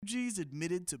Refugees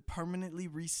admitted to permanently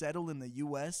resettle in the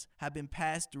U.S. have been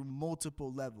passed through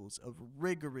multiple levels of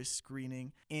rigorous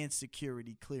screening and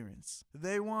security clearance.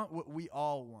 They want what we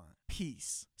all want: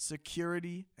 peace,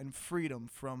 security, and freedom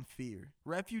from fear.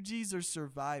 Refugees are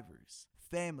survivors,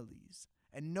 families,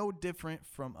 and no different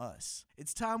from us.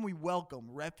 It's time we welcome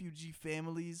refugee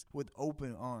families with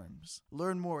open arms.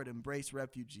 Learn more at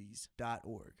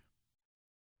embracerefugees.org.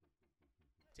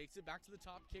 Takes it back to the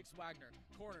top, kicks Wagner.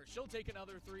 Corner, she'll take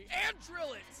another three and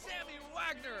drill it! Sammy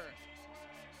Wagner!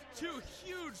 Two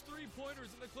huge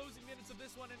three-pointers in the closing minutes of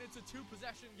this one, and it's a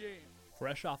two-possession game.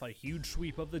 Fresh off a huge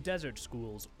sweep of the Desert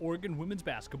Schools, Oregon women's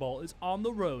basketball is on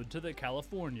the road to the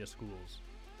California Schools.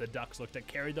 The Ducks look to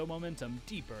carry the momentum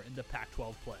deeper into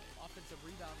Pac-12 play. Offensive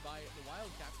rebound by the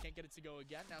Wildcats, can't get it to go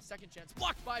again. Now second chance,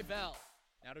 blocked by Bell.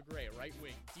 Now to Gray, right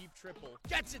wing, deep triple,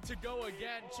 gets it to go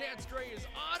again. Chance Gray is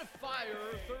on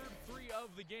fire, third three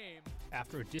of the game.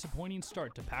 After a disappointing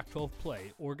start to Pac-12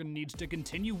 play, Oregon needs to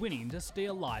continue winning to stay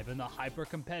alive in the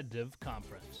hyper-competitive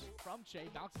conference. From Che,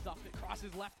 bounces off it,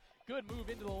 crosses left, good move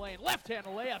into the lane. Left-hand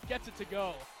layup, gets it to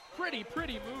go. Pretty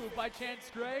move by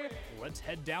Chance Gray. Let's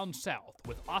head down south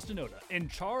with Austin Oda and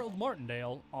Charles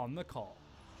Martindale on the call.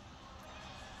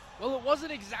 Well, it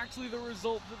wasn't exactly the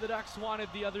result that the Ducks wanted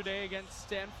the other day against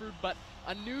Stanford, but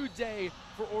a new day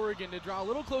for Oregon to draw a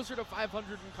little closer to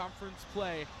 500 in conference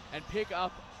play and pick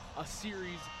up a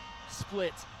series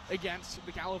split against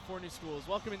the California Schools.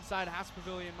 Welcome inside Haas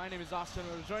Pavilion. My name is Austin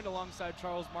Oda, joined alongside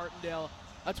Charles Martindale.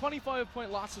 A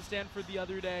 25-point loss to Stanford the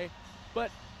other day, but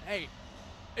hey,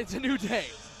 it's a new day.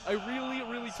 A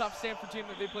really tough Stanford team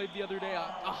that they played the other day.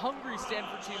 A hungry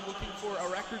Stanford team looking for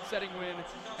a record-setting win.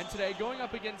 And today, going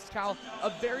up against Cal, a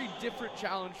very different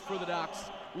challenge for the Ducks,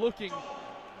 looking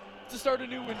to start a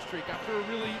new win streak after a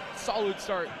really solid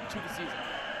start to the season.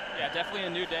 Yeah, definitely a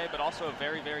new day, but also a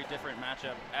very different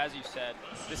matchup. As you said,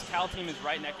 this Cal team is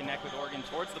right neck and neck with Oregon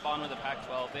towards the bottom of the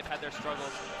Pac-12. They've had their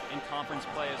struggles in conference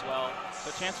play as well.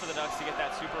 So a chance for the Ducks to get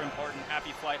that super important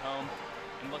happy flight home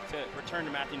and look to return to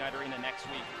Matthew Knight Arena next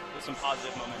week with some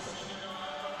positive momentum.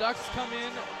 Ducks come in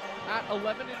at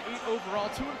 11-8 overall,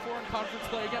 2-4 in conference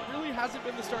play. Again, really hasn't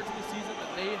been the start to the season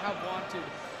that they have wanted,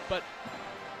 but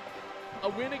a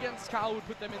win against Cal would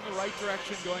put them in the right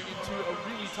direction going into a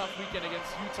really tough weekend against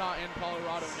Utah and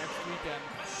Colorado next weekend.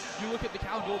 You look at the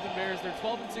Cal Golden Bears, they're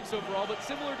 12-6 overall, but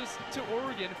similar to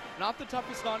Oregon, not the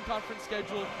toughest non-conference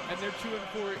schedule, and they're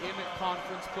 2-4 in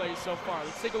conference play so far.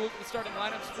 Let's take a look at the starting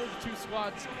lineups for the two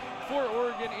squads. For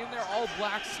Oregon, in their all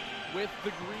blacks with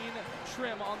the green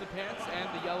trim on the pants and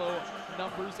the yellow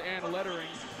numbers and lettering.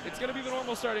 It's going to be the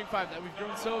normal starting five that we've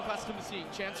grown so accustomed to seeing.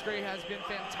 Chance Gray has been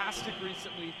fantastic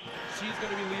recently. She's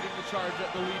going to be leading the charge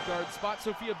at the lead guard spot.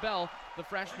 Sophia Bell, the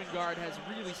freshman guard, has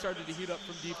really started to heat up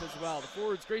from deep as well. The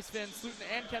forwards, Grace Van Sluten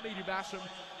and Kennedy Basham,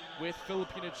 with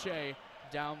Filipina Che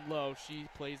down low. She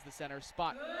plays the center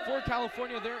spot. For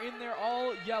California, they're in there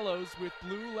all yellows with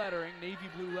blue lettering, navy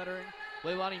blue lettering.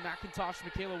 Leilani McIntosh,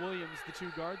 Michaela Williams, the two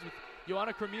guards, with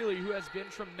Joanna Cremili, who has been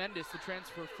tremendous, the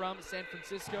transfer from San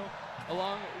Francisco,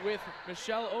 along with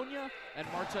Michelle Onya and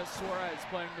Marta Suarez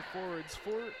playing the forwards.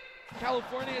 For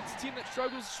California, it's a team that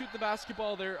struggles to shoot the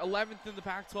basketball. They're 11th in the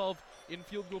Pac-12 in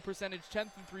field goal percentage,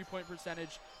 10th in three-point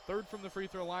percentage, 3rd from the free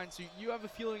throw line. So you have a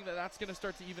feeling that that's going to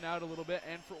start to even out a little bit.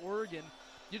 And for Oregon,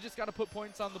 you just got to put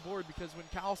points on the board, because when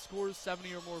Cal scores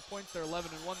 70 or more points, they're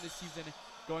 11-1 this season.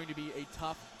 Going to be a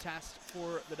tough test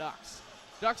for the Ducks.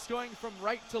 Ducks going from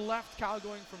right to left, Cal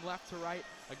going from left to right.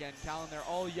 Again, Cal in there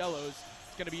all yellows.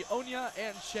 It's going to be Onya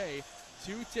and Shea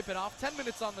to tip it off. 10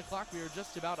 minutes on the clock. We are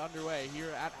just about underway here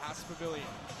at Haas Pavilion.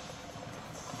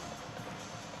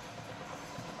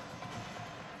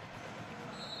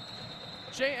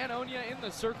 Shea and Onya in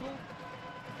the circle.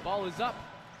 Ball is up.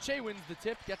 Shea wins the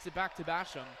tip, gets it back to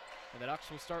Basham. And the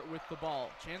Ducks will start with the ball.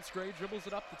 Chance Gray dribbles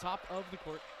it up the top of the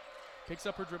court. Picks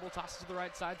up her dribble, tosses to the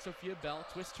right side. Sophia Bell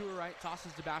twists to her right,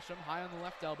 tosses to Basham. High on the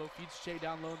left elbow, feeds Che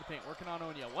down low in the paint. Working on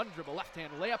Onya. One dribble,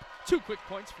 left-hand layup. 2 quick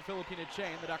points for Filipina Che,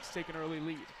 and the Ducks take an early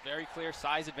lead. Very clear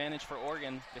size advantage for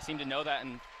Oregon. They seem to know that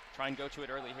and try and go to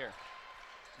it early here.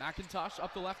 McIntosh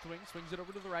up the left wing, swings it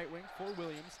over to the right wing for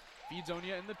Williams. Feeds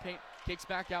Onya in the paint, kicks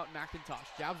back out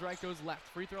McIntosh. Jabs right, goes left.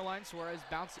 Free throw line, Suarez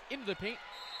bounce into the paint,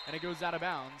 and it goes out of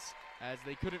bounds as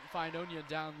they couldn't find Onya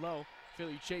down low.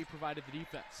 Philly Che provided the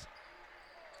defense.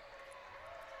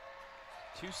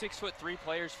 2 6'3"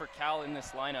 players for Cal in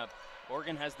this lineup.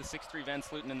 Oregon has the 6'3" Van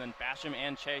Sluten, and then Basham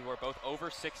and Che, who are both over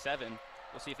 6'7".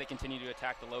 We'll see if they continue to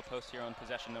attack the low post here on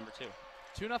possession number 2.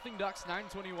 2-0 Ducks,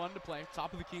 9:21 to play.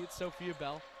 Top of the key, it's Sophia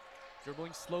Bell.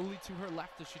 Dribbling slowly to her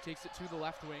left as she takes it to the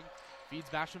left wing. Feeds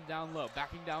Basham down low,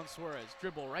 backing down Suarez.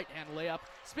 Dribble, right hand layup,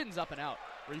 spins up and out.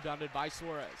 Rebounded by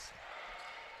Suarez.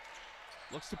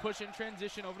 Looks to push in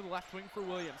transition over the left wing for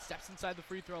Williams. Steps inside the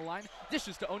free throw line.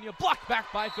 Dishes to Onya. Blocked back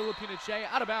by Filipina Che.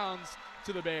 Out of bounds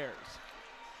to the Bears.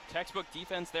 Textbook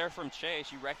defense there from Che.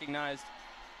 She recognized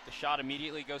the shot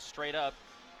immediately, goes straight up.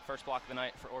 First block of the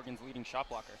night for Oregon's leading shot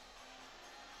blocker.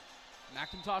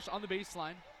 McIntosh on the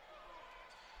baseline.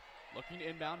 Looking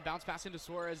inbound. Bounce pass into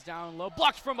Suarez down low.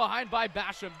 Blocked from behind by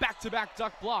Basham. Back-to-back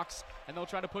duck blocks. And they'll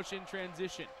try to push in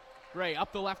transition. Gray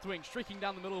up the left wing, streaking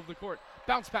down the middle of the court.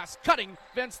 Bounce pass, cutting.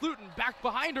 Van Sluten back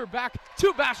behind her back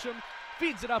to Basham.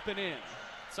 Feeds it up and in.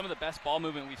 Some of the best ball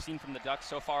movement we've seen from the Ducks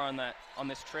so far on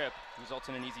this trip results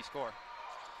in an easy score.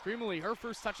 Creamily, her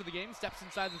first touch of the game, steps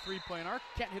inside the three-point arc.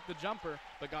 Can't hit the jumper,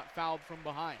 but got fouled from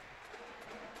behind.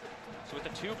 So with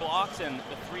the 2 blocks and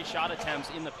the 3 shot attempts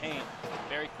in the paint,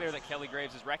 very clear that Kelly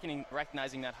Graves is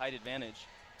recognizing that height advantage.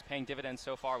 It's paying dividends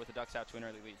so far with the Ducks out to an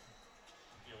early lead.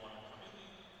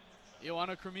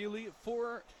 Ioana Creamily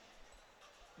for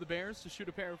the Bears to shoot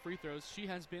a pair of free throws. She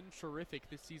has been terrific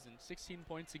this season. 16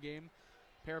 points a game,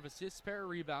 pair of assists, pair of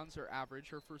rebounds, her average.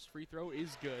 Her first free throw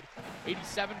is good.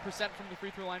 87% from the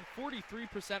free throw line, 43%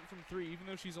 from 3, even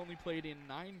though she's only played in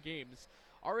 9 games.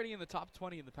 Already in the top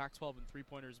 20 in the Pac-12 in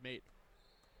three-pointers made.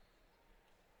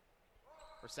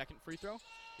 Her second free throw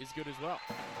is good as well.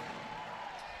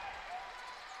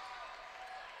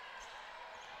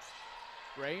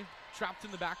 Gray trapped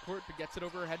in the backcourt, but gets it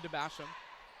over her head to Basham.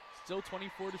 Still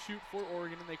 24 to shoot for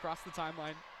Oregon, and they cross the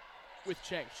timeline with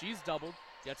Che. She's doubled,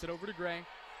 gets it over to Gray.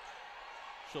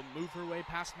 She'll move her way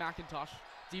past McIntosh,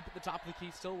 deep at the top of the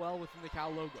key, still well within the Cal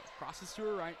logo. Crosses to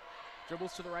her right,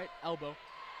 dribbles to the right elbow,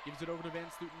 gives it over to Van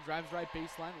Sluten, drives right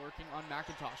baseline, working on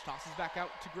McIntosh. Tosses back out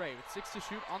to Gray with 6 to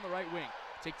shoot on the right wing.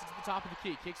 Takes it to the top of the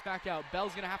key, kicks back out.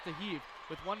 Bell's going to have to heave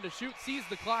with 1 to shoot, sees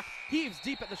the clock, heaves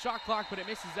deep at the shot clock, but it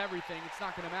misses everything. It's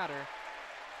not going to matter.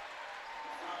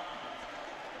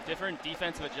 Different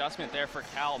defensive adjustment there for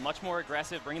Cal. Much more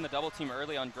aggressive, bringing the double team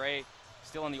early on Gray,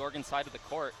 still on the Oregon side of the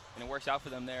court, and it works out for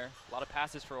them there. A lot of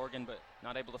passes for Oregon, but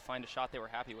not able to find a shot they were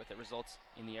happy with. It results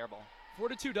in the air ball.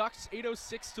 4-2 Ducks,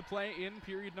 8:06 to play in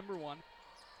period number 1.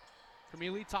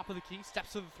 Creamily, top of the key,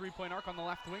 steps to the three-point arc on the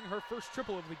left wing. Her first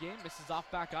triple of the game, misses off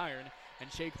back iron,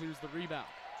 and Shea clears the rebound.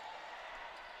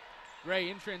 Gray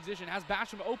in transition, has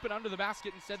Basham open under the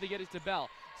basket. Instead, they get it to Bell.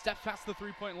 Steps past the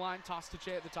three-point line, toss to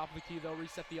Che at the top of the key. They'll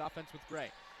reset the offense with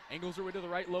Gray. Angles her way to the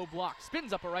right, low block.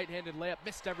 Spins up a right-handed layup,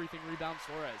 missed everything, rebound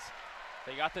Suarez.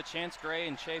 They got the chance, Gray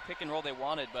and Che pick and roll they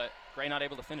wanted, but Gray not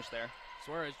able to finish there.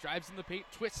 Suarez drives in the paint,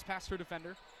 twists past her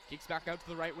defender, kicks back out to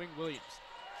the right wing, Williams.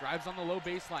 Drives on the low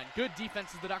baseline. Good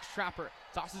defense as the Ducks trapper.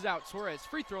 Tosses out. Suarez,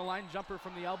 free throw line, jumper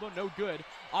from the elbow, no good.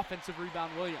 Offensive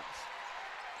rebound, Williams.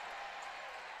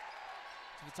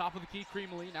 To the top of the key,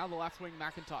 Creamily. Now the left wing,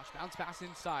 McIntosh. Bounce pass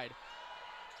inside.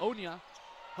 Onya,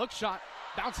 hook shot,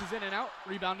 bounces in and out.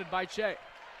 Rebounded by Che.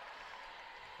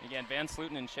 Again, Van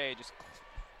Sluten and Che just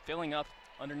filling up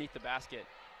underneath the basket,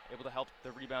 able to help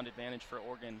the rebound advantage for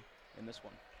Oregon in this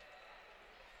one.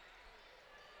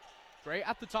 Gray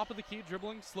at the top of the key,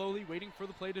 dribbling slowly, waiting for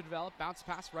the play to develop. Bounce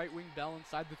pass, right wing, Bell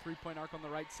inside the three-point arc on the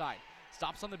right side.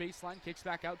 Stops on the baseline, kicks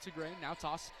back out to Gray. Now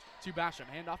toss to Basham.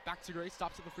 Handoff back to Gray,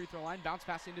 stops at the free throw line. Bounce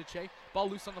pass into Che. Ball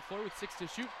loose on the floor with 6 to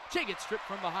shoot. Che gets stripped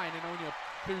from behind, and Onya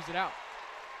clears it out.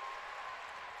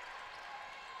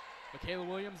 Michaela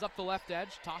Williams up the left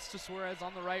edge. Toss to Suarez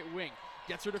on the right wing.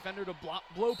 Gets her defender to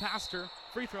blow past her.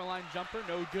 Free throw line jumper,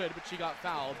 no good, but she got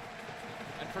fouled.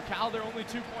 And for Cal, their only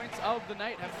 2 points of the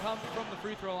night have come from the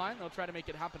free throw line. They'll try to make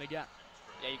it happen again.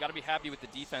 Yeah, you got to be happy with the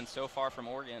defense so far from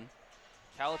Oregon.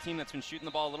 Cal, a team that's been shooting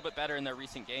the ball a little bit better in their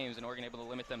recent games, and Oregon able to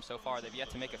limit them so far. They've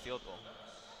yet to make a field goal.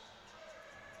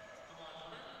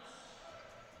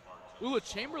 Ula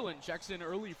Chamberlain checks in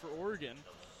early for Oregon.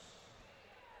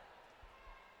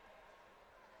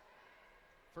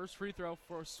 First free throw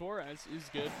for Suarez is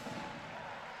good.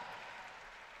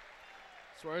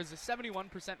 Suarez is a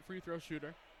 71% free throw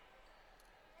shooter.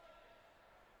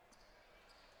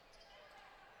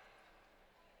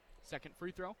 Second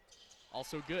free throw,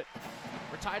 also good.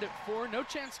 We're tied at 4. No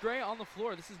chance Gray on the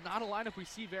floor. This is not a lineup we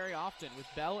see very often with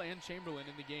Bell and Chamberlain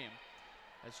in the game.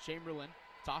 As Chamberlain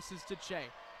tosses to Che.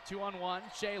 2-on-1.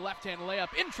 Che left hand layup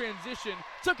in transition.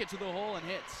 Took it to the hole and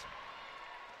hits.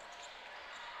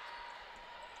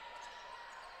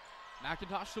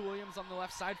 McIntosh to Williams on the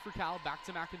left side for Cal. Back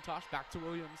to McIntosh, back to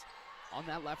Williams on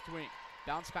that left wing.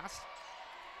 Bounce pass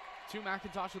to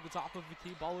McIntosh at the top of the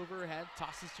key. Ball over her head.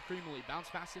 Tosses to Creamily. Bounce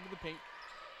pass into the paint.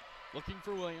 Looking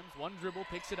for Williams. One dribble,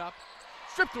 picks it up.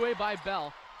 Stripped away by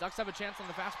Bell. Ducks have a chance on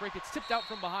the fast break. It's tipped out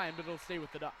from behind, but it'll stay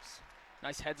with the Ducks.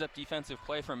 Nice heads-up defensive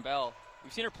play from Bell.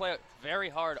 We've seen her play very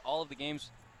hard all of the games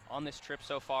on this trip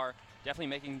so far, definitely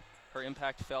making her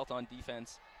impact felt on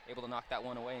defense, able to knock that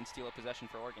one away and steal a possession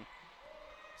for Oregon.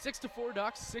 6-4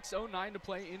 Ducks, 6:09 to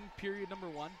play in period number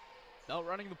 1. Bell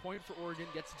running the point for Oregon,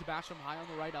 gets it to Basham high on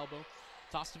the right elbow.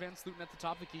 Toss to Van Sluten at the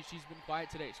top of the key. She's been quiet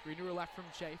today. Screen to her left from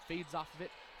Che, fades off of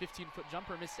it. 15-foot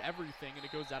jumper, missed everything, and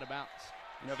it goes out of bounds.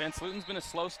 You know, Van Sluten's been a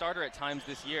slow starter at times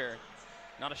this year.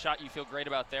 Not a shot you feel great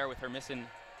about there with her missing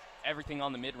everything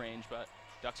on the mid-range, but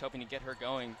Ducks hoping to get her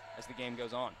going as the game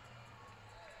goes on.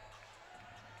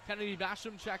 Kennedy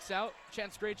Basham checks out.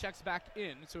 Chance Gray checks back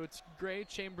in. So it's Gray,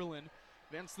 Chamberlain,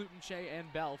 Van Sluten, Che,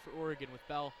 and Bell for Oregon, with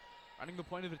Bell running the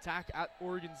point of attack at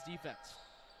Oregon's defense.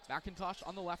 McIntosh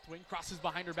on the left wing, crosses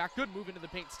behind her back. Good move into the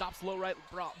paint, stops low right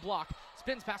block,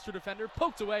 spins past her defender,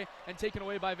 poked away, and taken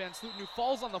away by Van Sluten, who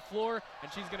falls on the floor,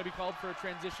 and she's going to be called for a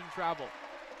transition travel.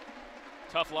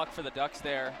 Tough luck for the Ducks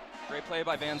there. Great play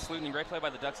by Van Sluten and great play by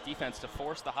the Ducks defense to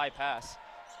force the high pass.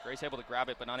 Gray's able to grab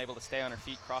it, but not able to stay on her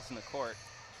feet crossing the court.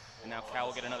 And now Cal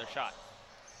will get another shot.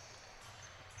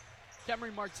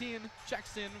 Camry Martin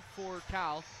checks in for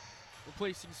Cal,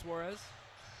 replacing Suarez.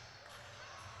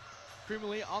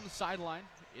 Creamily on the sideline,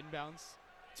 inbounds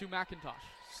to McIntosh.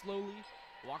 Slowly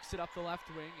walks it up the left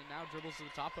wing and now dribbles to the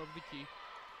top of the key.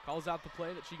 Calls out the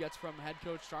play that she gets from head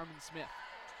coach Charmin Smith.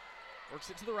 Works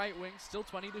it to the right wing, still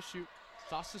 20 to shoot.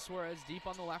 Toss to Suarez, deep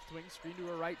on the left wing, screen to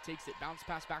her right, takes it, bounce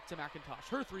pass back to McIntosh.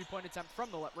 Her three-point attempt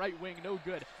from the right wing, no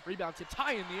good. Rebound to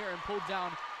tie in the air and pulled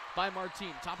down by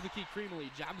Martin. Top of the key, Creamily,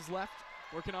 jabs left,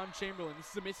 working on Chamberlain.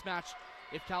 This is a mismatch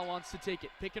if Cal wants to take it.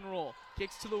 Pick and roll,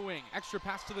 kicks to the wing, extra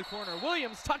pass to the corner.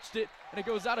 Williams touched it, and it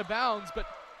goes out of bounds, but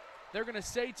they're going to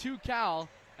say to Cal,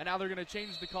 and now they're going to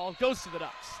change the call. Goes to the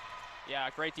Ducks. Yeah,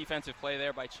 great defensive play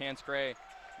there by Chance Gray.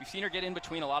 We've seen her get in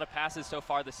between a lot of passes so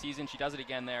far this season. She does it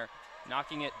again there,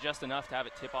 knocking it just enough to have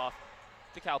it tip off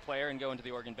the Cal player and go into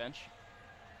the Oregon bench.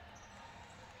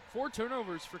 4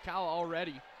 turnovers for Cal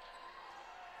already.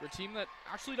 For a team that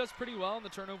actually does pretty well in the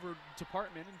turnover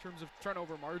department in terms of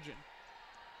turnover margin.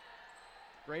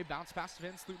 Gray bounce pass to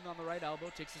Van Sluten on the right elbow,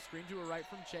 takes a screen to her right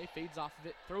from Che, fades off of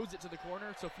it, throws it to the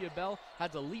corner. Sophia Bell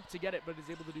had to leap to get it, but is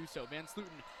able to do so. Van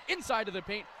Sluten inside of the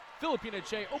paint. Filipina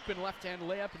Che, open left-hand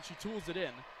layup, and she tools it in.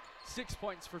 6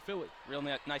 points for Philly. Real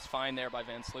nice find there by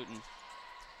Van Sluten.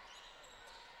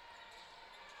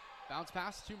 Bounce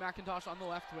pass to McIntosh on the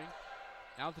left wing.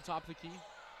 Now at the top of the key.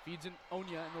 Feeds in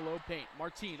Onya in the low paint.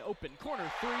 Martin open,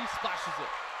 corner three, splashes it.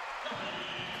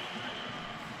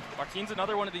 Martin's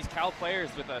another one of these Cal players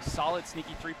with a solid,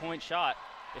 sneaky three-point shot.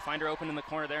 They find her open in the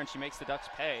corner there, and she makes the Ducks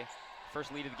pay.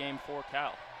 First lead of the game for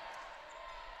Cal.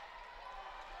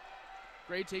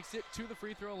 Gray takes it to the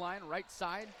free throw line, right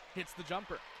side, hits the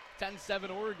jumper. 10-7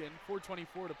 Oregon,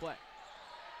 4:24 to play.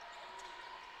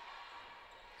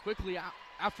 Quickly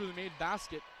after the made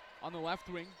basket on the left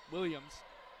wing, Williams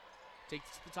takes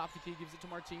it to the top of the key, gives it to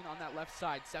Martin on that left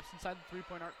side. Steps inside the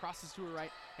three-point arc, crosses to her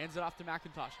right, hands it off to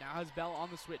McIntosh. Now has Bell on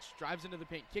the switch, drives into the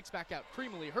paint, kicks back out.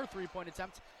 Creamily, her three-point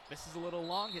attempt misses a little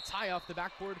long, hits high off the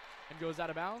backboard, and goes out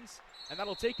of bounds. And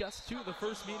that'll take us to the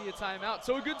first media timeout.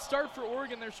 So a good start for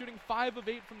Oregon. They're shooting 5 of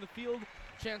 8 from the field.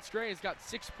 Chance Gray has got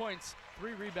 6 points,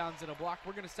 3 rebounds, and a block.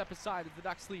 We're going to step aside as the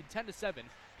Ducks lead 10-7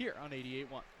 here on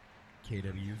 88.1.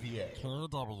 KWVA.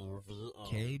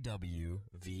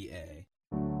 KWVA.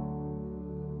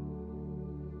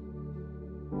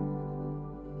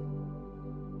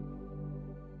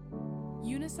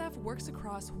 UNICEF works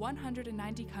across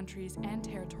 190 countries and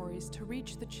territories to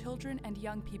reach the children and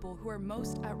young people who are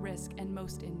most at risk and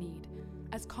most in need.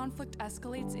 As conflict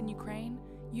escalates in Ukraine,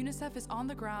 UNICEF is on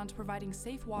the ground providing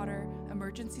safe water,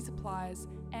 emergency supplies,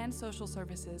 and social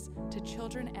services to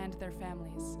children and their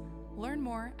families. Learn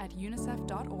more at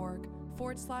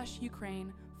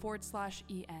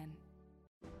unicef.org/Ukraine/EN.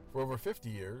 For over 50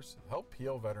 years, Help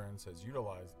Heal Veterans has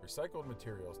utilized recycled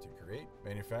materials to create,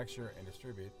 manufacture, and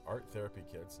distribute art therapy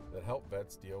kits that help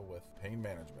vets deal with pain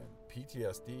management,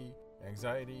 PTSD,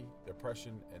 anxiety,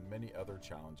 depression, and many other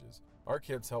challenges. Our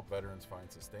kits help veterans find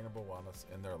sustainable wellness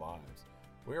in their lives.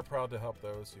 We are proud to help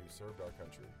those who served our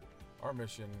country. Our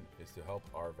mission is to help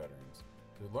our veterans.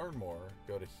 To learn more,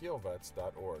 go to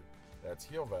healvets.org. That's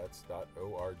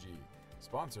healvets.org.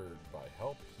 Sponsored by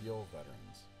Help Heal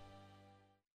Veterans.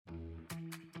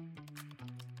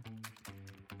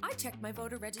 I checked my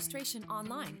voter registration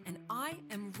online and I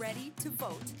am ready to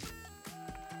vote.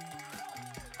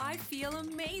 I feel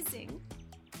amazing.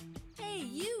 Hey,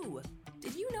 you!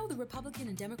 Did you know the Republican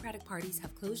and Democratic parties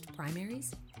have closed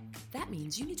primaries? That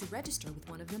means you need to register with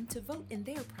one of them to vote in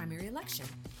their primary election.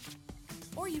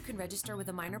 Or you can register with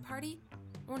a minor party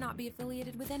or not be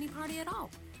affiliated with any party at all.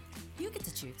 You get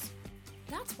to choose.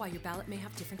 That's why your ballot may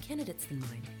have different candidates than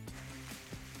mine.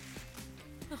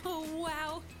 Oh,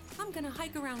 wow. I'm gonna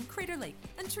hike around Crater Lake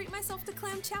and treat myself to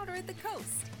clam chowder at the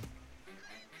coast.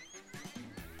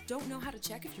 Don't know how to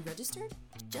check if you registered?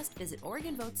 Just visit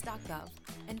OregonVotes.gov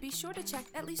and be sure to check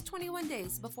at least 21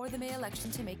 days before the May election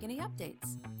to make any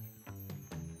updates.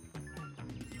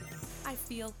 I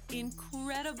feel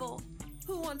incredible.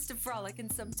 Who wants to frolic in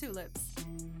some tulips?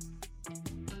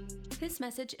 This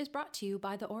message is brought to you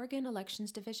by the Oregon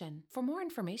Elections Division. For more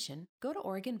information, go to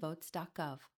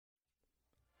OregonVotes.gov.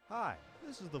 Hi,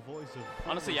 this is the voice of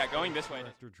Honestly, yeah, going this way.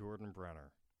 Director Jordan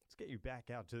Brenner. Let's get you back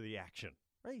out to the action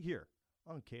right here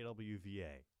on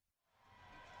KWVA.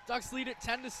 Ducks lead it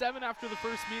 10-7 after the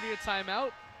first media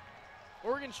timeout.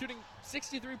 Oregon shooting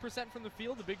 63% from the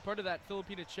field, a big part of that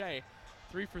Filipina Che.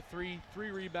 3 for 3,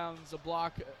 3 rebounds, a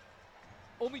block.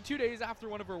 Only 2 days after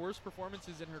one of her worst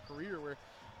performances in her career, where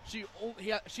she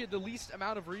had the least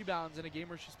amount of rebounds in a game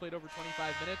where she's played over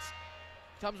 25 minutes.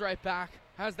 Comes right back,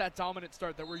 has that dominant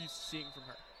start that we're used to seeing from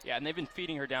her. Yeah, and they've been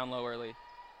feeding her down low early.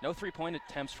 No three-point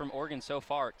attempts from Oregon so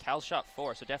far. Cal's shot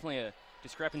 4, so definitely a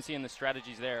discrepancy in the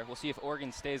strategies there. We'll see if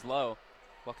Oregon stays low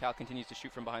while Cal continues to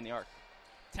shoot from behind the arc.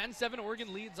 10-7,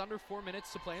 Oregon leads under 4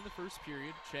 minutes to play in the first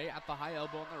period. Che at the high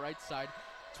elbow on the right side.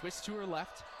 Twist to her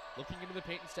left. Looking into the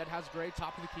paint instead, has Gray,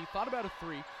 top of the key. Thought about a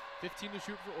 3. 15 to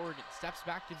shoot for Oregon. Steps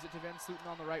back, gives it to Van Sluten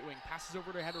on the right wing. Passes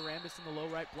over to header Rambis in the low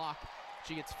right block.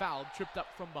 She gets fouled, tripped up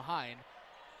from behind.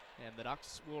 And the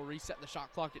Ducks will reset the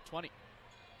shot clock at 20.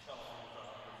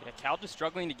 Yeah, Cal just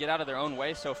struggling to get out of their own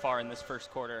way so far in this first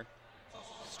quarter.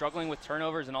 Struggling with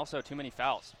turnovers and also too many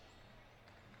fouls.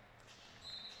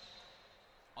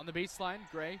 On the baseline,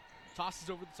 Gray tosses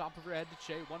over the top of her head to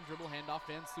Che. One dribble handoff,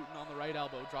 Van Sluten on the right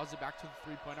elbow. Draws it back to the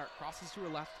three-point arc. Crosses to her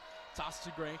left, tosses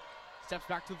to Gray. Steps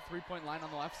back to the three-point line on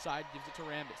the left side, gives it to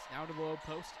Rambis. Now to the low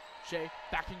post. Che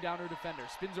backing down her defender.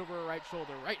 Spins over her right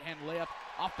shoulder. Right-hand layup,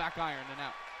 off back iron and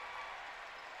out.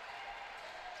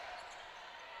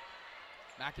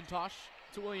 McIntosh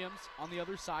to Williams on the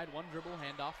other side. One dribble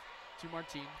handoff to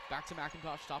Martin. Back to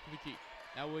McIntosh, top of the key.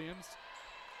 Now Williams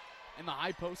in the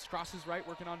high post, crosses right,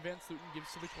 working on Van Sluten,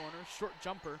 gives to the corner. Short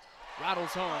jumper,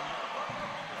 rattles home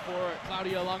for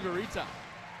Claudia Longarita.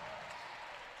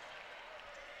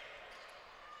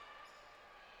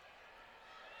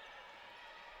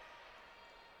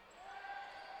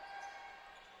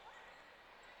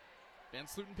 Van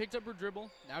Sluten picked up her dribble,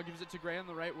 now gives it to Gray on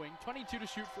the right wing. 22 to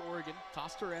shoot for Oregon.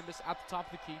 Toss to Rambis at the top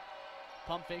of the key.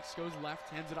 Pump fakes, goes left,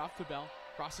 hands it off to Bell.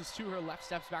 Crosses to her left,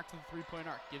 steps back to the three-point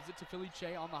arc. Gives it to Philly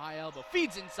Che on the high elbow.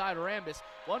 Feeds inside Rambis.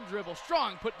 One dribble,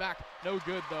 strong put back. No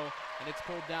good though, and it's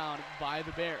pulled down by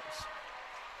the Bears.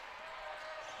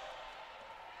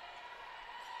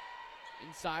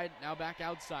 Inside, now back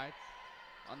outside.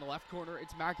 On the left corner,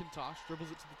 it's McIntosh.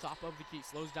 Dribbles it to the top of the key.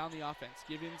 Slows down the offense.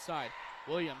 Give inside.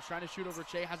 Williams trying to shoot over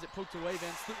Che. Has it poked away.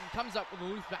 Van Sluten comes up with a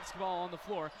loose basketball on the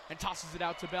floor and tosses it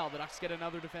out to Bell. The Ducks get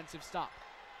another defensive stop.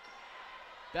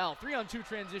 Bell, 3-on-2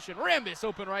 transition. Rambis,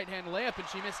 open right-hand layup, and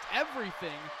she missed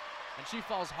everything. And she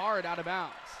falls hard out of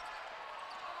bounds.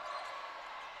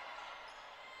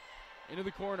 Into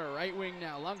the corner, right wing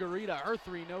now. Longarita, her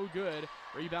 3, no good.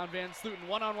 Rebound Van Sluten,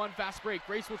 one-on-one fast break.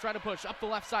 Grace will try to push up the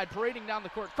left side, parading down the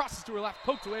court. Crosses to her left,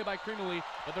 poked away by Creamerly,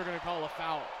 but they're going to call a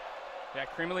foul. Yeah,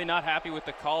 Creamerly not happy with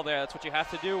the call there. That's what you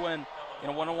have to do when in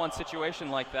a one-on-one situation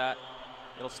like that.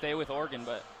 It'll stay with Oregon,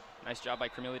 but nice job by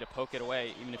Creamerly to poke it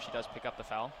away, even if she does pick up the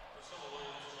foul.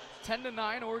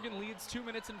 10-9, Oregon leads 2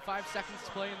 minutes and 5 seconds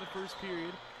to play in the first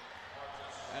period.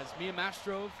 As Mia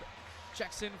Mastrov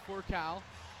checks in for Cal.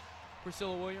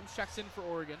 Priscilla Williams checks in for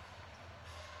Oregon.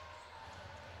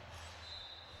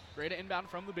 Great inbound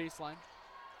from the baseline.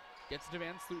 Gets to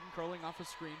Van Sluten, curling off a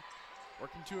screen.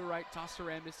 Working to her right, toss to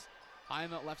Rambis. High on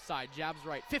that left side, jabs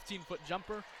right. 15-foot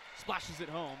jumper, splashes it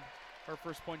home. Her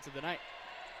first points of the night.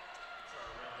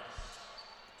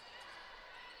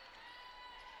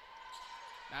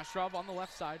 Mastrov on the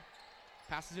left side.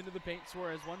 Passes into the paint.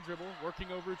 Suarez, one dribble. Working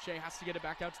over Che. Has to get it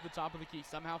back out to the top of the key.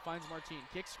 Somehow finds Martin.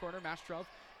 Kicks corner. Mastrov.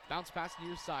 Bounce pass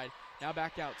near side. Now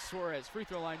back out. Suarez. Free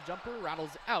throw line jumper.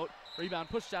 Rattles out. Rebound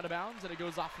pushed out of bounds. And it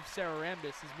goes off of Sarah Rambis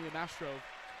as Mia Mastrov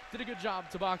did a good job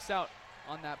to box out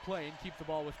on that play and keep the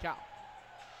ball with Cal.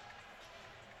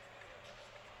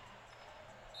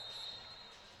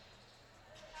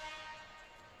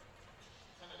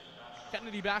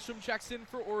 Kennedy Basham checks in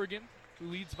for Oregon, who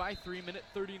leads by 3, minute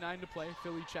 39 to play.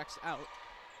 Philly checks out.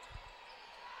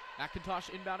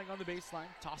 McIntosh inbounding on the baseline,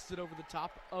 tosses it over the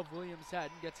top of Williams' head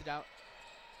and gets it out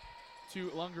to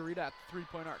Longarita at the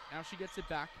three-point arc. Now she gets it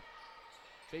back.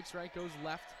 Fakes right, goes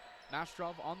left.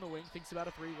 Mastrov on the wing, thinks about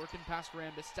a three, working past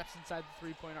Rambis, steps inside the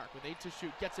three-point arc with 8 to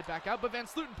shoot, gets it back out, but Van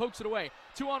Sluten pokes it away.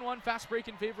 2-on-1, fast break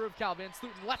in favor of Cal. Van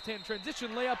Sluten, left-hand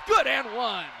transition layup, good and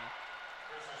one.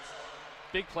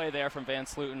 Big play there from Van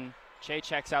Sluten. Che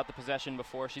checks out the possession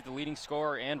before. She's the leading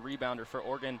scorer and rebounder for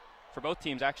Oregon, for both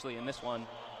teams actually in this one.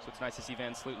 So it's nice to see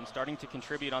Van Sluten starting to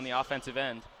contribute on the offensive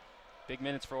end. Big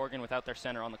minutes for Oregon without their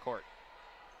center on the court.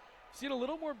 Seen a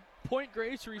little more point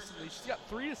grace recently. She's got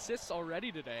 3 assists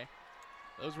already today.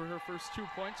 Those were her first 2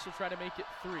 points. She'll try to make it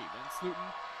 3. Van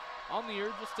Sluten on the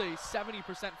year, just a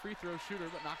 70% free throw shooter,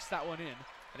 but knocks that one in.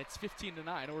 And it's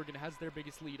 15-9. Oregon has their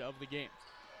biggest lead of the game.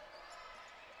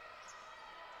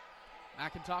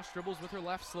 McIntosh dribbles with her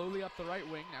left slowly up the right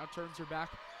wing. Now turns her back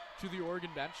to the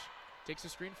Oregon bench. Takes a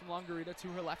screen from Longarita to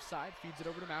her left side. Feeds it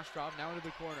over to Mastrov. Now into the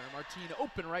corner. Martine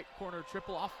open right corner.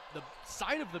 Triple off the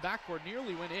side of the backboard.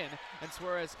 Nearly went in. And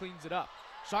Suarez cleans it up.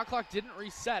 Shot clock didn't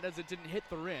reset as it didn't hit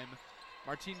the rim.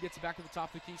 Martine gets it back at the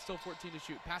top of the key. Still 14 to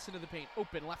shoot. Pass into the paint.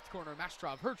 Open left corner.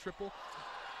 Mastrov. Her triple.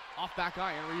 Off back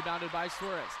iron. Rebounded by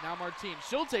Suarez. Now Martine.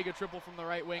 She'll take a triple from the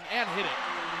right wing and hit it.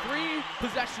 3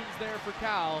 possessions there for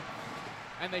Cal.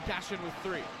 And they cash in with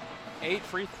 3. 8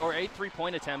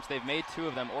 3-point attempts. They've made 2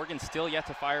 of them. Oregon still yet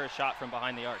to fire a shot from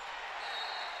behind the arc.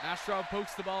 Mastrov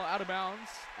pokes the ball out of bounds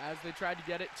as they tried to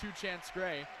get it to Chance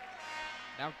Gray.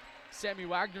 Now Sammy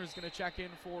Wagner is going to check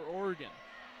in for Oregon.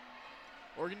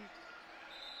 Oregon,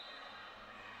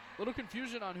 little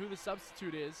confusion on who the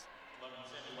substitute is.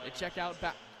 They check out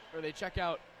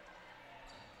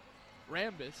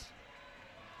Rambis.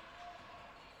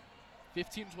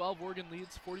 15-12, Oregon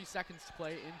leads, 40 seconds to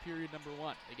play in period number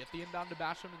 1. They get the inbound to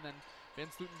Basham, and then Van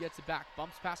Sluten gets it back.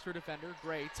 Bumps past her defender.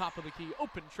 Gray, top of the key,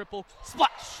 open triple,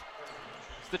 splash!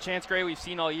 It's the Chance Gray we've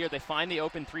seen all year. They find the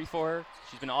open 3 for her.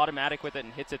 She's been automatic with it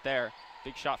and hits it there.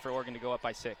 Big shot for Oregon to go up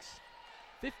by 6.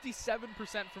 57%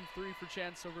 from 3 for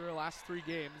Chance over her last 3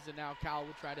 games, and now Cal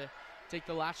will try to take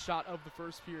the last shot of the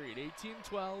first period.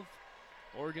 18-12.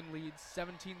 Oregon leads,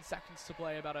 17 seconds to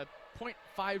play, about a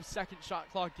 0.5-second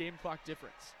shot clock, game clock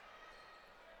difference.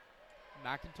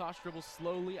 McIntosh dribbles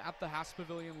slowly at the Haas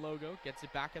Pavilion logo, gets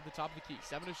it back at the top of the key.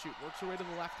 7 to shoot, works her way to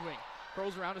the left wing,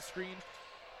 curls around a screen,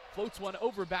 floats one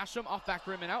over Basham, off back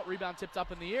rim and out, rebound tipped up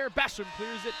in the air. Basham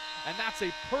clears it, and that's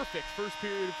a perfect first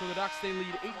period for the Ducks. They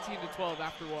lead 18-12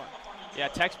 after 1. Yeah,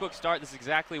 textbook start. This is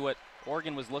exactly what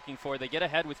Oregon was looking for. They get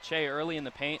ahead with Che early in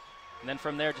the paint. And then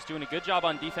from there, just doing a good job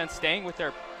on defense, staying with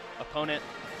their opponent.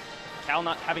 Cal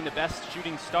not having the best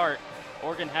shooting start.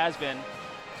 Oregon has been.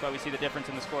 That's why we see the difference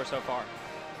in the score so far.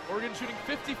 Oregon shooting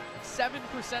 57%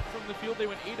 from the field. They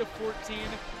went 8 of 14.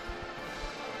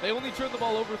 They only turned the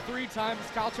ball over 3 times.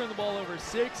 Cal turned the ball over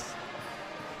 6.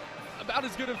 About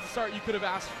as good of a start you could have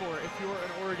asked for if you're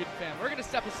an Oregon fan. We're going to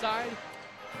step aside.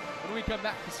 When we come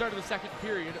back to the start of the second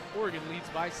period, Oregon leads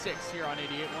by 6 here on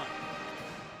 88-1.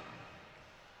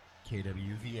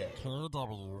 KWVA.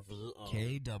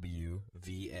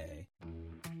 KWVA.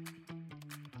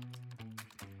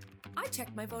 I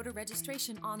checked my voter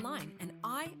registration online and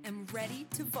I am ready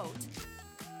to vote.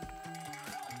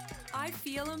 I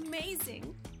feel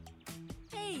amazing.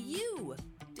 Hey, you!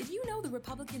 Did you know the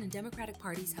Republican and Democratic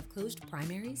parties have closed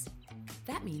primaries?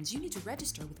 That means you need to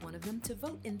register with one of them to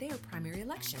vote in their primary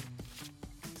election.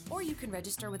 Or you can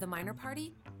register with a minor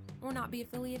party or not be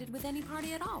affiliated with any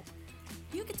party at all.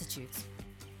 You get to choose.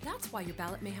 That's why your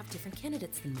ballot may have different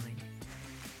candidates than mine.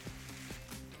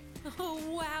 Oh,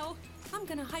 wow! I'm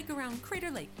gonna hike around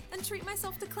Crater Lake and treat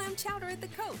myself to clam chowder at the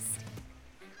coast.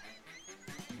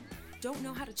 Don't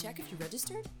know how to check if you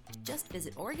registered? Just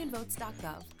visit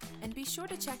OregonVotes.gov and be sure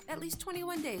to check at least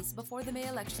 21 days before the May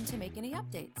election to make any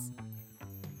updates.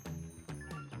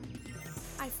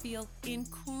 I feel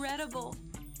incredible.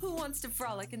 Who wants to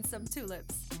frolic in some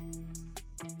tulips?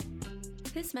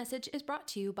 This message is brought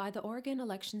to you by the Oregon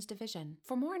Elections Division.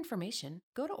 For more information,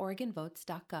 go to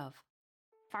OregonVotes.gov.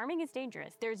 Farming is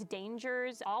dangerous. There's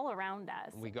dangers all around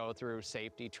us. We go through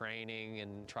safety training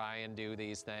and try and do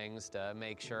these things to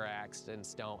make sure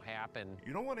accidents don't happen.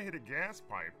 You don't want to hit a gas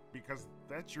pipe because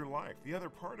that's your life. The other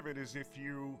part of it is if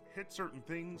you hit certain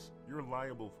things, you're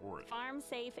liable for it. Farm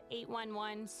Safe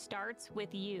 811 starts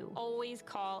with you. Always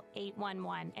call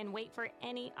 811 and wait for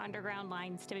any underground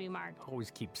lines to be marked.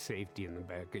 Always keep safety in the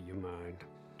back of your mind.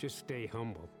 Just stay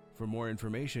humble. For more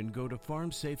information, go to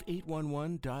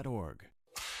farmsafe811.org.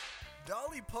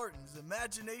 Dolly Parton's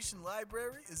Imagination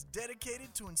Library is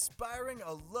dedicated to inspiring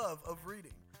a love of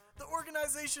reading. The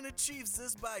organization achieves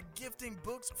this by gifting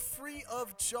books free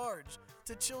of charge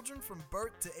to children from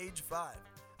birth to age 5.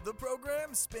 The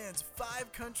program spans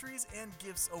 5 countries and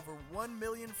gifts over 1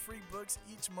 million free books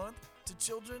each month to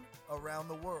children around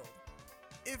the world.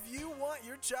 If you want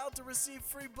your child to receive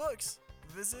free books,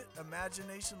 visit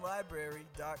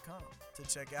imaginationlibrary.com to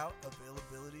check out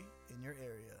availability in your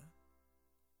area.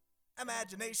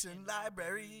 Imagination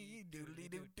Library,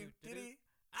 doodly-doo-doo-doo-doo.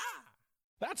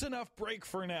 That's enough break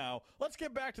for now. Let's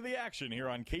get back to the action here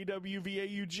on KWVA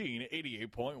Eugene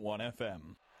 88.1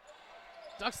 FM.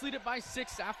 Ducks lead it by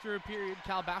 6 after a period.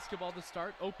 Cal basketball to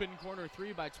start. Open corner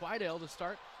 3 by Twydale to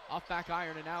start. Off back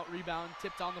iron and out. Rebound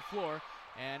tipped on the floor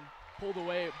and pulled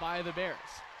away by the Bears.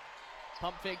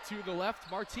 Pump fake to the left.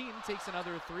 Martine takes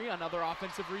another 3. Another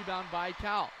offensive rebound by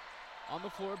Cal. On the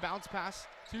floor, bounce pass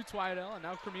to Twydale, and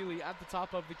now Cremili at the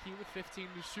top of the key with 15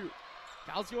 to shoot.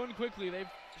 Cal's going quickly. They've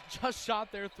just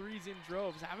shot their threes in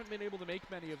droves. Haven't been able to make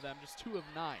many of them, just 2 of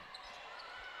 9.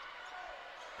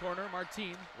 Corner,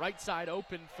 Martine, right side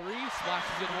open 3,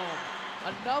 splashes it home.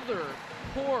 Another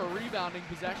poor rebounding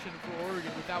possession for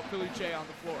Oregon without Felice on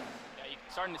the floor. Yeah,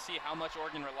 you're starting to see how much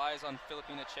Oregon relies on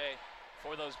Filipina Che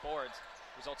for those boards.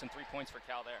 Results in 3 points for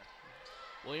Cal there.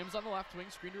 Williams on the left wing,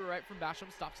 screen to her right from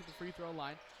Basham, stops at the free throw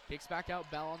line, kicks back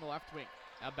out Bell on the left wing.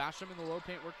 Now Basham in the low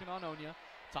paint working on Onya.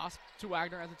 Toss to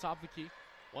Wagner at the top of the key.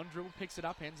 One dribble, picks it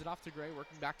up, hands it off to Gray,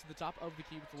 working back to the top of the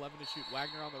key with 11 to shoot.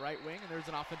 Wagner on the right wing, and there's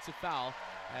an offensive foul,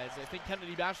 as I think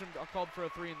Kennedy Basham called for a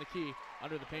 3 in the key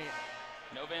under the paint.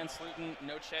 No Van Sluten,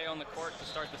 no Che on the court to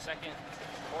start the second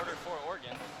quarter for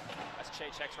Oregon, as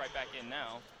Che checks right back in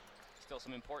now. Still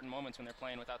some important moments when they're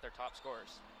playing without their top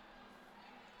scorers.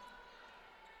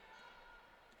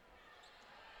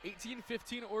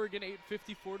 18-15 Oregon,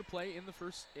 8:54 to play in the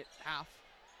first half.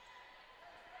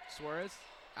 Suarez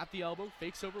at the elbow,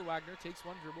 fakes over Wagner, takes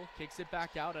one dribble, kicks it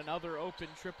back out. Another open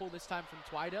triple, this time from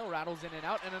Twydale, rattles in and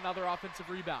out, and another offensive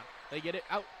rebound. They get it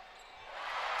out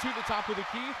to the top of the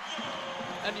key,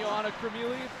 and Joanna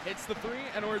Cremili hits the 3,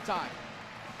 and we're tied.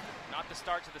 Not the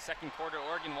start to the second quarter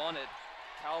Oregon wanted.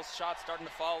 Cal's shot starting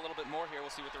to fall a little bit more here.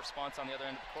 We'll see what the response on the other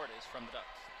end of the court is from the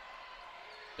Ducks.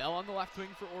 Bell on the left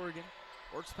wing for Oregon.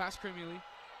 Works past Cremili.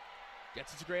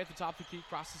 Gets it to Gray at the top of the key.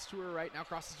 Crosses to her right. Now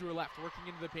crosses to her left. Working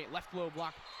into the paint. Left low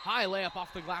block. High layup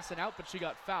off the glass and out, but she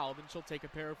got fouled, and she'll take a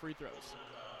pair of free throws.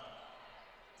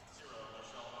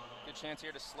 Good chance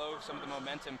here to slow some of the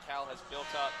momentum Cal has built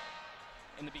up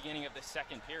in the beginning of the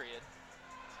second period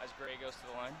as Gray goes to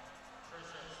the line.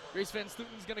 Grace Van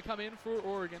Sluten's going to come in for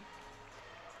Oregon.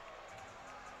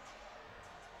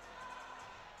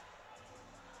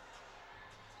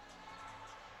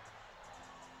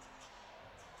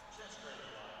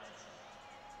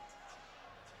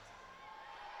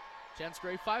 Chance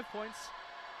Gray, 5 points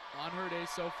on her day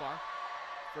so far.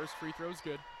 First free throw's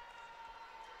good.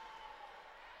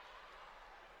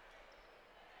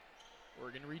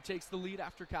 Oregon retakes the lead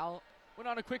after Cal went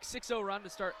on a quick 6-0 run to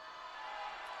start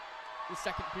the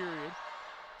second period.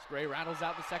 As Gray rattles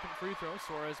out the second free throw.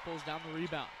 Suarez pulls down the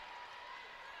rebound.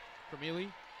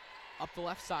 Cremili up the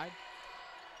left side.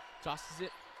 Tosses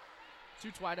it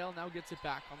to Twydale, now gets it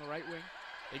back on the right wing.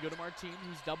 They go to Martine,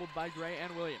 who's doubled by Gray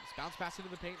and Williams. Bounce pass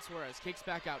into the paint, Suarez kicks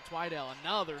back out. Twydale,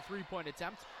 another three-point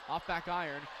attempt. Off back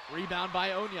iron, rebound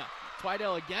by Onya.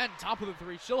 Twydale again, top of the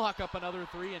 3. She'll huck up another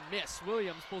 3 and miss.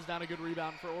 Williams pulls down a good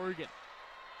rebound for Oregon.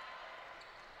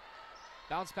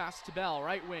 Bounce pass to Bell,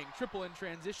 right wing, triple in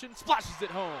transition, splashes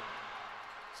it home.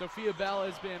 Sophia Bell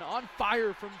has been on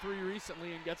fire from 3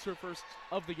 recently and gets her first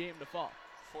of the game to fall.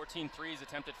 14 threes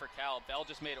attempted for Cal. Bell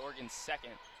just made Oregon's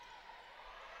second.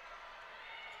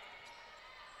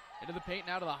 Into the paint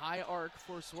now to the high arc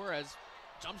for Suarez.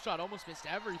 Jump shot almost missed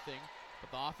everything, but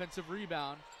the offensive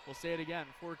rebound, we'll say it again,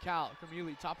 for Cal.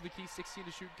 Cremili, top of the key, 16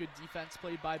 to shoot. Good defense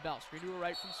played by Bell. Screen to her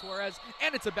right from Suarez,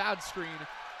 and it's a bad screen.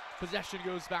 Possession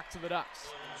goes back to the Ducks.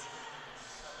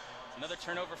 Another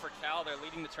turnover for Cal. They're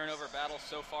leading the turnover battle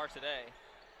so far today.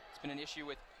 It's been an issue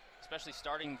with, especially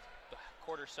starting the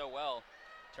quarter so well,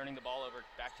 turning the ball over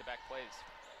back-to-back plays.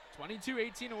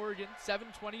 22-18 Oregon,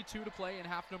 7:22 to play in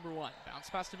half number 1. Bounce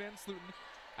pass to Van Sluten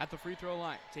at the free throw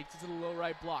line. Takes it to the low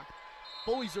right block.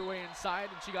 Bullies her way inside,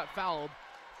 and she got fouled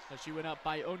as she went up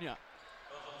by Onya.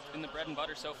 It's been the bread and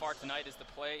butter so far tonight is the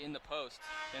play in the post.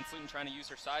 Van Sluten trying to use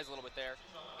her size a little bit there.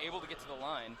 Able to get to the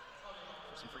line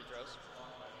for some free throws.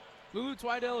 Lulu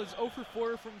Twydale is 0 for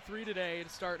 4 from 3 today to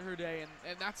start her day,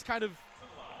 and that's kind of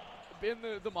been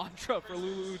the mantra for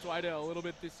Lulu Twydale a little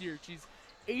bit this year. She's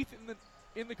 8th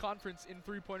in the conference in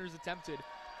three-pointers attempted.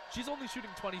 She's only shooting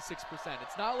 26%.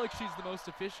 It's not like she's the most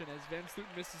efficient as Van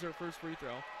Sluten misses her first free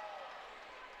throw.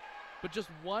 But just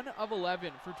 1 of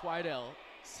 11 for Twydale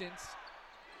since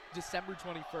December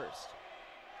 21st.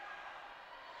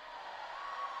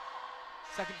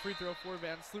 Second free throw for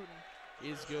Van Sluten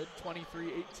is good,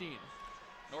 23-18.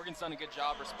 Oregon's done a good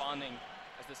job responding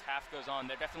as this half goes on.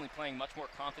 They're definitely playing much more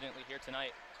confidently here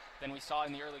tonight than we saw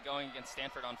in the early going against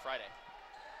Stanford on Friday.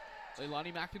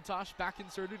 Leilani McIntosh back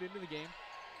inserted into the game.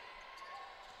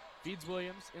 Feeds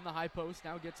Williams in the high post,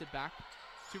 now gets it back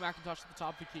to McIntosh at the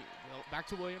top of the key. Back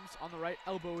to Williams on the right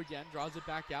elbow again, draws it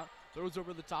back out, throws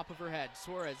over the top of her head.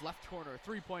 Suarez, left corner,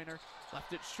 three-pointer,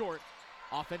 left it short.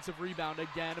 Offensive rebound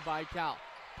again by Cal.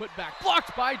 Put back,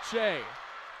 blocked by Che.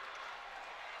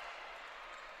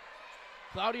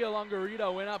 Claudia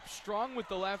Longarito went up strong with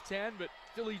the left hand, but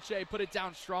Philly Che put it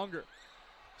down stronger.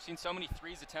 We've seen so many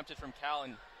threes attempted from Cal,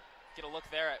 and get a look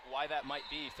there at why that might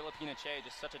be. Filipina Che,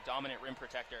 just such a dominant rim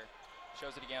protector.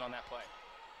 Shows it again on that play.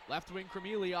 Left wing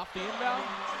Cremili off the inbound,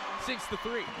 sinks the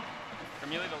three.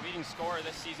 Cremili, the leading scorer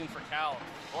this season for Cal.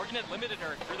 Oregon had limited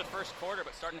her through the first quarter,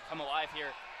 but starting to come alive here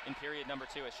in period number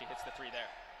 2 as she hits the three there.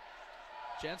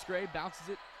 Chance Gray bounces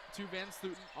it to Van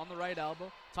Sluten on the right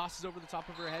elbow, tosses over the top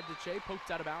of her head to Che,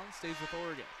 poked out of bounds, stays with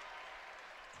Oregon.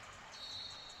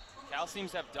 Cal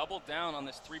seems to have doubled down on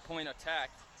this three-point attack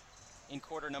in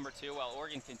quarter number 2, while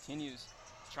Oregon continues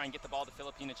to try and get the ball to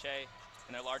Filipina Che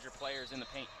and their larger players in the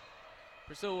paint.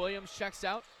 Priscilla Williams checks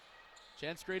out.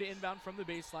 Chance Gray to inbound from the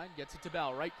baseline, gets it to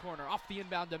Bell, right corner, off the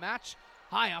inbound to Match.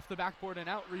 High off the backboard and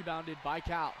out, rebounded by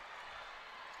Cal.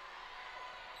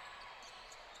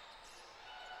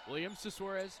 Williams to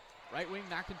Suarez, right wing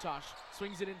McIntosh,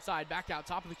 swings it inside, back out,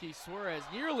 top of the key. Suarez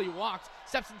nearly walked,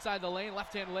 steps inside the lane,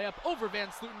 left-hand layup over Van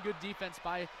Sluten. Good defense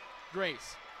by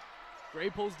Grace. Gray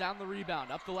pulls down the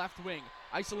rebound, up the left wing.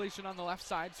 Isolation on the left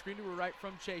side, screen to her right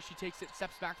from Che. She takes it,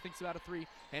 steps back, thinks about a three,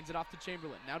 hands it off to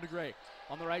Chamberlain. Now to Gray,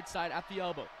 on the right side at the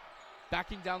elbow.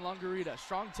 Backing down Longarita,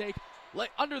 strong take,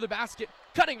 under the basket,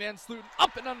 cutting Van Sluten,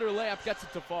 up and under layup, gets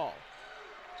it to fall.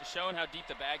 Just showing how deep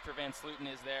the bag for Van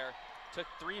Sluten is there. Took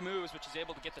 3 moves, which is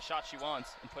able to get the shot she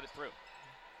wants and put it through.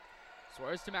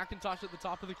 Suarez to McIntosh at the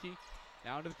top of the key,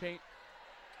 now into the paint.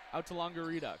 Out to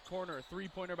Longarita. Corner,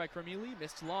 three-pointer by Cremili.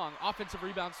 Missed long. Offensive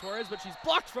rebound Suarez, but she's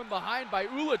blocked from behind by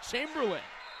Ula Chamberlain.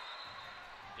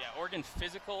 Yeah, Oregon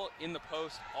physical in the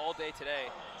post all day today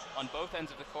on both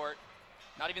ends of the court.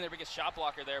 Not even their biggest shot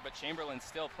blocker there, but Chamberlain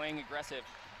still playing aggressive,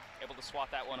 able to swat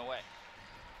that one away.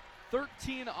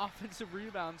 13 offensive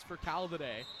rebounds for Cal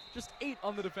today. Just 8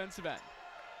 on the defensive end.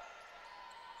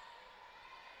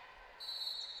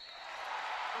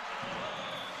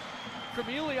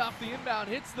 Cremili off the inbound,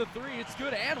 hits the three. It's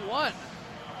good and one.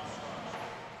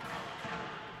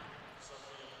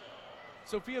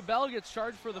 Sophia Bell gets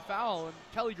charged for the foul, and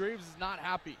Kelly Graves is not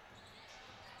happy.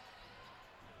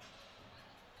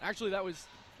 Actually, that was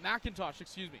McIntosh,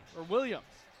 or Williams.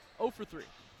 0 for 3.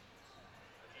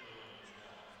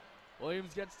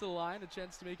 Williams gets to the line, a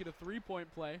chance to make it a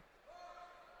three-point play.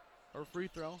 Or free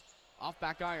throw. Off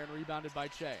back iron, rebounded by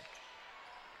Che.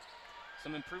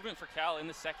 Some improvement for Cal in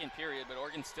the second period, but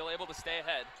Oregon's still able to stay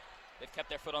ahead. They've kept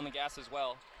their foot on the gas as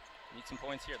well. Need some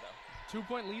points here, though.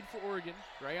 2-point lead for Oregon.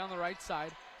 Gray on the right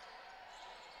side.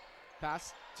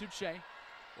 Pass to Che.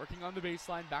 Working on the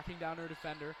baseline, backing down her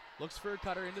defender. Looks for a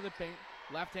cutter into the paint.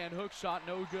 Left-hand hook shot,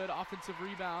 no good. Offensive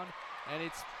rebound, and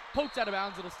it's poked out of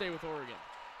bounds. It'll stay with Oregon.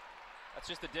 That's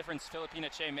just the difference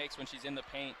Filipina Che makes when she's in the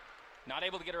paint. Not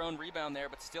able to get her own rebound there,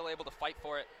 but still able to fight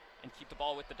for it and keep the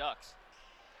ball with the Ducks.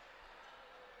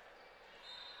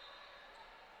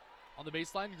 On the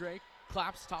baseline, Gray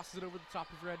claps, tosses it over the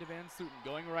top of her head to Van Sluten.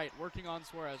 Going right, working on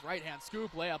Suarez. Right hand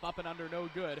scoop, layup up and under, no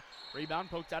good. Rebound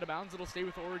poked out of bounds. It'll stay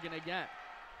with Oregon again.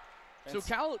 So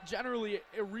Cal, generally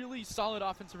a really solid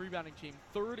offensive rebounding team,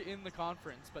 3rd in the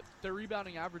conference, but their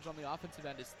rebounding average on the offensive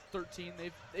end is 13.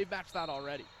 They've matched that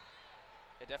already.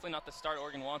 Yeah, definitely not the start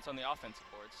Oregon wants on the offensive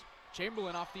boards.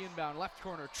 Chamberlain off the inbound, left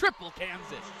corner, triple cans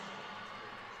it.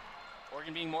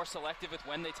 Oregon being more selective with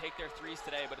when they take their threes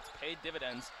today, but it's paid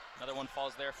dividends. Another one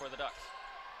falls there for the Ducks.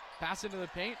 Pass into the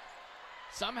paint.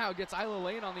 Somehow gets Isla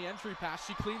Lane on the entry pass.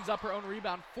 She cleans up her own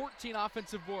rebound. 14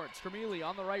 offensive boards. Cremili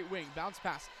on the right wing. Bounce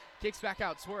pass. Kicks back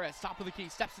out. Suarez, top of the key.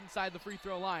 Steps inside the free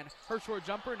throw line. Her short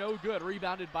jumper, no good.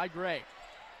 Rebounded by Gray.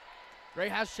 Gray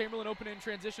has Chamberlain open in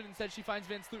transition. Instead, she finds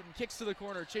Van Sluten. Kicks to the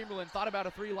corner. Chamberlain thought about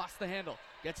a three. Lost the handle.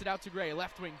 Gets it out to Gray.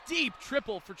 Left wing. Deep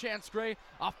triple for Chance Gray.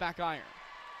 Off back iron.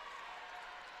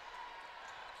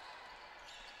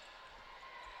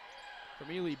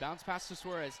 Cremili, bounce pass to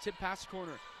Suarez, tip pass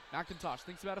corner. McIntosh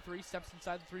thinks about a three, steps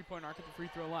inside the three-point arc at the free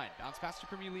throw line. Bounce pass to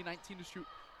Cremili, 19 to shoot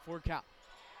for Cal.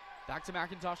 Back to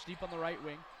McIntosh, deep on the right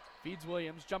wing. Feeds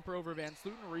Williams, jumper over Van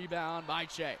Sluten, rebound by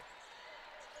Che.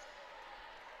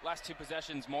 Last 2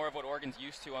 possessions, more of what Oregon's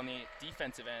used to on the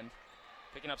defensive end.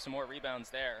 Picking up some more rebounds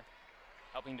there,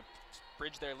 helping to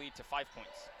bridge their lead to 5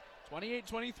 points.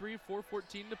 28-23,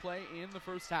 4:14 to play in the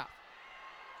first half.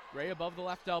 Gray above the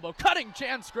left elbow. Cutting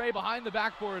chance. Gray behind the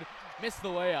backboard. Missed the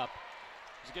layup.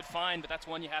 It was a good find, but that's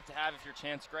one you have to have if you're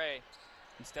Chance Gray.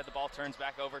 Instead, the ball turns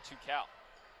back over to Cal.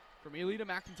 From Ely to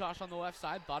McIntosh on the left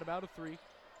side. Thought about a three.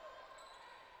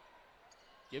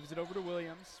 Gives it over to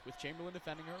Williams with Chamberlain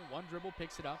defending her. One dribble,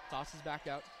 picks it up, tosses back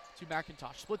out to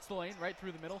McIntosh. Splits the lane right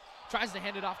through the middle. Tries to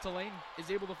hand it off to Lane. Is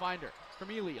able to find her.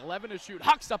 Cremili, 11 to shoot.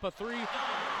 Hucks up a three,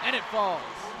 and it falls.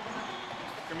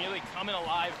 Cremili coming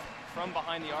alive from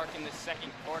behind the arc in this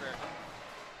second quarter.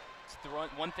 It's the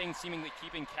one thing seemingly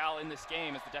keeping Cal in this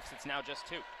game as the deficit's now just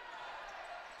 2.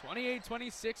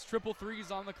 28-26, triple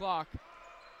threes on the clock.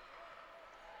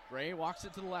 Gray walks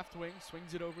it to the left wing,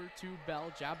 swings it over to Bell,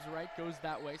 jabs right, goes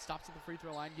that way, stops at the free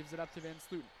throw line, gives it up to Van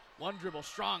Sluten. One dribble,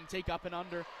 strong, take up and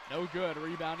under, no good,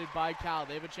 rebounded by Cal.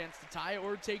 They have a chance to tie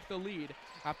or take the lead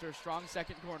after a strong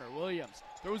second corner. Williams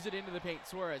throws it into the paint,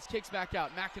 Suarez kicks back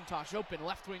out, McIntosh open,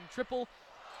 left wing triple,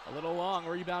 a little long,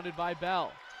 rebounded by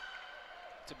Bell.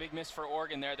 It's a big miss for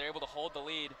Oregon there. They're able to hold the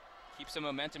lead, keep some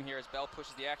momentum here as Bell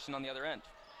pushes the action on the other end.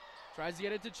 Tries to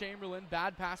get it to Chamberlain.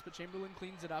 Bad pass, but Chamberlain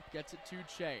cleans it up, gets it to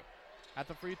Che. At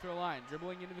the free throw line,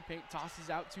 dribbling into the paint, tosses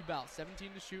out to Bell.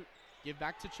 17 to shoot. Give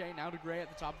back to Che, now to Gray at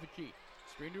the top of the key.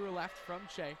 Screen to her left from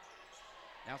Che.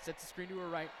 Now sets the screen to her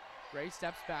right. Gray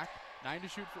steps back. 9 to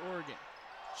shoot for Oregon.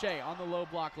 Che on the low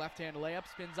block, left hand layup,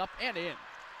 spins up and in.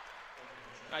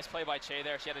 Nice play by Che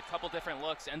there. She had a couple different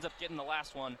looks, ends up getting the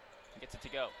last one, and gets it to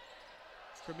go.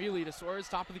 Cremili to Suarez,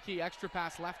 top of the key, extra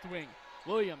pass, left wing.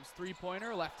 Williams,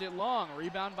 three-pointer, left it long.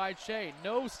 Rebound by Che.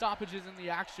 No stoppages in the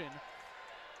action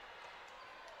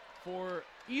for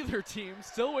either team.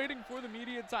 Still waiting for the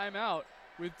media timeout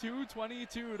with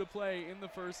 2:22 to play in the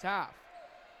first half.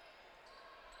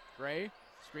 Gray,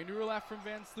 screen to her left from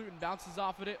Van Sluten, bounces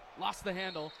off of it, lost the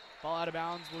handle. Ball out of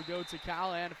bounds will go to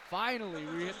Cal, and finally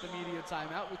we hit the media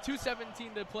timeout with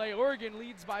 2:17 to play. Oregon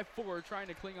leads by 4, trying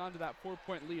to cling on to that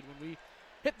 4-point lead when we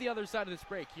hit the other side of this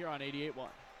break here on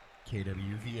 88.1.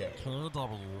 KWVA.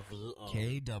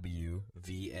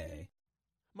 KWVA.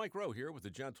 Mike Rowe here with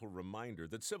a gentle reminder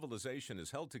that civilization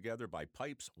is held together by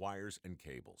pipes, wires, and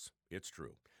cables. It's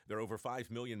true. There are over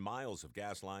 5 million miles of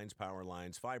gas lines, power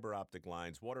lines, fiber optic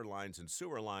lines, water lines, and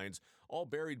sewer lines, all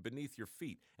buried beneath your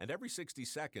feet. And every 60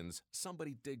 seconds,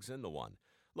 somebody digs into one.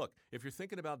 Look, if you're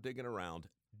thinking about digging around,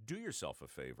 do yourself a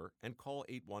favor and call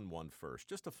 811 first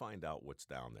just to find out what's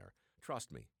down there.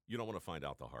 Trust me, you don't want to find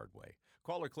out the hard way.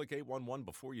 Call or click 811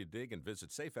 before you dig and visit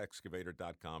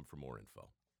safeexcavator.com for more info.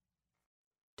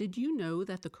 Did you know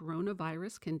that the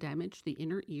coronavirus can damage the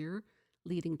inner ear,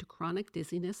 leading to chronic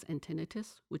dizziness and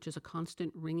tinnitus, which is a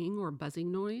constant ringing or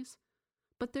buzzing noise?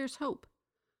 But there's hope.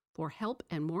 For help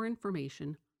and more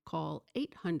information, call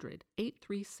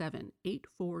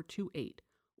 800-837-8428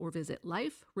 or visit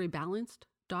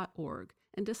liferebalanced.org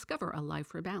and discover a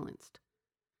life rebalanced.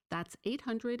 That's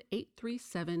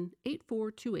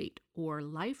 800-837-8428 or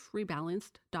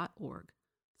liferebalanced.org.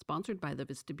 Sponsored by the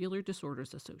Vestibular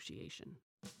Disorders Association.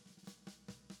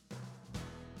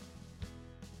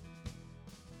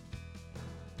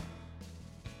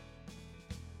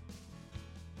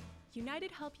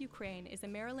 United Help Ukraine is a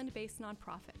Maryland-based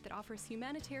nonprofit that offers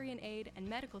humanitarian aid and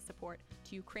medical support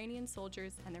to Ukrainian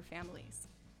soldiers and their families.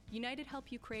 United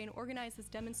Help Ukraine organizes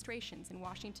demonstrations in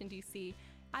Washington, D.C.,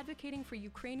 advocating for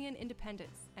Ukrainian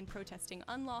independence and protesting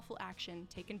unlawful action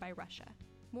taken by Russia.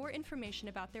 More information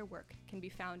about their work can be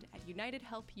found at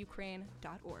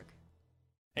unitedhelpukraine.org.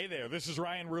 Hey there, this is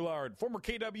Ryan Roulard, former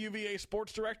KWVA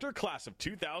Sports Director, class of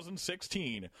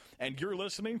 2016, and you're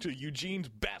listening to Eugene's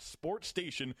best sports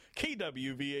station,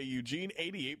 KWVA Eugene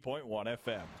 88.1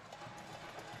 FM.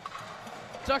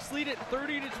 Ducks lead it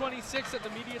 30-26 at the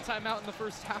media timeout in the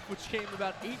first half, which came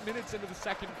about 8 minutes into the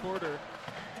second quarter.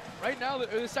 Right now,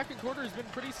 the second quarter has been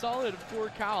pretty solid for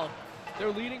Cal.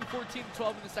 They're leading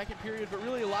 14-12 in the second period, but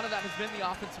really a lot of that has been the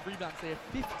offensive rebounds. They have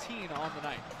 15 on the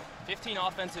night. 15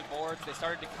 offensive boards. They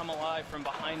started to come alive from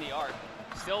behind the arc.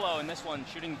 Still, though, in this one,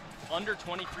 shooting under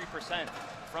 23%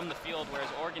 from the field, whereas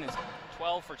Oregon is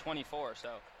 12 for 24.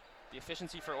 So the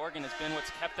efficiency for Oregon has been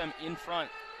what's kept them in front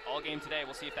all game today.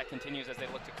 We'll see if that continues as they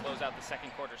look to close out the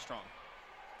second quarter strong.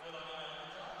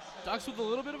 Ducks with a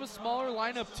little bit of a smaller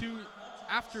lineup, too,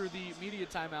 after the media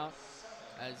timeout,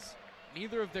 as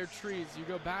neither of their trees, you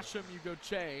go Basham, you go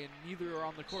Che, and neither are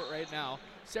on the court right now.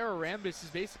 Sarah Rambis is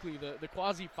basically the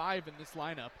quasi-5 in this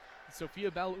lineup.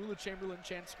 Sophia Bell, Ula Chamberlain,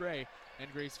 Chance Gray, and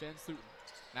Grace Van Sluten.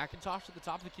 McIntosh at the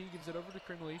top of the key gives it over to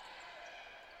Cremili.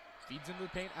 Feeds into the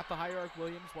paint at the high arc.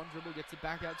 Williams, one dribble, gets it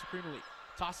back out to Cremili.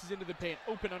 Tosses into the paint,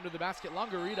 open under the basket.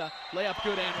 Longarita, layup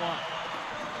good and one.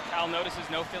 Cal notices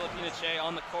no Filipina Che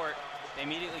on the court. They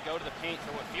immediately go to the paint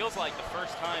for what feels like the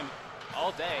first time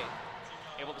all day,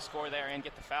 able to score there and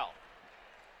get the foul.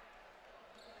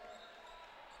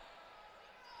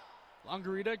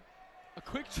 Longarita, a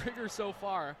quick trigger so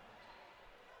far.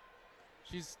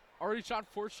 She's already shot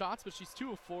 4 shots, but she's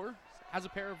 2 of 4. Has a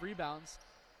pair of rebounds.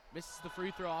 Misses the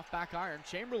free throw off back iron.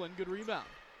 Chamberlain, good rebound.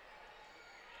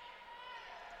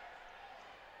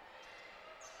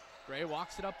 Gray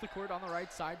walks it up the court on the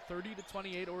right side.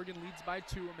 30-28, Oregon leads by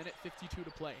 2, a minute 52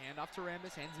 to play. Hand off to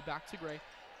Rambis, hands it back to Gray.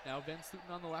 Now Van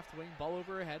Sluten on the left wing, ball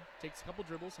over her head, takes a couple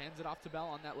dribbles, hands it off to Bell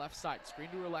on that left side. Screen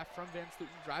to her left from Van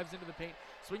Sluten, drives into the paint,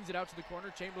 swings it out to the corner.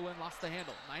 Chamberlain lost the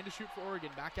handle. 9 to shoot for Oregon.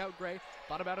 Back out Gray,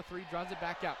 thought about a 3, draws it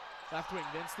back out. Left wing,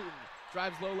 Van Sluten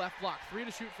drives low left block. 3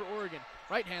 to shoot for Oregon.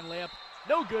 Right hand layup,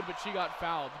 no good, but she got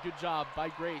fouled. Good job by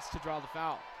Grace to draw the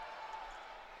foul.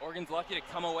 Oregon's lucky to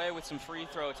come away with some free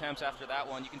throw attempts after that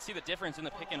one. You can see the difference in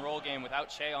the pick and roll game without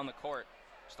Che on the court.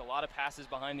 Just a lot of passes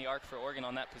behind the arc for Oregon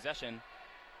on that possession.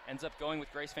 Ends up going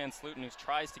with Grace Van Sluten, who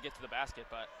tries to get to the basket,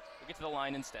 but will get to the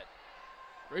line instead.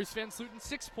 Grace Van Sluten,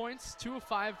 6 points, 2 of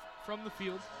 5 from the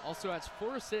field. Also has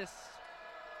 4 assists.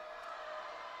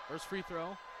 First free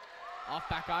throw, off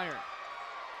back iron.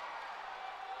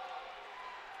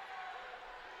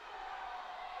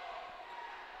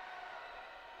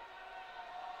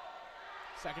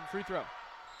 Second free throw,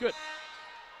 good.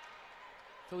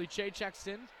 Philly Che checks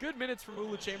in. Good minutes from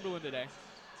Ula Chamberlain today.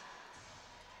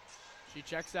 She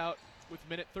checks out with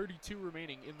minute 32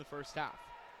 remaining in the first half.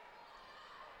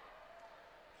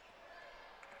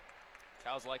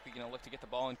 Cal's likely going to look to get the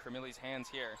ball in Kermilli's hands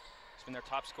here. She's been their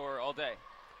top scorer all day.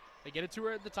 They get it to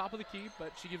her at the top of the key,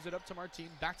 but she gives it up to Martine.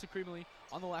 Back to Kremley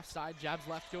on the left side. Jabs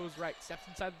left, goes right. Steps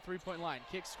inside the three-point line.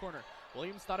 Kicks corner.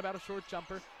 Williams thought about a short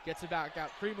jumper. Gets it back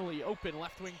out. Kremley open.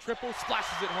 Left wing triple.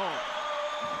 Splashes it home.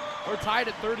 We're tied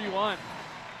at 31.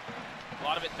 A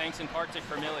lot of it thanks in part to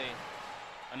Kermilli.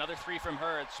 Another 3 from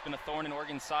her. It's been a thorn in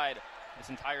Oregon's side this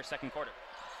entire second quarter.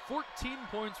 14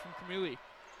 points from Kremley.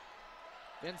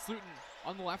 Van Sluten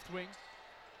on the left wing.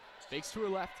 Fakes to her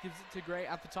left, gives it to Gray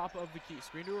at the top of the key.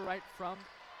 Screen to her right from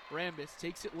Rambis.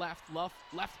 Takes it left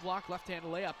block, left-hand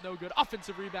layup, no good.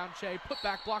 Offensive rebound, Che. Put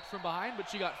back blocked from behind, but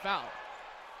she got fouled.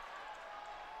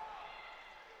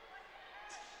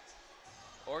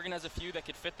 Oregon has a few that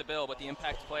could fit the bill, but the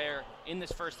impact player in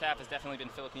this first half has definitely been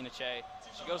Filipina Che.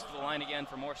 She goes to the line again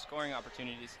for more scoring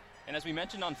opportunities. And as we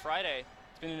mentioned on Friday,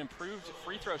 it's been an improved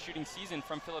free throw shooting season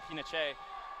from Filipina Che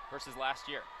versus last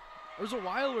year. There was a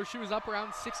while where she was up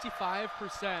around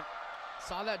 65%.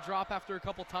 Saw that drop after a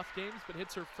couple tough games, but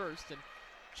hits her first, and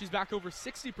she's back over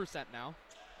 60% now.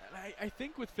 And I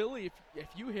think with Philly, if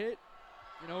you hit,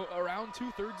 around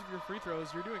 2/3 of your free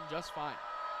throws, you're doing just fine.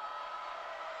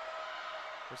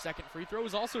 Her second free throw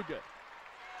is also good.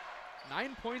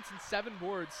 9 points and 7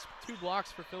 boards, 2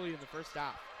 blocks for Philly in the first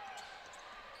half.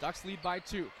 Ducks lead by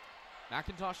 2.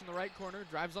 McIntosh in the right corner,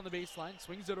 drives on the baseline,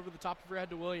 swings it over the top of her head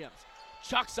to Williams.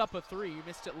 Chucks up a 3,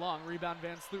 missed it long, rebound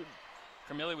Van Sluten.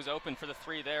 Kermilli was open for the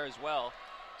 3 there as well.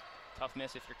 Tough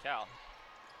miss if you're Cal.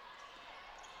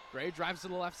 Gray drives to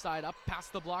the left side, up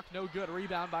past the block, no good.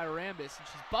 Rebound by Rambis, and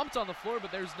she's bumped on the floor,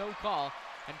 but there's no call.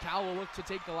 And Cal will look to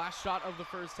take the last shot of the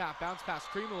first half. Bounce pass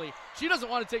Kremley. She doesn't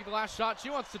want to take the last shot. She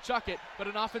wants to chuck it, but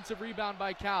an offensive rebound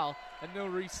by Cal, and no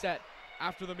reset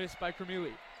after the miss by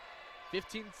Kremley.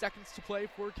 15 seconds to play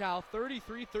for Cal.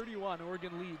 33-31,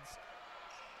 Oregon leads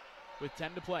with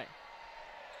 10 to play.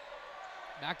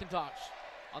 McIntosh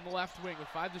on the left wing with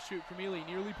 5 to shoot. Kremley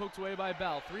nearly poked away by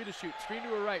Bell. 3 to shoot. Screen to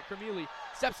her right. Kremley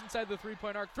steps inside the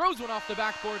three-point arc, throws one off the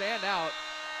backboard and out.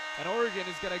 And Oregon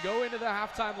is going to go into the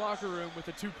halftime locker room with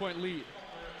a 2-point lead.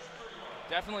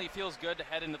 Definitely feels good to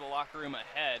head into the locker room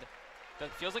ahead.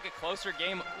 That feels like a closer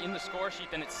game in the score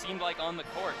sheet than it seemed like on the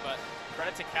court, but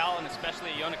credit to Cal and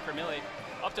especially Iona Kremley.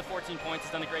 Up to 14 points,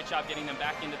 has done a great job getting them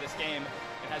back into this game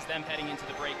and has them heading into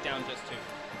the break down just 2.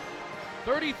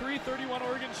 33-31,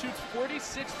 Oregon shoots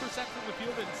 46% from the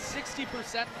field and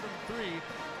 60% from 3,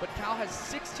 but Cal has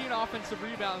 16 offensive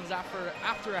rebounds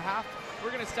after a half.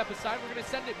 We're going to step aside. We're going to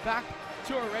send it back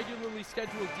to our regularly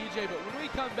scheduled DJ, but when we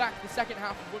come back, the second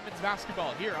half of women's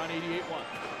basketball here on 88.1.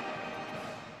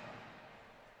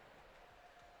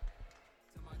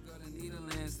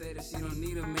 Say that she don't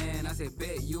need a man. I said,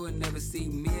 bet you will never see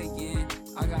me again.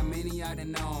 I got many I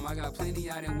didn't know. I got plenty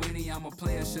I didn't win. I'm a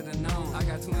player, should've known. I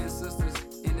got twin sisters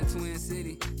in the Twin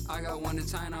City. I got one in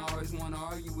China, always wanna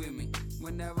argue with me.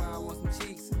 Whenever I want some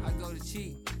cheeks, I go to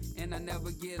cheat. And I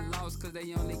never get lost, cause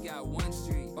they only got one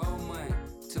street. Bowman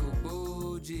to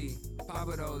Bougie.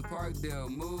 Papa those Parkdale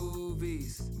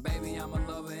movies. Baby, I'm a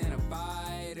lover and a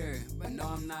fighter. But no,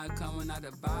 I'm not coming out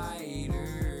the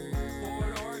biter.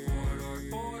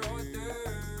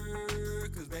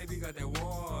 Cause baby got that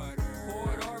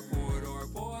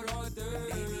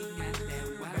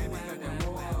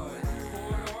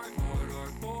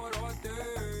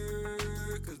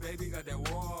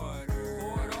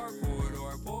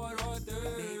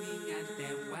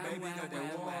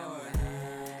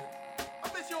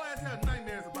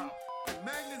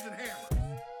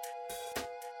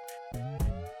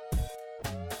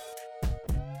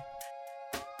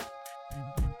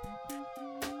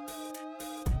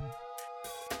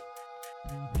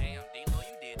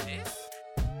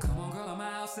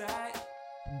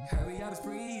outside is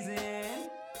freezing.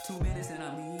 2 minutes and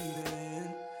I'm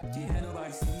leaving. She had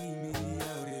nobody see me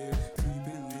out here.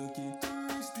 Creeping, looking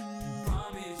thirsty.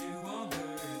 Promise you won't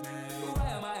hurt me. Why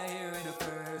am I here in the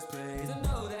first place? I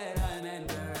know that I'm in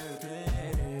third place.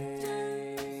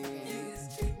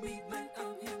 Treat me like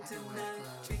I'm him tonight.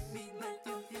 Treat me like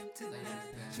I'm him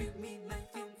tonight. Treat me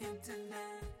like I'm him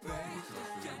tonight. Right?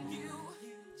 Can you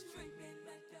treat me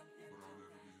like I'm him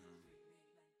tonight?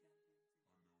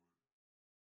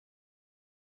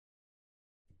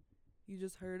 You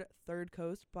just heard Third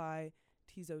Coast by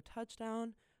Tizo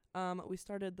Touchdown. We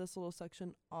started this little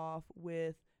section off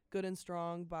with Good and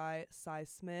Strong by Cy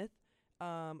Smith.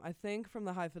 I think from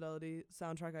the High Fidelity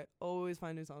soundtrack, I always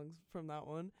find new songs from that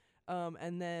one.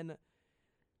 And then,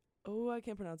 I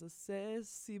can't pronounce it, C'est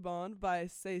Si Bon by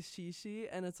C'est Shishi,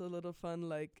 and it's a little fun,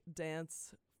 like,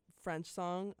 dance French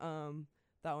song.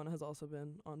 That one has also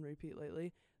been on repeat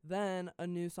lately. Then a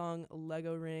new song,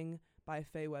 Lego Ring by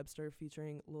Faye Webster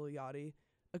featuring Lil Yachty.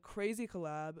 A crazy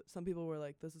collab. Some people were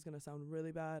like, this is going to sound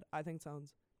really bad. I think it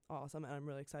sounds awesome, and I'm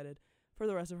really excited for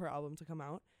the rest of her album to come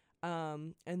out.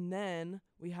 And then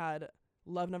we had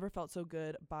Love Never Felt So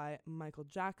Good by Michael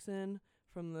Jackson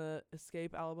from the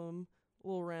Escape album. A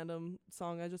little random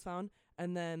song I just found.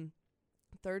 And then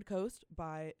Third Coast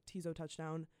by Tizo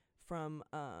Touchdown from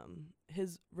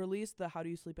his release, the How Do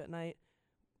You Sleep at Night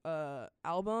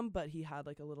album, but he had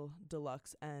like a little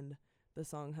deluxe, and the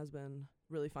song has been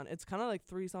really fun. It's kind of like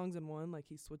 3 songs in one, like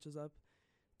he switches up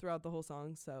throughout the whole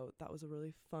song, so that was a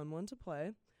really fun one to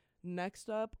play. Next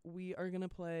up, we are going to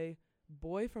play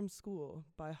Boy from School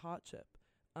by Hot Chip,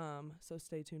 so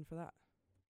stay tuned for that.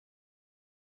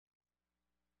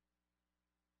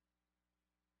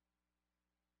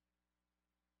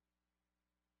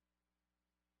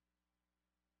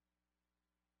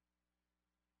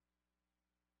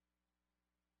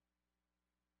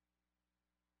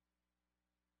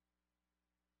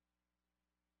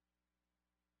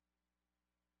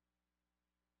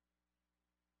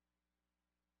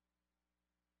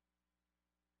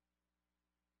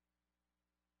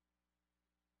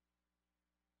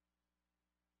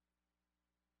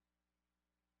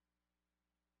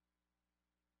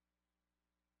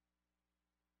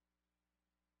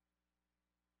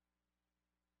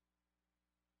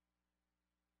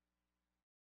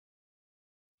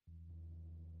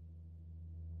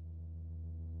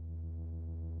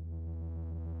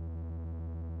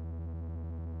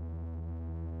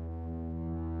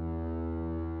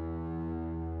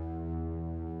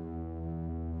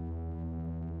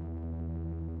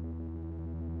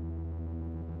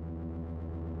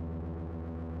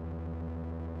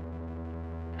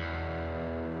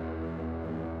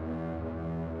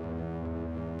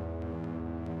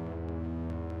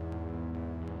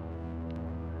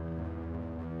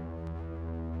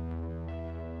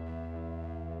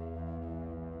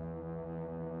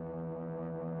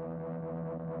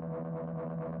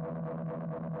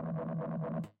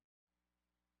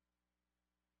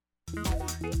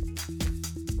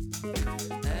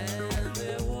 And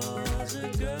there was a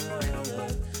girl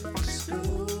at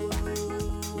school,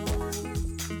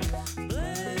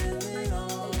 blaming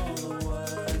all the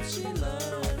words she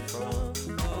learned from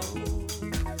home.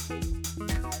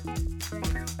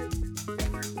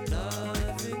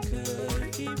 Nothing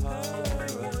could keep her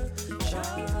a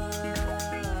child.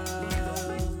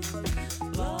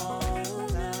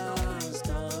 Long as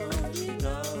don't you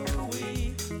know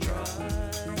we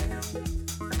tried.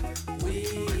 We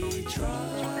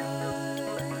tried,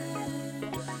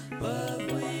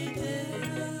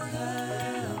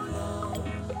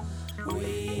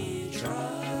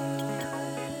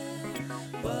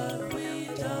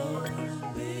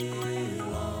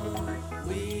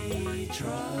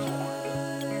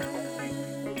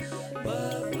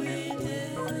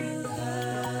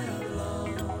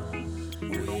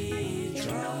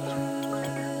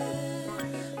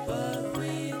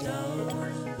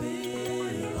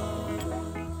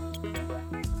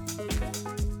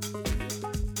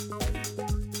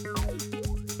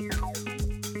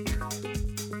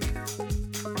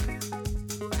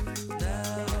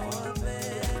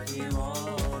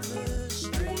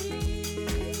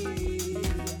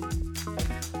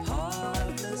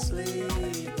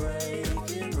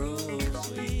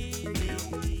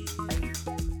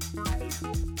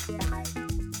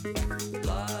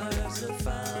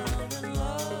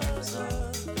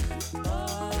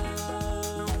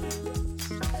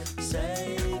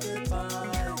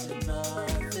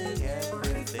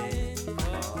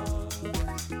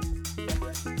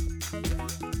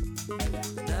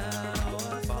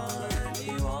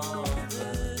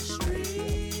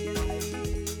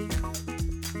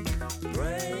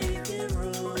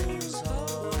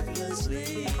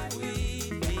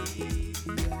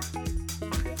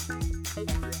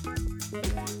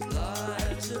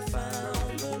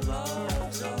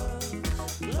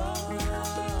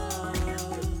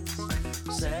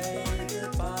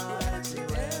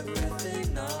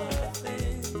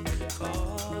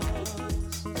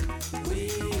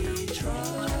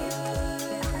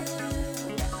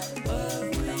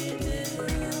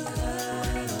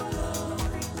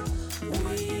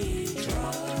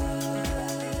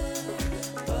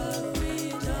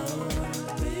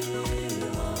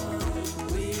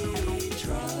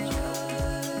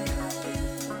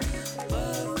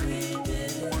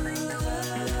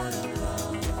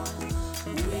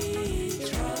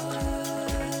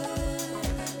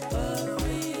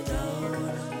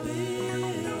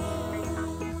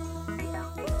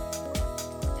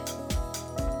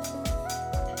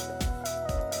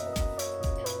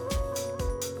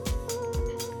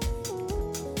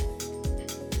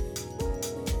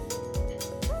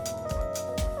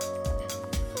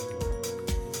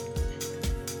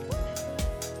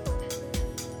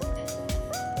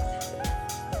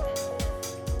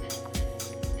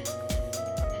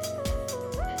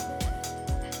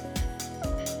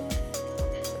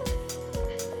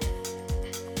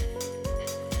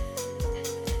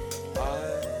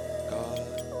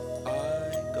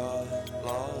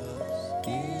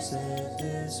 said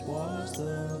this was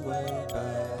the way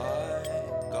back.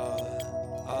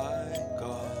 I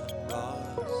got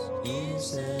lost. You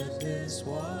said this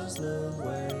was the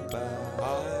way back.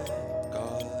 I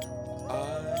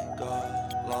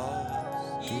got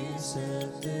lost. You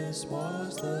said this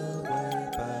was the way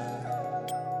back.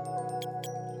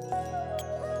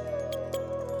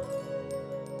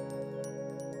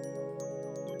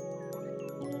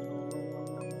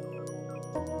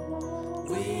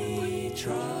 We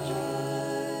tried,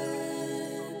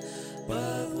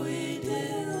 but we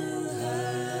didn't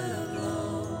have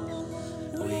long.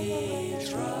 We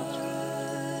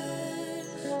tried,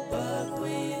 but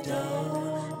we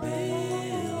don't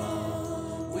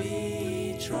belong.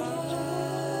 We tried,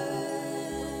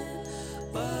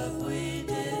 but we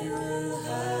didn't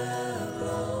have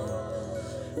long.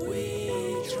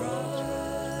 We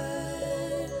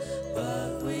tried,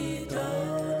 but we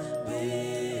don't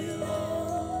belong.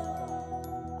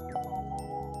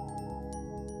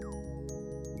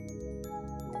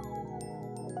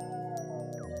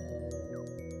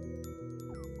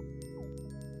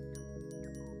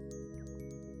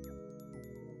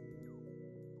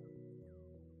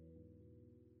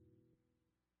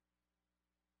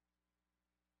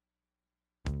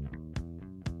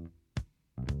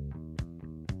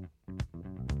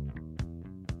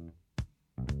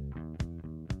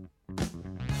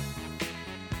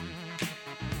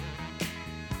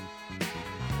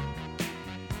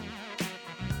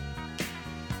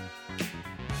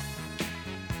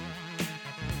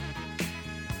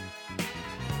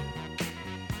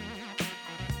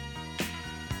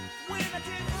 When I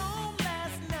came home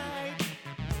last night,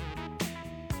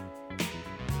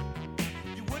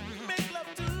 you wouldn't make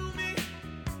love to me.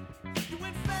 You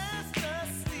went fast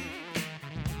asleep.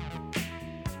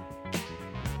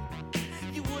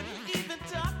 You wouldn't even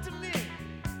talk to me.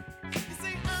 You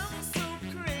say I'm so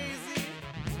crazy.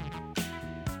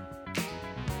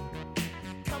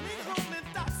 Coming home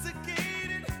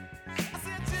intoxicated. I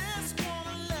say I just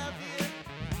wanna love you.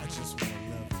 I just wanna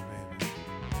love you, baby.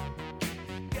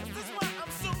 Guess that's why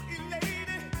I'm so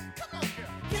elated. Come on,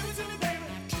 girl, give it to me, baby.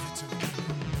 Give it to me.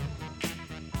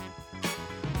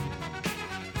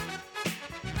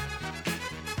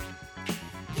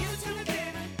 Give it to me,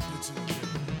 baby. Give it to me, baby.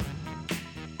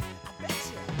 I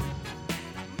bet you.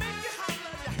 I make you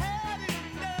holler, you had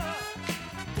enough.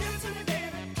 Give it to me,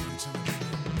 baby. Give it to me, baby.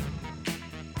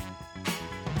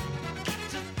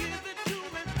 Just give it to me,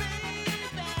 baby.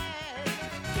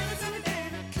 Give it to me,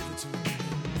 baby. Give it to me, baby.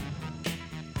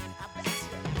 I bet you.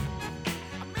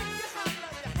 I make you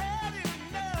holler, you had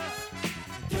enough.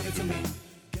 Give it to me.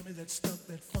 Give me that stuff,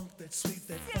 that funk, that sweet,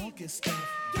 that funky stuff.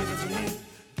 Give it to me.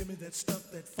 Give me that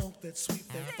stuff, that funk, that sweet,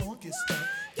 that funky stuff.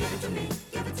 Give it to me.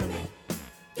 Give it to me.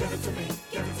 Give it to me.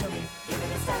 Give it to me. Give me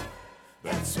that funk,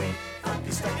 that sweet,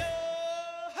 funky stuff.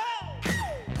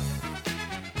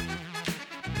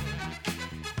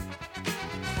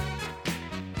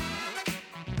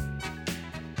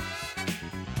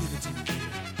 Give it to me, baby.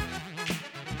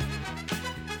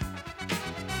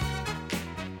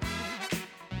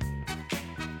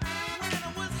 When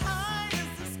I was high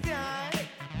as the sky,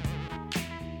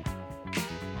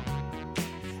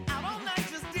 out all night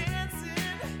just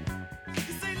dancing.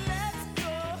 You say let's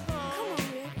go home. Come on,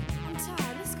 Rick. I'm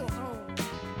tired. Let's go home.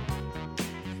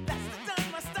 That's the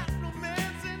time I stop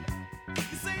romancing.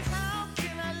 You say how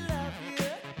can I love you?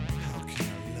 How can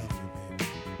I love you,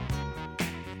 baby?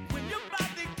 When your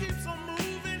body keeps on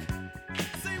moving, I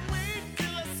say wait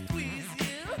till I squeeze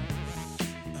you.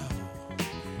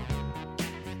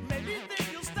 Maybe then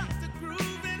you'll start to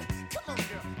grooving. Come on,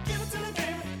 girl, give it to me,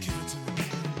 baby. Give it to me,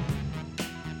 baby.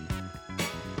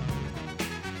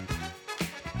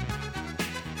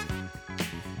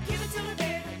 Give it to me,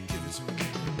 baby. Give it to me,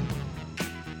 baby.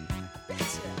 I bet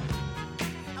you.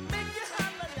 I make you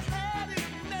holler, you had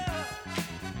enough.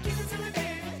 Give it to me,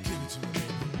 baby. Give it to me,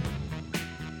 baby.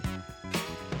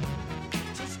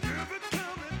 Just give it to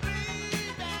me,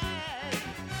 baby.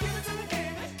 Give it to me,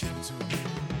 baby. Give it to me, baby.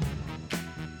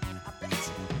 I bet you.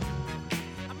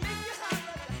 I make you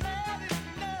holler, you had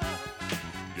enough.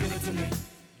 Give it to me.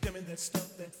 Give me that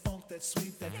stuff, that funk, that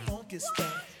sweet, that funky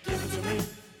stuff. Give it to me.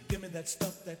 Give me that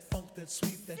stuff, that funk, that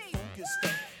sweet, that funky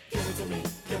stuff. Give it to me.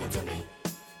 Give it to me.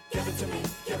 Give it to me.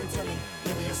 Give it to me.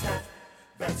 Give me your stuff,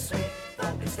 that sweet,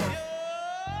 funky stuff.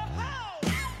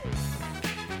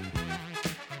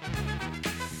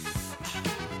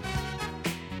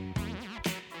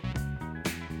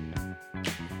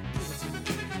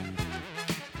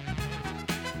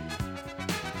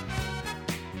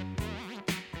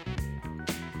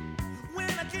 When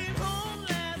I came home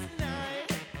last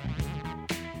night,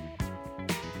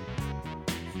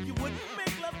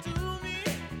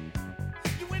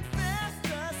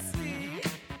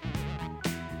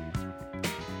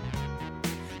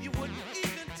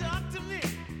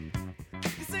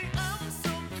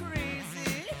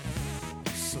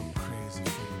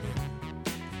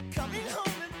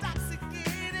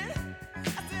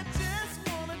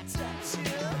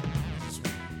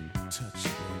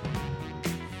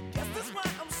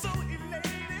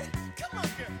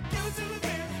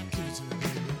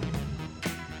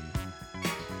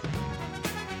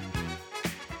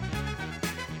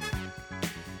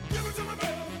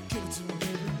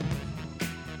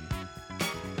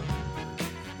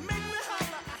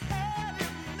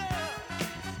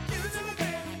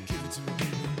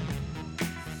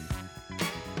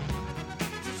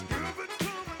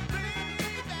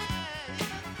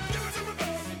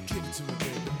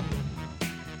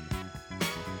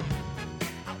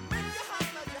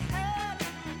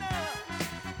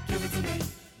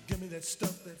 that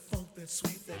stuff, that funk, that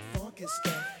sweet, that funky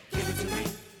stuff. Give it to me.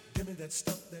 Give me that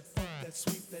stuff, that funk, that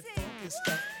sweet, that funky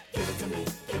stuff. Give it to me.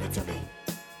 Give it to me.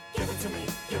 Give it to me.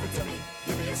 Give it to me.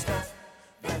 Give me that stuff,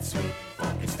 that sweet,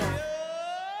 funky stuff.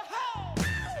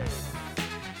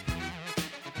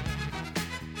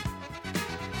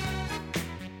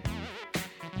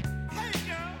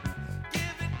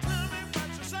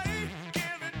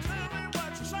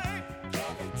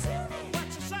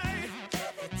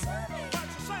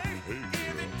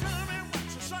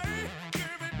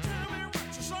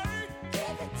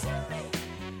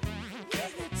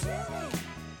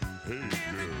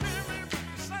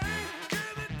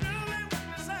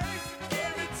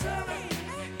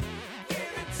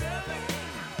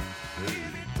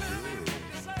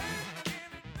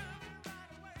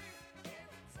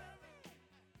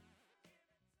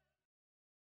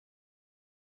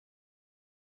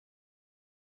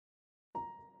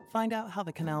 Find out how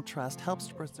the Canal Trust helps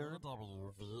to preserve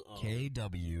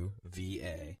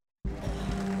KWVA.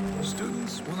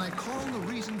 Students, when I call the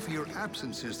reason for your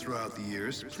absences throughout the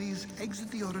years, please exit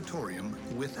the auditorium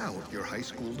without your high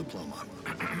school diploma.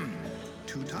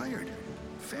 Too tired,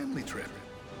 family trip,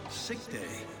 sick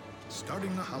day,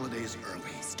 starting the holidays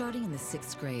early. Starting in the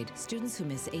 6th grade, students who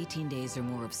miss 18 days or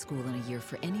more of school in a year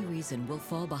for any reason will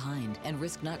fall behind and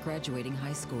risk not graduating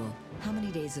high school. How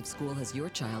many days of school has your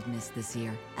child missed this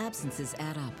year? Absences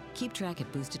add up. Keep track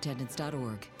at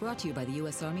boostattendance.org. Brought to you by the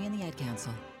U.S. Army and the Ad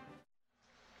Council.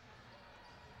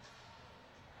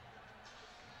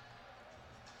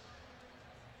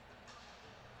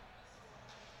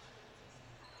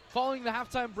 Following the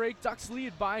halftime break, Ducks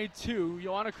lead by 2.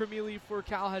 Joanna Kremili for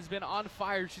Cal has been on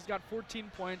fire. She's got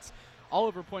 14 points. All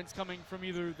of her points coming from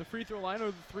either the free throw line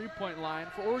or the three-point line.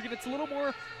 For Oregon, it's a little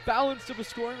more balanced of a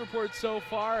scoring report so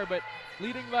far, but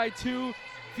leading by 2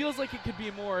 feels like it could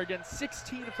be more. Again,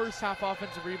 16 first-half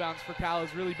offensive rebounds for Cal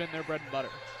has really been their bread and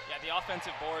butter. Yeah, the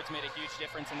offensive boards made a huge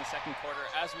difference in the second quarter,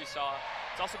 as we saw.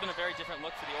 It's also been a very different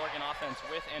look for the Oregon offense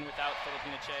with and without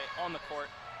Filipina Che on the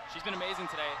court. She's been amazing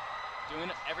today,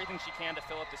 doing everything she can to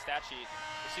fill up the stat sheet.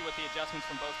 We'll see what the adjustments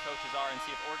from both coaches are and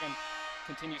see if Oregon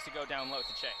continues to go down low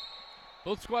to Che.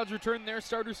 Both squads return their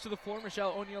starters to the floor.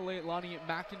 Michelle Onia, Leilani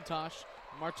McIntosh,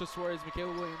 Marta Suarez,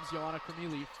 Michaela Williams, Joanna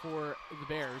Kremili for the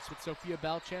Bears, with Sophia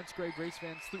Bell, Chance Gray, Grace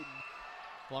Van Sluten,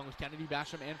 along with Kennedy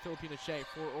Basham and Filipina Che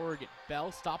for Oregon.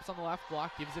 Bell stops on the left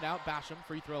block, gives it out. Basham,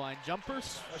 free throw line jumper.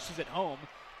 She's at home,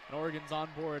 and Oregon's on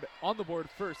the board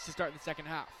first to start the second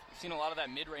half. We've seen a lot of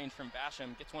that mid-range from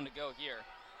Basham. Gets one to go here.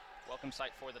 Welcome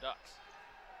sight for the Ducks.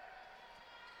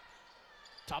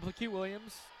 Top of the key,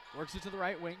 Williams works it to the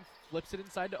right wing, flips it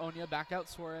inside to Onia, back out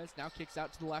Suarez, now kicks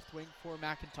out to the left wing for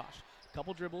McIntosh.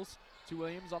 Couple dribbles to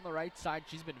Williams on the right side.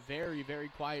 She's been very, very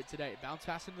quiet today. Bounce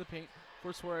pass into the paint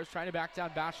for Suarez, trying to back down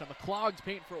Basham. A clogged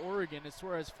paint for Oregon as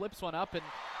Suarez flips one up and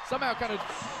somehow kind of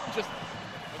just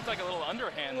looks like a little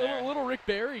underhand there. Little Rick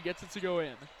Barry gets it to go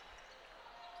in.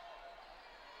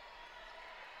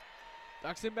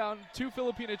 Ducks inbound to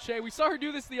Filipina Che. We saw her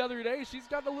do this the other day. She's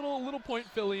got a little point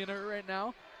Philly in her right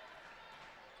now.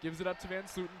 Gives it up to Van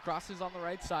Sluten, crosses on the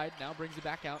right side, now brings it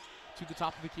back out to the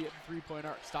top of the key at the three-point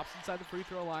arc. Stops inside the free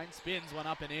throw line, spins one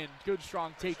up and in. Good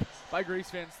strong take by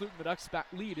Grace Van Sluten. The Ducks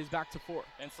lead is back to 4.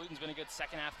 Van Sluten's been a good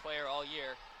second half player all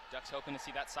year. Ducks hoping to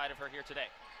see that side of her here today.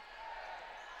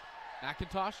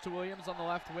 McIntosh to Williams on the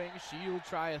left wing. She'll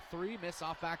try a 3, miss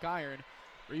off back iron.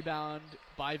 Rebound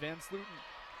by Van Sluten.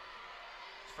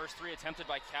 First 3 attempted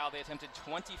by Cal. They attempted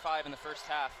 25 in the first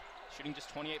half, shooting just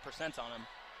 28% on them.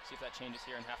 See if that changes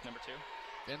here in half number 2.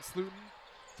 Van Sluten,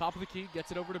 top of the key,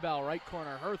 gets it over to Bell, right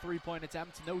corner. Her 3-point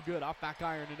attempt, no good, off back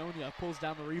iron, and Onia pulls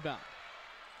down the rebound.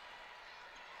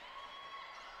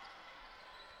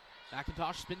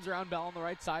 McIntosh spins around Bell on the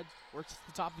right side, works at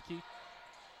the top of the key.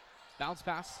 Bounce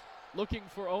pass, looking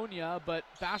for Onia, but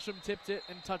Basham tipped it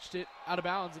and touched it out of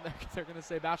bounds, and they're going to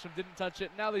say Basham didn't touch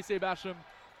it. Now they say Basham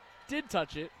did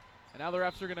touch it, and now the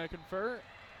refs are going to confer,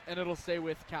 and it'll stay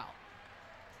with Cal.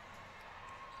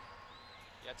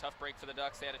 Yeah, tough break for the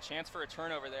Ducks. They had a chance for a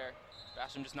turnover there.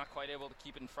 Basham just not quite able to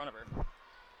keep it in front of her.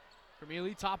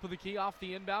 Kremili, top of the key, off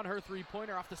the inbound. Her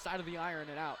 3-pointer off the side of the iron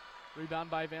and out.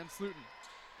 Rebound by Van Sluten.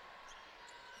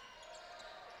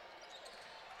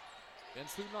 Van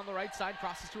Sluten on the right side,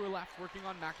 crosses to her left, working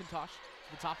on McIntosh.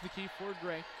 To the top of the key for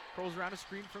Gray. Curls around a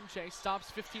screen from Chase,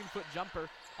 stops, 15-foot jumper.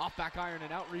 Off back iron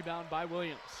and out, rebound by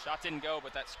Williams. Shot didn't go,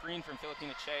 but that screen from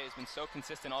Filipina Che has been so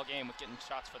consistent all game with getting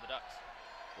shots for the Ducks.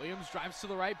 Williams drives to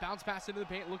the right, bounce pass into the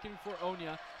paint, looking for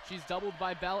Onia. She's doubled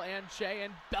by Bell and Che,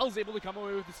 and Bell's able to come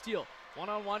away with the steal.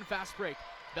 One-on-one fast break.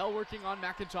 Bell working on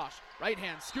McIntosh. Right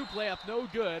hand, scoop layup, no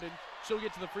good, and she'll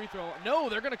get to the free throw. No,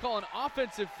 they're going to call an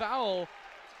offensive foul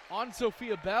on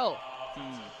Sophia Bell.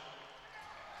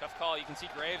 Tough call. You can see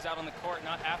Graves out on the court,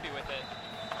 not happy with it.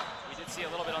 We did see a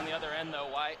little bit on the other end, though,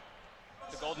 why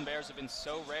the Golden Bears have been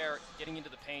so rare getting into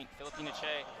the paint. Filipina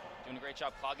Che doing a great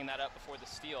job clogging that up before the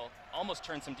steal. Almost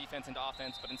turned some defense into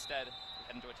offense, but instead we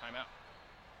head into a timeout.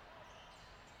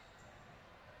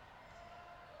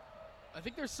 I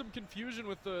think there's some confusion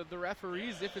with the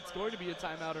referees if it's going to be a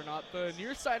timeout or not. The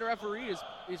near side referee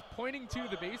is pointing to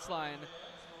the baseline.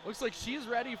 Looks like she's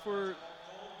ready for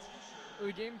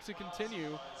the game to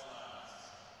continue.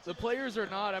 The players are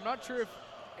not. I'm not sure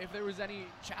if there was any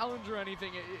challenge or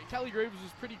anything. Kelly Graves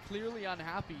was pretty clearly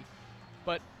unhappy,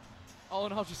 but all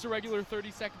in all, just a regular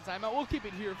 30-second timeout. We'll keep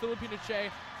it here. Filipina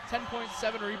Che, 10 points,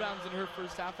 7 rebounds in her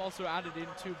first half, also added in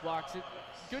 2 blocks.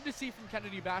 Good to see from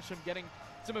Kennedy Basham getting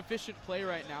some efficient play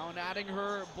right now and adding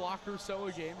her block or so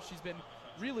a game. She's been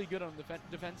really good on the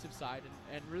defensive side,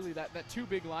 and really that two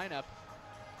big lineup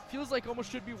feels like almost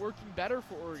should be working better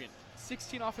for Oregon.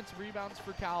 16 offensive rebounds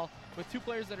for Cal with 2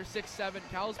 players that are 6'7".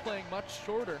 Cal's playing much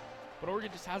shorter, but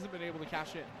Oregon just hasn't been able to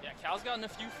cash in. Yeah, Cal's gotten a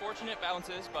few fortunate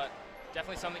bounces, but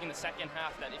definitely something in the second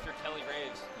half that if you're Kelly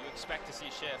Graves, you expect to see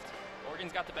shift.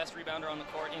 Oregon's got the best rebounder on the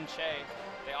court in Che.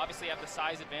 They obviously have the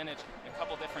size advantage in a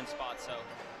couple different spots, so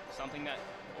something that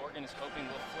Oregon is hoping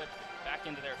will flip back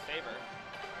into their favor.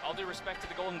 All due respect to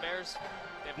the Golden Bears,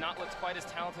 they have not looked quite as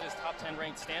talented as top 10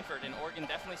 ranked Stanford, and Oregon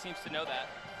definitely seems to know that.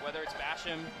 Whether it's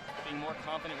Basham being more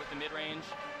confident with the mid-range,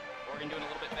 Oregon doing a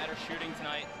little bit better shooting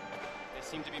tonight, they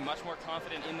seem to be much more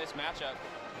confident in this matchup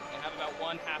and have about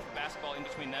one half of basketball in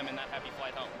between them and that happy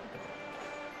flight home.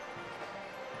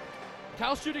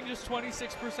 Cal shooting just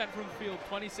 26% from the field,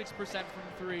 26% from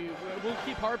 3. We'll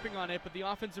keep harping on it, but the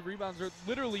offensive rebounds are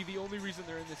literally the only reason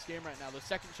they're in this game right now. The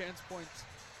second chance points,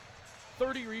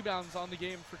 30 rebounds on the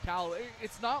game for Cal.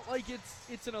 It's not like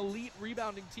it's an elite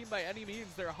rebounding team by any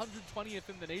means. They're 120th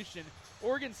in the nation.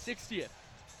 Oregon 60th.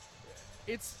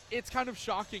 It's kind of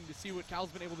shocking to see what Cal's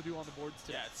been able to do on the boards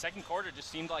today. Yeah, second quarter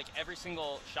just seemed like every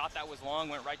single shot that was long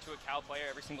went right to a Cal player.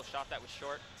 Every single shot that was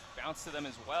short bounced to them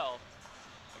as well.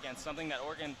 Again, something that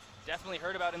Oregon definitely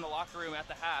heard about in the locker room at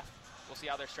the half. We'll see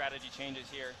how their strategy changes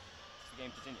here as the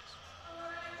game continues.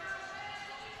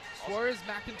 Suarez,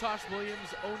 McIntosh, Williams,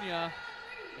 Onya,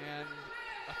 and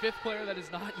a 5th player that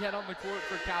is not yet on the court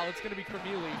for Cal. It's going to be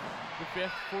Cormili, the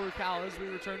 5th for Cal as we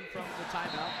return from the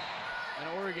timeout.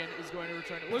 And Oregon is going to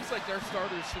return. It looks like they're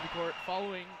starters to the court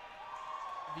following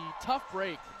the tough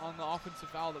break on the offensive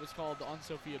foul that was called on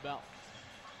Sophia Bell.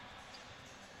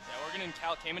 Yeah, Oregon and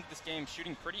Cal came into this game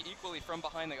shooting pretty equally from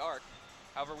behind the arc.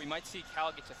 However, we might see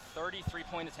Cal get to 30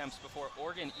 3-point attempts before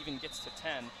Oregon even gets to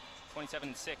 10,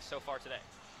 27-6 so far today.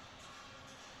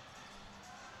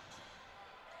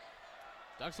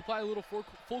 Ducks apply a little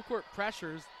full court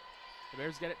pressures. The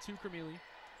Bears get it to Cormili.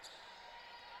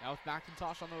 Now with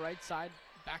McIntosh on the right side,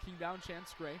 backing down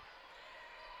Chance Gray.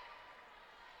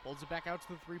 Holds it back out to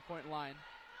the 3-point line.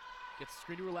 Gets the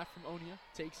screen to her left from Onya.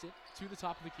 Takes it to the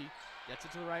top of the key. Gets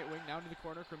it to the right wing, now into the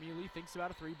corner. Cormili thinks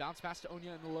about a 3. Bounce pass to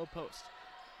Onya in the low post.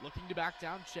 Looking to back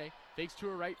down, Shea. Fakes to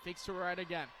her right, fakes to her right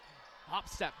again. Hop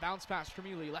step, bounce pass,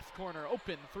 Cormili, left corner,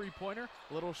 open, 3-pointer.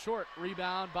 A little short,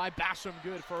 rebound by Basham,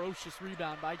 good. Ferocious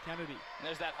rebound by Kennedy. And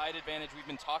there's that height advantage we've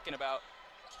been talking about.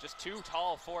 Just too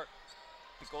tall for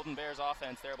the Golden Bears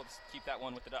offense. They're able to keep that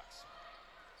one with the Ducks.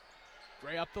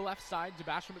 Gray up the left side to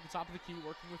Basham at the top of the key,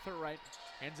 working with her right.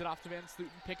 Hands it off to Van Sluten.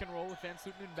 Pick and roll with Van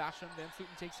Sluten and Basham. Van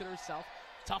Sluten takes it herself.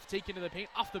 Tough take into the paint,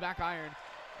 off the back iron,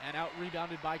 and out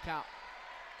rebounded by Cal.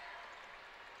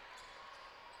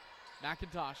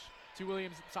 McIntosh to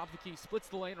Williams at the top of the key. Splits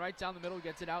the lane right down the middle,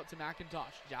 gets it out to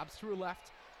McIntosh. Jabs to her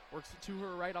left, works it to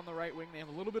her right on the right wing. They have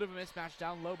a little bit of a mismatch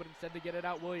down low, but instead they get it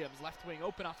out. Williams, left wing,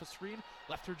 open off a screen.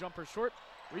 Left her jumper short.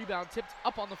 Rebound tipped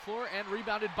up on the floor and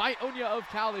rebounded by Onya of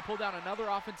Cal. They pull down another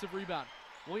offensive rebound.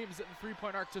 Williams at the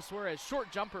 3-point arc to Suarez.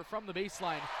 Short jumper from the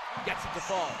baseline. Gets it to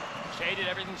fall. Shea did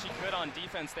everything she could on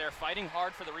defense there, fighting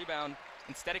hard for the rebound.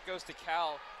 Instead it goes to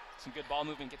Cal. Some good ball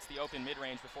movement, gets the open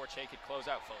mid-range before Che could close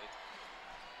out fully.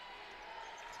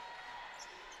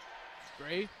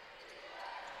 Gray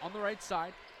on the right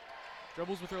side.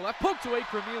 Dribbles with her left, poked away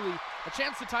Cormili. A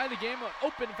chance to tie the game, an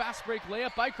open fast break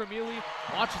layup by Cormili.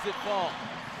 Watches it fall.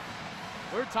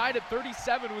 We're tied at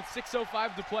 37 with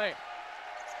 6:05 to play.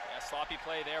 Yeah, sloppy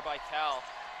play there by Cal,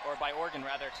 or by Oregon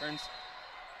rather, turns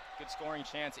good scoring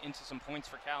chance into some points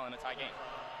for Cal in a tie game.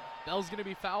 Bell's gonna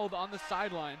be fouled on the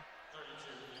sideline.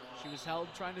 She was held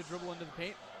trying to dribble into the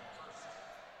paint.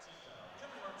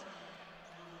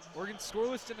 Oregon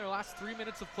scoreless in their last 3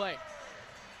 minutes of play.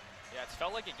 Yeah, it's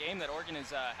felt like a game that Oregon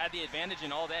has had the advantage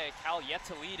in all day. Cal yet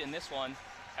to lead in this one.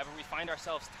 However, we find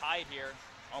ourselves tied here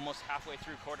almost halfway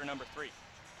through quarter number 3.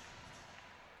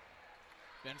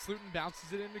 Van Sluten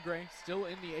bounces it into Gray, still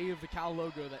in the A of the Cal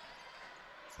logo that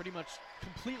pretty much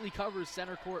completely covers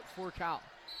center court for Cal.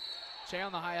 Che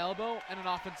on the high elbow and an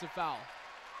offensive foul.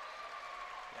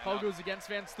 Call goes against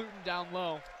Van Sluten down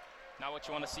low. Not what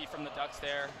you want to see from the Ducks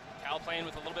there. Cal playing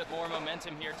with a little bit more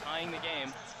momentum here, tying the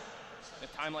game. At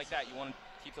a time like that, you want to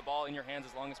keep the ball in your hands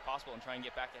as long as possible and try and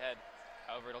get back ahead.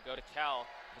 However, it'll go to Cal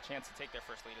with a chance to take their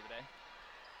first lead of the day.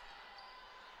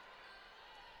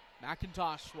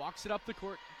 McIntosh walks it up the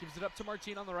court, gives it up to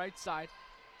Martine on the right side.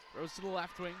 Throws to the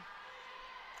left wing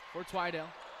for Twydale,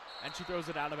 and she throws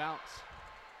it out of bounds.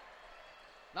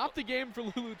 Not the game for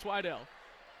Lulu Twydale.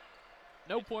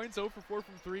 No points, 0 for 4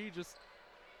 from 3,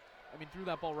 threw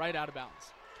that ball right out of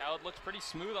bounds. Cal had looked pretty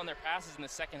smooth on their passes in the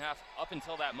second half up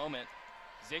until that moment.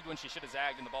 Zigged when she should have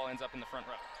zagged, and the ball ends up in the front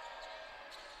row.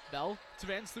 Bell to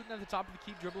Van Sluten at the top of the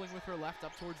key, dribbling with her left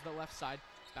up towards the left side.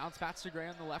 Bounce pass to Gray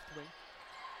on the left wing.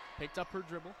 Picked up her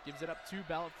dribble, gives it up to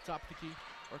Bell at the top of the key,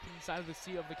 working inside of the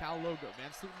C of the Cal logo.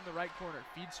 Van Sluten in the right corner,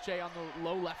 feeds Che on the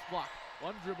low left block.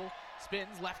 One dribble,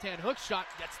 spins, left hand hook shot,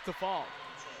 gets it to fall.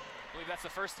 I believe that's the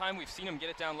first time we've seen him get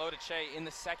it down low to Che in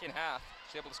the second half.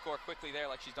 She's able to score quickly there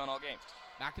like she's done all game.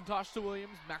 McIntosh to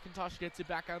Williams. McIntosh gets it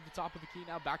back out of the top of the key.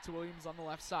 Now back to Williams on the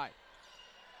left side.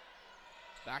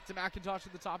 Back to McIntosh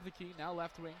at the top of the key. Now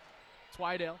left wing.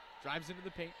 Twydale drives into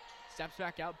the paint. Steps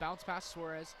back out. Bounce past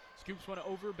Suarez. Scoops one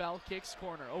over Bell. Kicks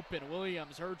corner. Open.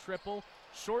 Williams. Her triple.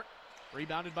 Short.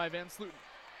 Rebounded by Van Sluten.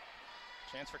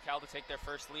 Chance for Cal to take their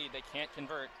first lead. They can't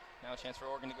convert. Now a chance for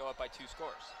Oregon to go up by 2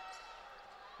 scores.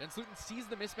 Van Sluten sees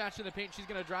the mismatch in the paint. She's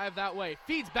going to drive that way.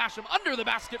 Feeds Basham under the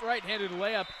basket. Right-handed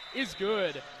layup is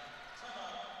good.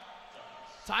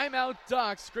 Timeout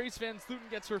Ducks. Grace Van Sluten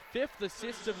gets her 5th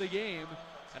assist of the game,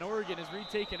 and Oregon has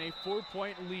retaken a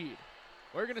 4-point lead.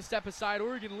 We're going to step aside.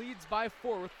 Oregon leads by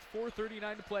 4 with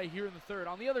 4:39 to play here in the third.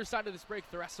 On the other side of this break,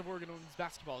 the rest of Oregon women's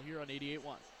basketball here on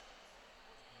 88.1.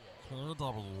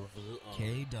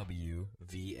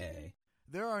 KWVA.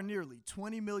 There are nearly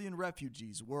 20 million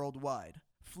refugees worldwide,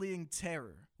 fleeing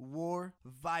terror, war,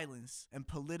 violence, and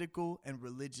political and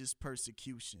religious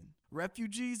persecution.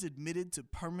 Refugees admitted to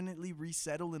permanently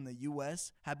resettle in the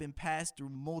U.S. have been passed through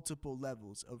multiple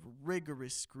levels of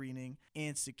rigorous screening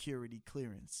and security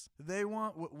clearance. They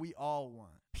want what we all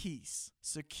want: peace,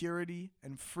 security,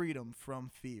 and freedom from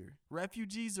fear.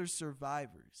 Refugees are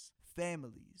survivors,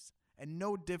 families, and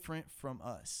no different from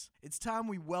us. It's time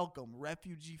we welcome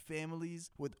refugee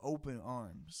families with open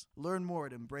arms. Learn more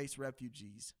at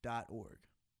embracerefugees.org.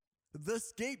 The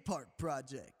Skate Park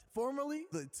Project, formerly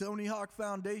the Tony Hawk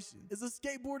Foundation, is a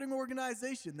skateboarding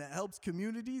organization that helps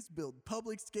communities build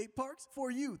public skate parks for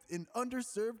youth in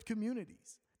underserved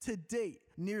communities. To date,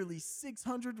 nearly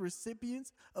 600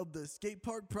 recipients of the Skate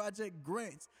Park Project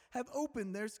grants have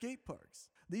opened their skate parks.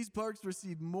 These parks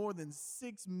receive more than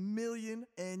 6 million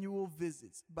annual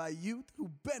visits by youth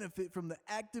who benefit from the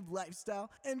active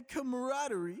lifestyle and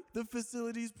camaraderie the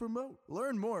facilities promote.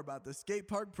 Learn more about the Skate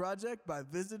Park Project by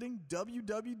visiting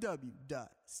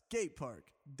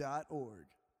www.skatepark.org.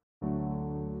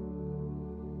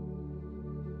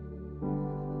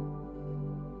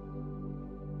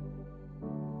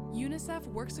 UNICEF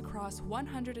works across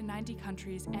 190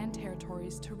 countries and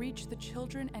territories to reach the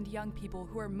children and young people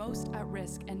who are most at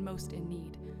risk and most in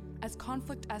need. As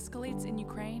conflict escalates in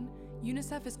Ukraine,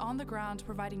 UNICEF is on the ground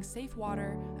providing safe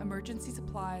water, emergency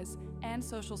supplies, and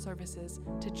social services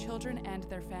to children and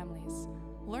their families.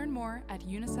 Learn more at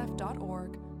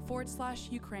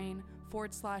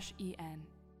unicef.org/Ukraine/EN.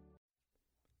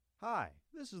 Hi,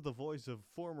 this is the voice of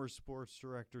former sports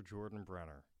director Jordan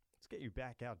Brenner. Let's get you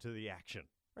back out to the action.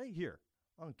 Right here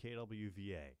on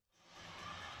KWVA.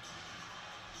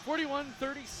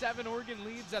 41-37, Oregon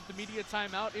leads at the media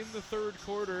timeout in the third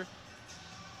quarter.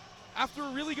 After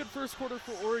a really good first quarter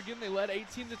for Oregon, they led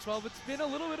 18-12. It's been a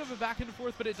little bit of a back and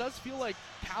forth, but it does feel like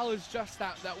Cal is just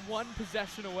that one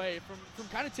possession away from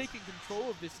kind of taking control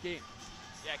of this game.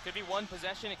 Yeah, it could be one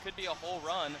possession, it could be a whole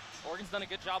run. Oregon's done a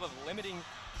good job of limiting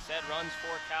said runs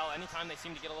for Cal. Anytime they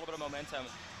seem to get a little bit of momentum,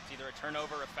 it's either a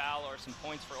turnover, a foul, or some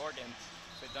points for Oregon.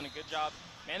 They've done a good job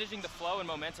managing the flow and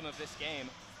momentum of this game.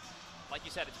 Like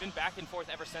you said, it's been back and forth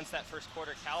ever since that first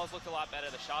quarter. Cal has looked a lot better.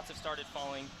 The shots have started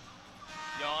falling.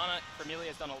 Joanna Vermillion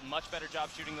has done a much better job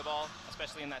shooting the ball,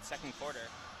 especially in that second quarter.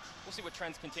 We'll see what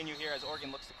trends continue here as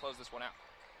Oregon looks to close this one out.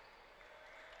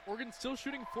 Oregon's still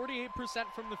shooting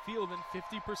 48% from the field and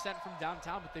 50% from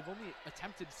downtown, but they've only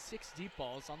attempted 6 deep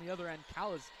balls. On the other end,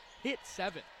 Cal has hit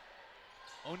 7.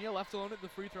 Onya left alone at the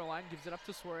free throw line, gives it up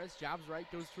to Suarez, jabs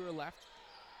right, goes to her left,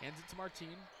 hands it to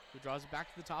Martine, who draws it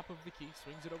back to the top of the key,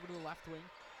 swings it over to the left wing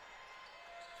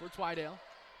for Twydale.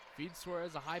 Feeds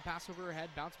Suarez a high pass over her head,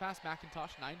 bounce pass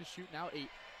McIntosh, 9 to shoot, now 8.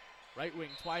 Right wing,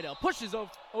 Twydale pushes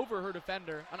over her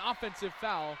defender, an offensive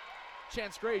foul.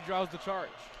 Chance Gray draws the charge.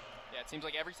 Yeah, it seems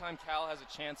like every time Cal has a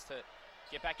chance to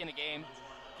get back in a game,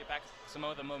 get back some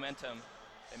of the momentum,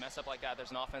 they mess up like that.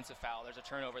 There's an offensive foul, there's a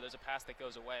turnover, there's a pass that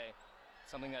goes away.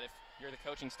 Something that if you're the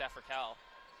coaching staff for Cal,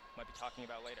 might be talking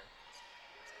about later.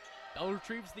 Bell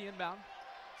retrieves the inbound.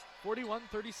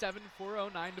 41-37,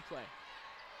 4:09 to play.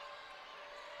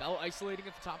 Bell isolating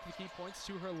at the top of the key, points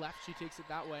to her left. She takes it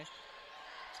that way.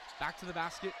 Back to the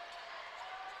basket.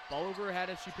 Ball over her head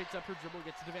as she picks up her dribble,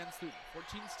 gets it to Van Sluten.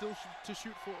 14 still to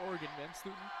shoot for Oregon. Van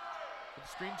Sluten with a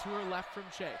screen to her left from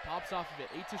Che. Pops off of it.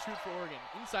 8 to shoot for Oregon.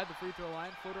 Inside the free throw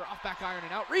line. Floater off back iron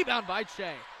and out. Rebound by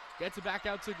Che. Gets it back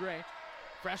out to Gray.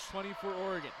 Fresh 20 for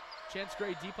Oregon. Chance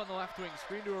Gray deep on the left wing.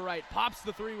 Screen to her right. Pops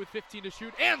the 3 with 15 to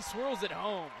shoot and swirls it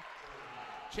home.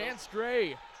 Chance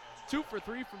Gray, 2 for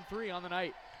 3 from 3 on the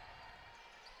night.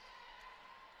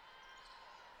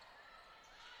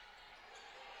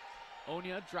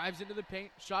 Onya drives into the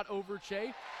paint, shot over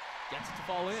Che, gets it to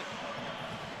fall in.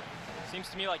 Seems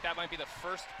to me like that might be the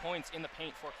first points in the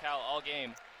paint for Cal all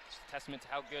game. It's a testament to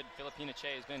how good Filipina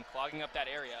Che has been clogging up that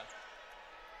area.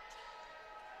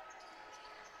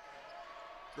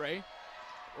 Gray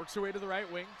works her way to the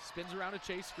right wing, spins around a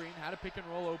Che screen, had a pick and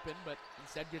roll open, but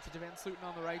instead gets it to Van Sluten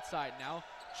on the right side. Now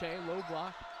Che, low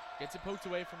block, gets it poked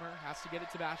away from her, has to get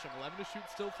it to Basham. 11 to shoot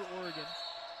still for Oregon.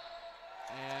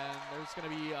 And there's going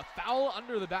to be a foul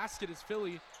under the basket as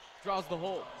Philly draws the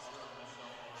hold.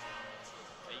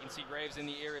 Yeah, you can see Graves in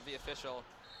the ear of the official.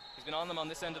 He's been on them on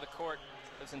this end of the court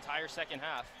this entire second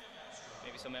half.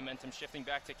 Maybe some momentum shifting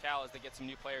back to Cal as they get some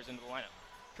new players into the lineup.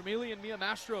 Camille and Mia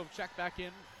Mastrov check back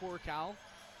in for Cal.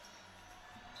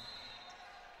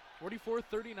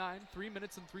 44-39, 3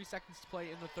 minutes and 3 seconds to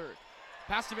play in the third.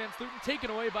 Pass to Van Sluten, taken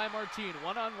away by Martine.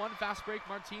 One-on-one fast break,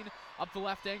 Martine up the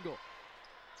left angle.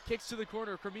 Kicks to the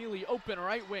corner, Camille open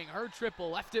right wing, her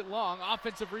triple, left it long,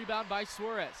 offensive rebound by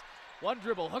Suarez. One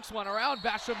dribble, hooks one around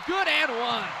Basham, good and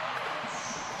one.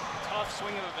 Tough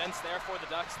swing of events there for the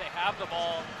Ducks. They have the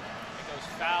ball, it goes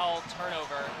foul,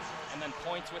 turnover, and then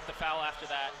points with the foul after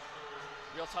that.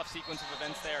 Real tough sequence of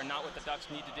events there, not what the Ducks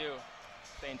need to do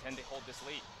if they intend to hold this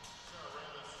lead.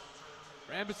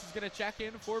 Rambis is going to check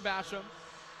in for Basham.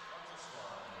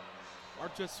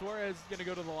 Marta Suarez is going to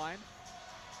go to the line.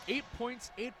 8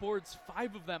 points, 8 boards,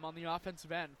 5 of them on the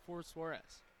offensive end for Suarez.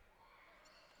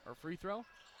 Her free throw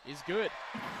is good.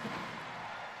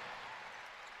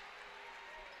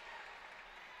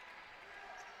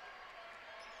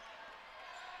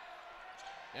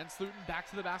 Van Sluten back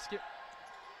to the basket,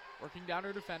 working down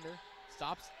her defender,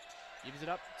 stops, gives it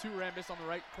up to Rambis on the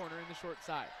right corner in the short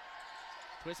side.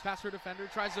 Twist past her defender,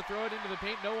 tries to throw it into the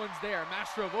paint, no one's there.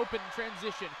 Mastrov open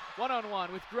transition,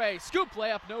 one-on-one with Gray. Scoop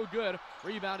layup, no good.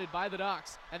 Rebounded by the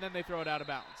Ducks, and then they throw it out of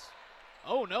bounds.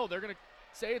 Oh no, they're going to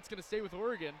say it's going to stay with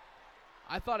Oregon.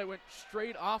 I thought it went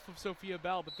straight off of Sophia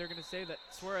Bell, but they're going to say that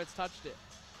Suarez touched it.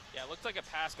 Yeah, it looked like a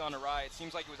pass gone awry. It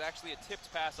seems like it was actually a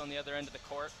tipped pass on the other end of the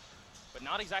court, but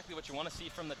not exactly what you want to see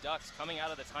from the Ducks coming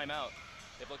out of the timeout.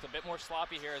 They've looked a bit more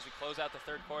sloppy here as we close out the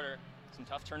third quarter. Some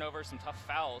tough turnovers, some tough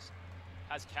fouls.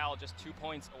 Has Cal just 2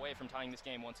 points away from tying this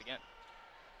game once again.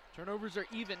 Turnovers are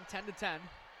even, 10-10. As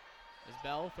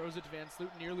Bell throws it to Van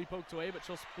Sluten, nearly poked away, but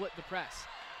she'll split the press.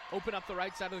 Open up the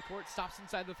right side of the court, stops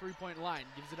inside the three-point line,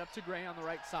 gives it up to Gray on the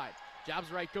right side.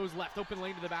 Jabs right, goes left, open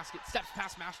lane to the basket, steps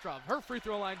past Mastrov. Her free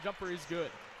throw line jumper is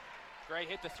good. Gray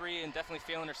hit the 3 and definitely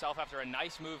feeling herself after a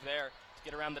nice move there to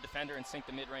get around the defender and sink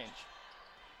the mid-range.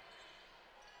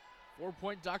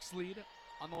 4-point Ducks lead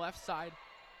on the left side.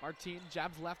 Martine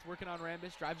jabs left, working on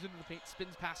Rambis, drives into the paint,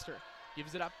 spins past her,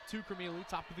 gives it up to Camille,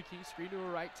 top of the key, screen to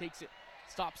her right, takes it,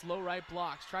 stops low right,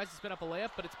 blocks, tries to spin up a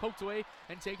layup, but it's poked away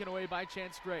and taken away by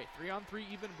Chance Gray. 3-on-3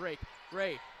 even break.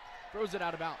 Gray throws it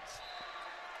out of bounds.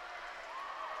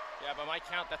 Yeah, by my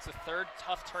count, that's the third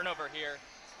tough turnover here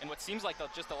in what seems like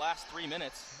just the last 3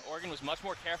 minutes. Oregon was much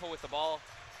more careful with the ball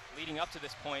leading up to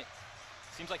this point.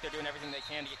 Seems like they're doing everything they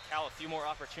can to get Cal a few more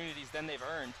opportunities than they've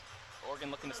earned.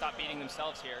 Oregon looking to stop beating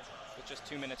themselves here with just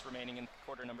 2 minutes remaining in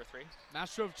quarter number 3.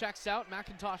 Mastrov checks out,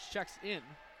 McIntosh checks in.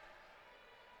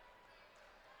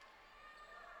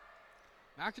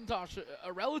 McIntosh,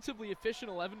 a relatively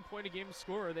efficient 11-point-a-game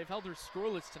scorer. They've held her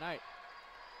scoreless tonight.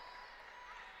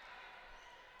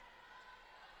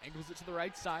 Angles it to the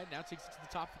right side, now takes it to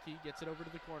the top of the key, gets it over to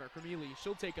the corner. Camille,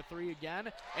 she'll take a 3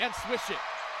 again and swish it.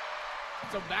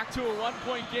 So back to a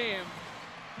 1-point game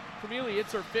Cremeely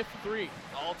hits her 5th three.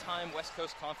 All-time West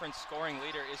Coast Conference scoring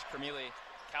leader is Cremeely.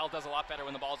 Cal does a lot better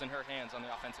when the ball's in her hands on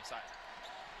the offensive side.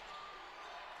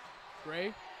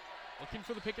 Gray looking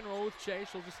for the pick and roll with Che.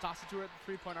 She'll just toss it to her at the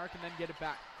three-point arc and then get it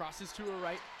back. Crosses to her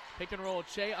right. Pick and roll.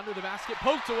 Che under the basket.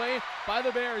 Poked away by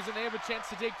the Bears, and they have a chance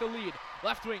to take the lead.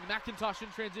 Left wing, McIntosh in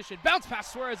transition. Bounce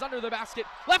pass Suarez under the basket.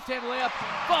 Left-hand layup.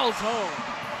 Falls home.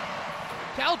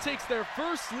 Cal takes their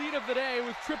first lead of the day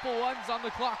with triple ones on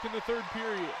the clock in the third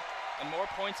period. And more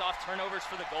points off turnovers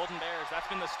for the Golden Bears. That's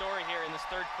been the story here in this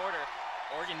third quarter.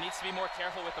 Oregon needs to be more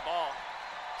careful with the ball.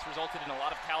 It's resulted in a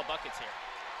lot of Cal buckets here.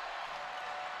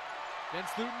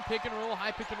 Vince Luton pick and roll,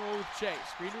 high pick and roll with Che.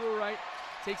 Screen to her right,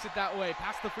 takes it that way.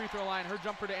 Past the free throw line, her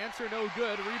jumper to answer, no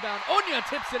good. Rebound, Onya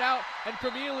tips it out, and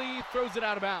Cremeely throws it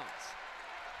out of bounds.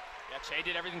 Yeah, Che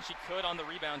did everything she could on the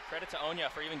rebound. Credit to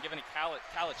Onya for even giving Cal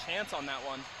a chance on that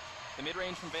one. The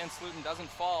mid-range from Van Sluten doesn't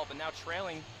fall, but now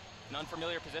trailing an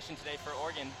unfamiliar position today for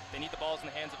Oregon. They need the balls in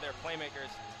the hands of their playmakers,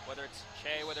 whether it's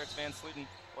Che, whether it's Van Sluten,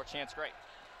 or Chance Gray.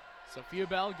 Sophia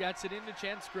Bell gets it into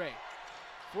Chance Gray.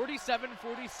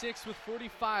 47-46 with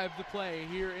 45 to play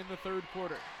here in the third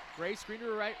quarter. Gray screen to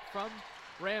her right from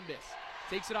Rambis.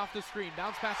 Takes it off the screen.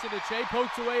 Bounce pass into Che.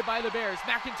 Poked away by the Bears.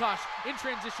 McIntosh in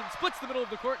transition. Splits the middle of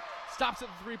the court. Stops at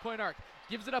the three-point arc.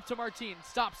 Gives it up to Martine.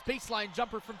 Stops. Baseline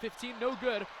jumper from 15. No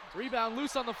good. Rebound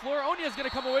loose on the floor. Onya's going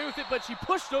to come away with it, but she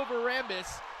pushed over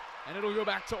Rambis, and it'll go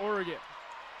back to Oregon.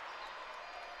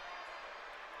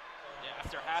 Yeah,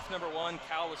 after half number one,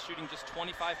 Cal was shooting just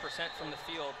 25% from the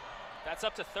field. That's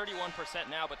up to 31%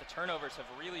 now, but the turnovers have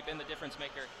really been the difference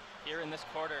maker here in this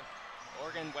quarter.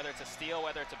 Oregon, whether it's a steal,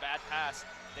 whether it's a bad pass,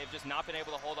 they've just not been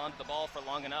able to hold on to the ball for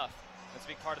long enough. That's a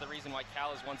big part of the reason why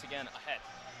Cal is once again ahead.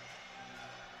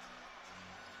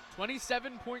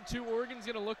 27.2, Oregon's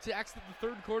going to look to exit the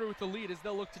third quarter with the lead as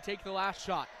they'll look to take the last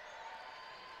shot.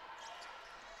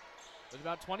 With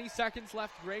about 20 seconds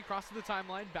left, Gray crosses the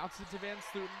timeline, bounces it to Van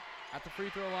Sluten at the free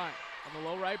throw line. On the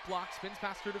low right block, spins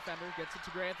past her defender, gets it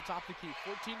to Gray at the top of the key.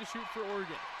 14 to shoot for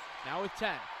Oregon. Now with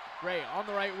 10. Gray on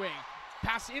the right wing.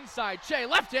 Pass inside. Che,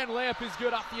 left-hand layup is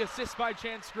good off the assist by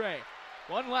Chance Gray.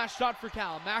 One last shot for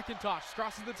Cal. McIntosh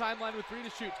crosses the timeline with 3 to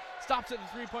shoot. Stops at the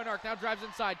three-point arc. Now drives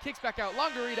inside. Kicks back out.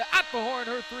 Longarita at the horn.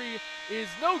 Her three is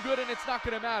no good, and it's not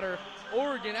going to matter.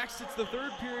 Oregon exits the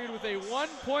third period with a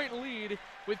 1-point lead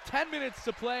with 10 minutes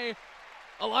to play.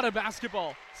 A lot of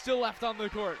basketball still left on the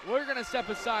court. We're going to step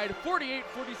aside.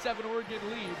 48-47 Oregon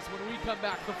leads when we come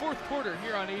back. The fourth quarter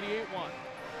here on 88.1.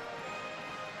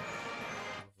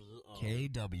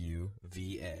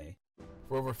 KWVA.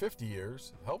 For over 50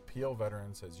 years, Help Heal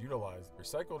Veterans has utilized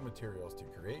recycled materials to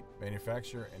create,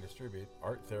 manufacture, and distribute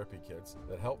art therapy kits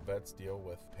that help vets deal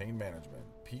with pain management,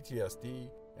 PTSD,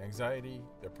 anxiety,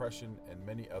 depression, and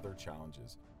many other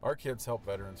challenges. Our kits help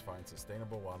veterans find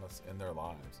sustainable wellness in their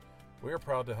lives. We are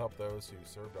proud to help those who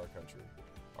served our country.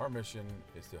 Our mission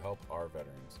is to help our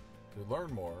veterans. To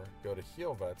learn more, go to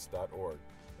healvets.org.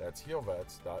 That's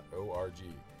healvets.org.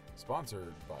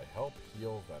 Sponsored by Help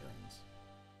Heal Veterans.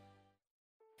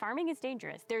 Farming is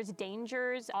dangerous. There's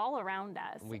dangers all around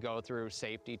us. We go through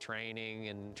safety training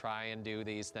and try and do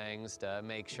these things to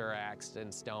make sure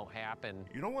accidents don't happen.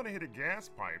 You don't want to hit a gas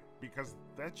pipe because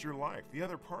that's your life. The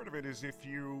other part of it is if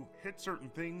you hit certain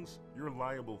things, you're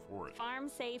liable for it. Farm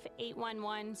Safe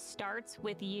 811 starts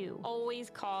with you.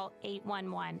 Always call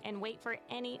 811 and wait for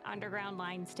any underground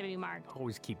lines to be marked.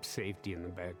 Always keep safety in the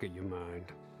back of your mind.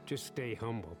 Just stay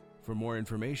humble. For more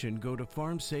information, go to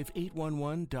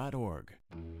farmsafe811.org.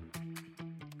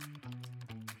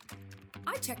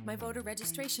 I checked my voter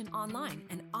registration online,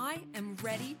 and I am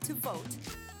ready to vote.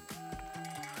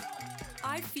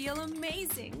 I feel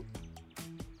amazing.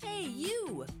 Hey,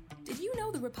 you! Did you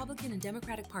know the Republican and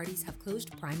Democratic parties have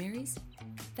closed primaries?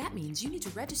 That means you need to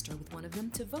register with one of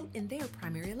them to vote in their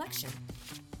primary election.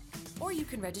 Or you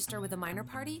can register with a minor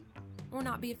party, or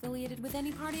not be affiliated with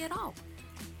any party at all.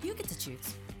 You get to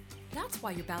choose. That's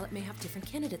why your ballot may have different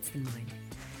candidates than mine.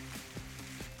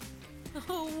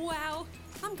 Oh, wow!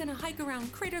 I'm gonna hike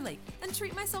around Crater Lake and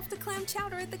treat myself to clam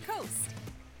chowder at the coast.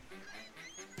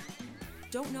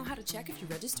 Don't know how to check if you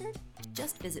registered?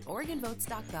 Just visit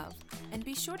OregonVotes.gov and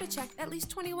be sure to check at least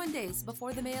 21 days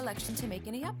before the May election to make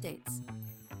any updates.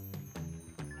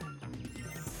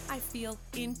 I feel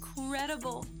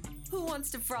incredible. Who wants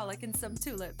to frolic in some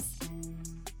tulips?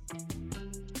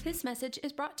 This message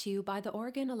is brought to you by the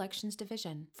Oregon Elections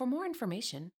Division. For more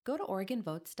information, go to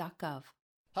OregonVotes.gov.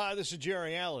 Hi, this is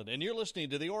Jerry Allen, and you're listening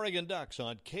to the Oregon Ducks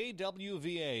on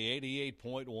KWVA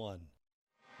 88.1.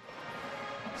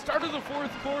 Start of the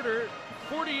fourth quarter,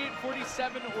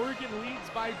 48-47, Oregon leads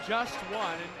by just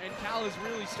one, and Cal has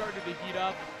really started to heat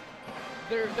up.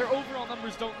 their overall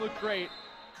numbers don't look great,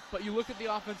 but you look at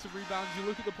the offensive rebounds, you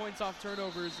look at the points off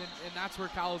turnovers, and that's where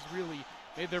Cal's really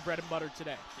made their bread and butter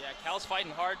today. Yeah, Cal's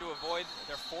fighting hard to avoid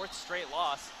their 4th straight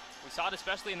loss. We saw it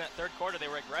especially in that 3rd quarter. They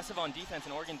were aggressive on defense,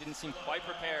 and Oregon didn't seem quite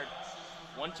prepared.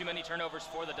 One too many turnovers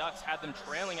for the Ducks, had them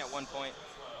trailing at one point.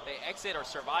 They exit, or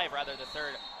survive rather, the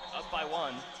 3rd, up by 1. They're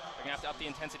going to have to up the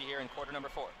intensity here in quarter number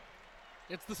 4.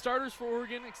 It's the starters for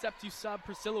Oregon, except you sub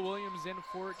Priscilla Williams in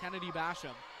for Kennedy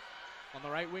Basham. On the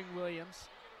right wing, Williams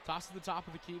tosses to the top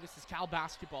of the key. This is Cal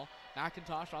basketball.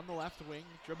 McIntosh on the left wing,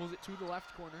 dribbles it to the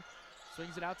left corner,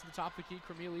 swings it out to the top of the key.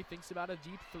 Cremili thinks about a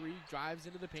deep 3, drives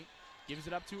into the paint, gives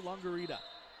it up to Longarita.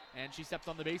 And she stepped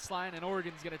on the baseline, and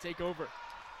Oregon's going to take over.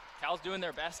 Cal's doing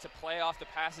their best to play off the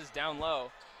passes down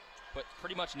low, but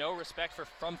pretty much no respect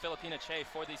from Filipina Che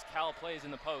for these Cal plays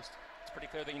in the post. It's pretty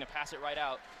clear they're going to pass it right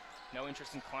out. No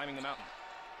interest in climbing the mountain.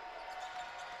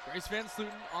 Grace Van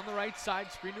Sluten on the right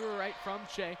side, screen to her right from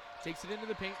Che. Takes it into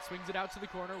the paint, swings it out to the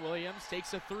corner. Williams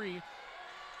takes a 3.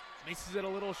 Misses it a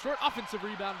little short. Offensive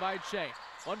rebound by Che.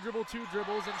 1 dribble, 2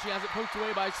 dribbles, and she has it poked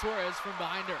away by Suarez from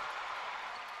behind her.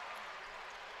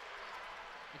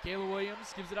 Michaela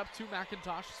Williams gives it up to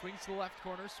McIntosh. Swings to the left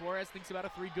corner. Suarez thinks about a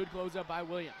 3. Good closeout by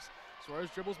Williams. Suarez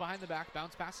dribbles behind the back.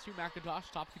 Bounce pass to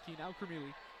McIntosh. Top of the key now,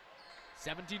 Cremili.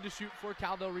 17 to shoot for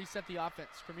Cal. They'll reset the offense.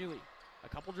 Cremili, a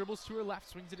couple dribbles to her left,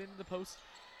 swings it into the post.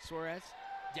 Suarez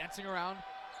dancing around,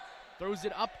 throws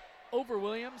it up over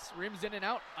Williams, rims in and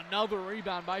out. Another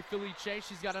rebound by Philly Che.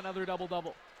 She's got another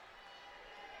double-double.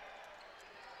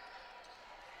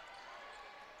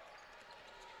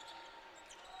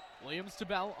 Williams to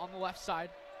Bell on the left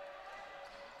side.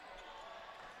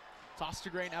 Toss to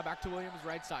Gray, now back to Williams,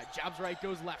 right side. Jabs right,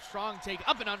 goes left. Strong take,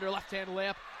 up and under, left-hand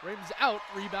layup. Rims out,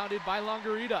 rebounded by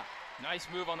Longarita. Nice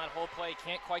move on that whole play.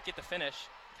 Can't quite get the finish.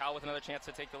 Cal with another chance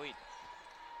to take the lead.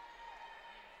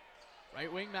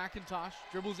 Right wing McIntosh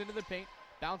dribbles into the paint.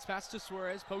 Bounce pass to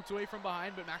Suarez, poked away from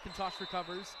behind, but McIntosh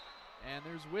recovers. And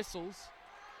there's whistles.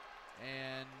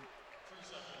 And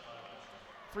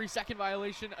 3-second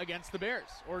violation against the Bears.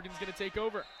 Oregon's going to take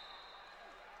over.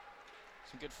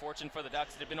 Some good fortune for the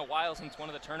Ducks. It had been a while since one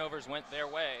of the turnovers went their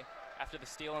way after the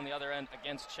steal on the other end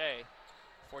against Che.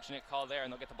 Fortunate call there,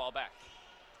 and they'll get the ball back.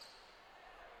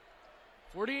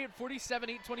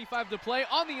 48-47, 8:25 to play.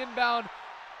 On the inbound,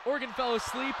 Oregon fell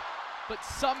asleep, but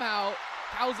somehow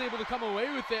Cal's able to come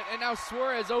away with it, and now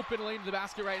Suarez open lane to the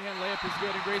basket. Right-hand layup is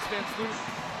good, and Grace Van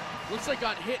Sluten looks like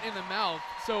got hit in the mouth.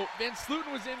 So Van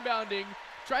Sluten was inbounding,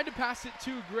 tried to pass it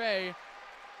to Gray.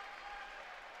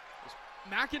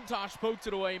 McIntosh poked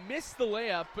it away, missed the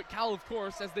layup, but Cal, of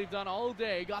course, as they've done all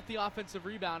day, got the offensive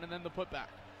rebound and then the putback.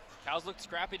 Cal's looked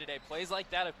scrappy today. Plays like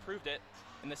that have proved it.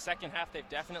 In the second half, they've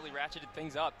definitely ratcheted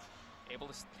things up. Able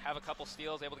to have a couple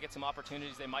steals, able to get some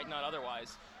opportunities they might not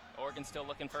otherwise. Oregon's still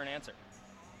looking for an answer.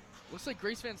 Looks like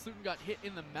Grace Van Sluten got hit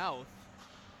in the mouth.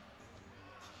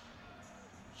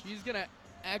 She's going to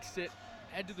exit,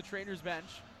 head to the trainer's bench.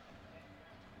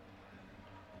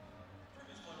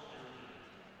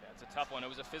 Yeah, it's a tough one. It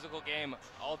was a physical game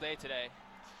all day today.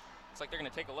 Looks like they're going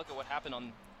to take a look at what happened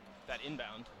on that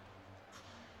inbound.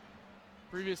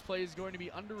 Previous play is going to be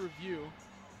under review.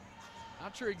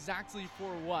 Not sure exactly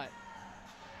for what.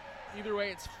 Either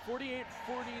way, it's 48-49.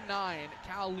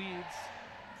 Cal leads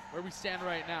where we stand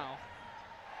right now.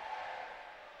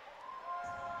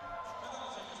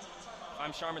 If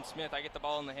I'm Sharman Smith, I get the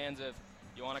ball in the hands of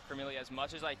Ioana Cremili as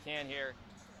much as I can here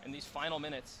in these final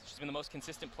minutes. She's been the most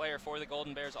consistent player for the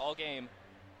Golden Bears all game.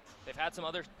 They've had some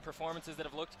other performances that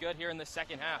have looked good here in the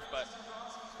second half, but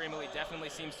Cremili definitely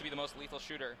seems to be the most lethal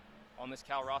shooter on this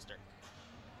Cal roster.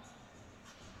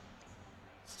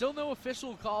 Still no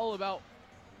official call about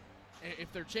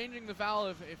if they're changing the foul,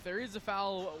 if there is a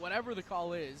foul, whatever the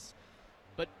call is.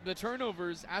 But the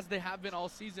turnovers, as they have been all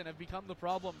season, have become the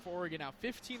problem for Oregon now.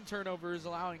 15 turnovers,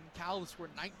 allowing Cal to score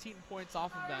 19 points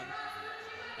off of them.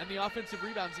 And the offensive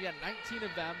rebounds, again, 19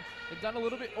 of them.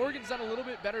 Oregon's done a little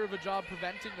bit better of a job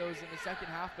preventing those in the second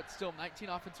half, but still 19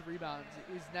 offensive rebounds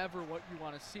is never what you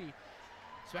want to see.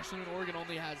 Especially when Oregon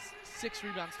only has 6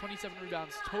 rebounds, 27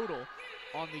 rebounds total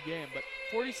on the game. But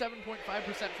 47.5%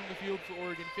 from the field for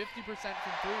Oregon, 50%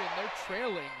 from 3, and they're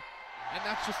trailing. And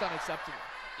that's just unacceptable.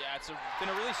 Yeah, it's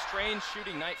been a really strange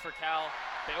shooting night for Cal.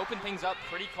 They opened things up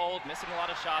pretty cold, missing a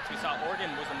lot of shots. We saw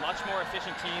Oregon was a much more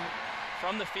efficient team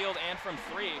from the field and from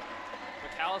 3.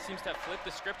 But Cal seems to have flipped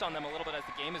the script on them a little bit as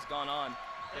the game has gone on.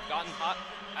 They've gotten hot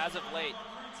as of late.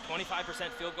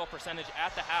 25% field goal percentage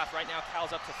at the half. Right now,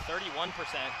 Cal's up to 31%.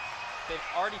 They've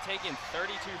already taken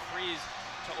 32 threes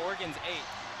to Oregon's 8.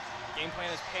 Game plan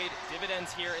has paid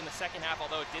dividends here in the second half,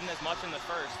 although it didn't as much in the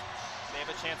first. They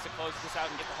have a chance to close this out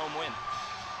and get the home win.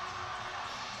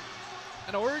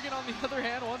 And Oregon, on the other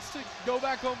hand, wants to go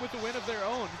back home with a win of their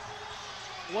own.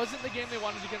 Wasn't the game they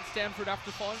wanted against Stanford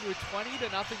after falling to a 20-0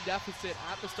 deficit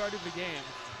at the start of the game.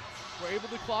 Were able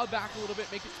to claw back a little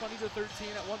bit, make it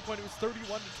 20-13. At one point it was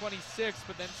 31-26,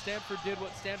 but then Stanford did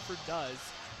what Stanford does,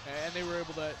 and they were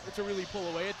able to really pull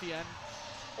away at the end.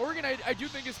 Oregon, I do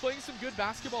think, is playing some good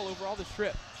basketball overall this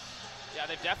trip. Yeah,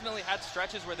 they've definitely had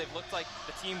stretches where they've looked like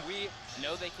the team we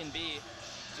know they can be.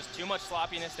 Just too much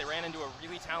sloppiness. They ran into a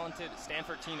really talented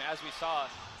Stanford team, as we saw.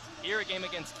 Here, a game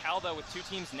against Cal, though, with two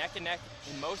teams neck and neck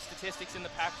in most statistics in the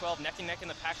Pac-12, neck and neck in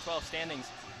the Pac-12 standings.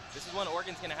 This is one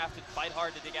Oregon's going to have to fight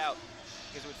hard to dig out,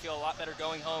 because it would feel a lot better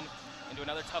going home into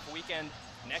another tough weekend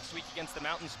next week against the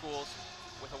Mountain Schools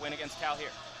with a win against Cal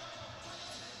here.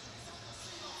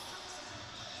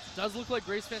 Does look like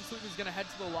Grace Van Sluten is going to head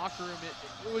to the locker room.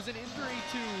 It was an injury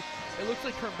to, it looks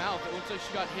like her mouth. It looks like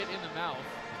she got hit in the mouth.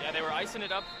 Yeah, they were icing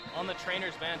it up on the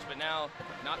trainer's bench, but now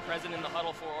not present in the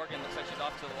huddle for Oregon. Looks like she's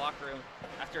off to the locker room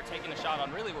after taking a shot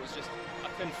on really what was just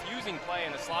a confusing play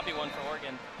and a sloppy one for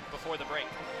Oregon before the break.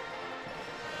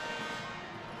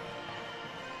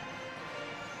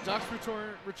 Ducks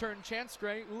return Chance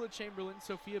Gray, Ula Chamberlain,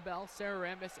 Sophia Bell, Sarah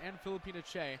Rambis, and Filipina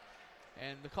Che.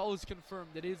 And the call is confirmed.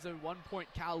 It is a 1-point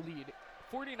Cal lead.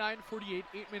 49-48,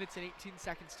 8 minutes and 18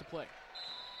 seconds to play.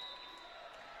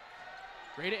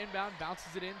 Gray to inbound,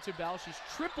 bounces it in to Bell. She's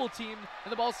triple teamed,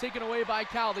 and the ball's taken away by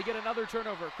Cal. They get another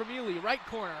turnover. Cremili, right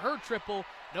corner, her triple,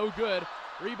 no good.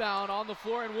 Rebound on the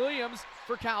floor, and Williams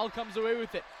for Cal comes away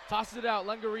with it. Tosses it out,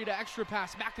 Lungarita, extra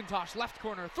pass. McIntosh, left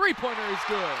corner, three-pointer is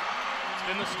good. It's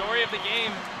been the story of the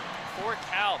game for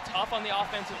Cal. Tough on the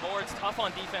offensive boards, tough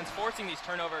on defense, forcing these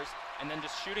turnovers, and then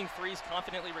just shooting threes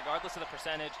confidently regardless of the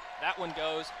percentage. That one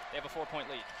goes. They have a 4-point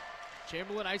lead.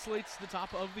 Chamberlain isolates the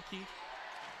top of the key.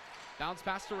 Bounce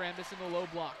pass to Rambis in the low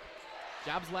block.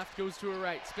 Jabs left, goes to her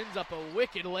right. Spins up a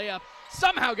wicked layup.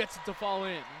 Somehow gets it to fall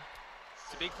in.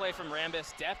 It's a big play from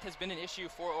Rambis. Depth has been an issue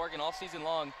for Oregon all season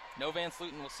long. No Van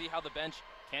Sluten. We'll see how the bench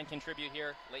can contribute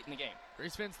here late in the game.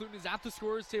 Grace Van Sluten is at the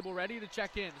scorer's table, ready to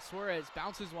check in. Suarez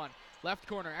bounces one. Left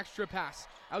corner, extra pass.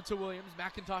 Out to Williams.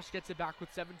 McIntosh gets it back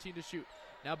with 17 to shoot.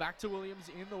 Now back to Williams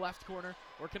in the left corner,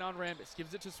 working on Rambis.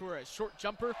 Gives it to Suarez. Short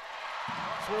jumper.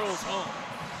 Swirls home.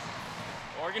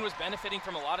 Oregon was benefiting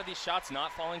from a lot of these shots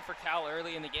not falling for Cal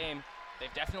early in the game.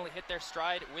 They've definitely hit their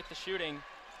stride with the shooting.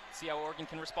 See how Oregon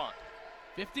can respond.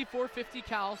 54-50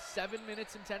 Cal, 7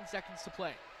 minutes and 10 seconds to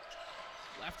play.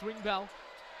 Left wing Bell.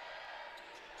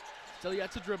 Still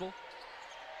yet to dribble.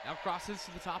 Now crosses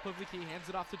to the top of the key, hands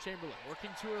it off to Chamberlain.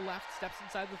 Working to her left, steps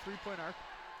inside the three-point arc.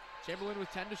 Chamberlain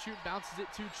with 10 to shoot, bounces it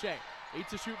to Che. 8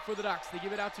 to shoot for the Ducks. They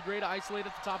give it out to Gray to isolate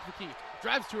at the top of the key.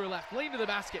 Drives to her left, lane to the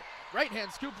basket. Right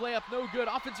hand scoop layup, no good.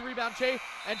 Offensive rebound, Che,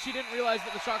 and she didn't realize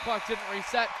that the shot clock didn't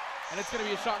reset, and it's going to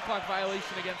be a shot clock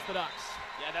violation against the Ducks.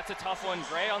 Yeah, that's a tough one.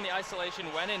 Gray on the isolation,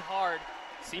 went in hard.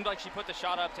 Seemed like she put the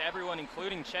shot up to everyone,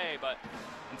 including Che, but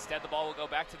instead the ball will go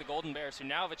back to the Golden Bears, who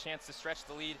now have a chance to stretch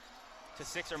the lead to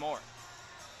 6 or more.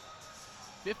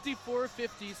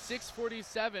 54-50,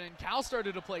 6:47, and Cal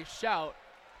started to play shout.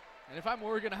 And if I'm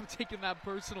Oregon, I'm taking that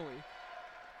personally.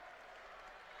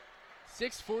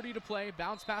 6:40 to play,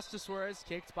 bounce pass to Suarez,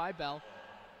 kicked by Bell.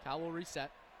 Cal will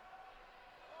reset.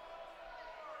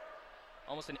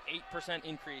 Almost an 8%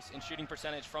 increase in shooting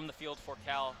percentage from the field for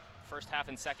Cal, first half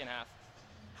and second half.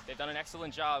 They've done an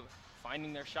excellent job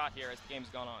finding their shot here as the game's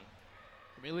gone on.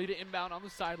 Camille to inbound on the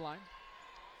sideline.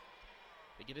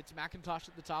 They get it to McIntosh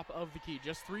at the top of the key.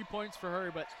 Just 3 points for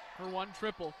her, but her one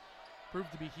triple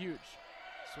proved to be huge.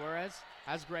 Suarez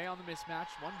has Gray on the mismatch.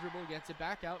 One dribble, gets it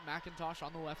back out. McIntosh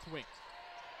on the left wing.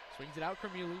 Swings it out,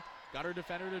 Camille. Got her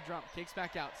defender to jump. Kicks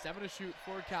back out. 7 to shoot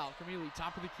for Cal. Camille,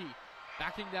 top of the key.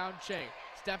 Backing down Che.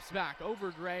 Steps back over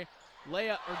Gray.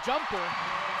 Layup or jumper.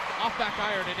 Off back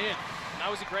iron and in. That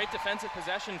was a great defensive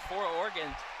possession for Oregon.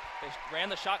 They ran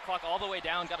the shot clock all the way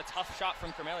down. Got a tough shot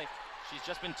from Camille. She's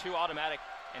just been too automatic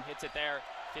and hits it there,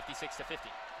 56-50.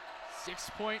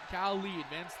 6-point Cal lead.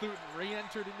 Van Sluten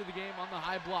re-entered into the game on the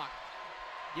high block.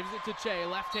 Gives it to Che,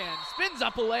 left hand. Spins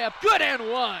up a layup. Good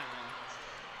and one.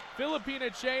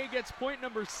 Filipina Che gets point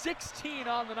number 16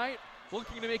 on the night,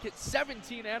 looking to make it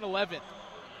 17 and 11.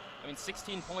 I mean,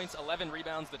 16 points, 11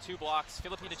 rebounds, the 2 blocks.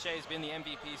 Filipina Che has been the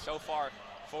MVP so far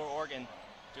for Oregon,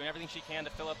 doing everything she can to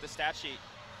fill up the stat sheet.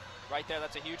 Right there,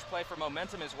 that's a huge play for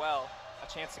momentum as well.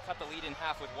 A chance to cut the lead in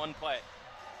half with one play.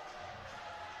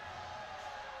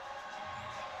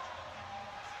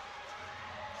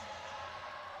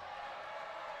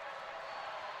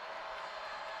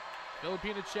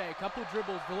 Filipina Che, couple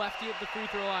dribbles, the lefty at the free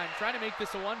throw line, trying to make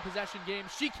this a one-possession game.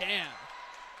 She can.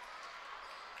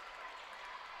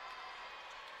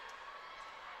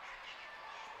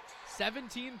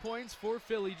 17 points for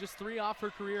Philly, just 3 off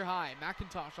her career high.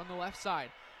 McIntosh on the left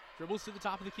side. Dribbles to the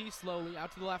top of the key slowly,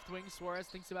 out to the left wing. Suarez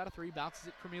thinks about a 3, bounces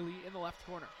it Cremili in the left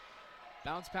corner.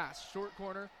 Bounce pass, short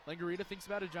corner. Langarita thinks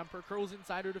about a jumper, curls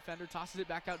inside her defender, tosses it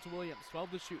back out to Williams.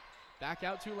 12 to shoot. Back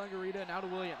out to Langarita, now to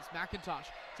Williams. McIntosh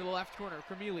to the left corner,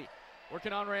 Cremili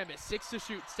working on Rambis. 6 to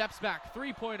shoot, steps back,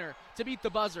 3-pointer to beat the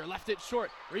buzzer. Left it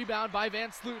short, rebound by Van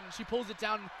Sluten. She pulls it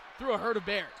down through a herd of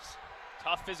Bears.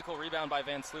 Tough physical rebound by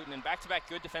Van Sluten and back-to-back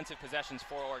good defensive possessions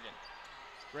for Oregon.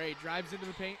 Gray drives into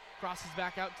the paint, crosses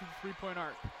back out to the three-point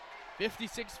arc.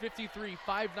 56-53,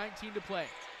 5:19 to play.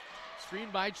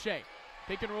 Screened by Che.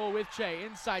 Pick and roll with Che.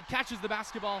 Inside, catches the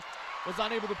basketball, was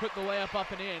unable to put the layup up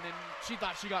and in, and she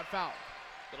thought she got fouled.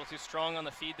 A little too strong on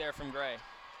the feed there from Gray.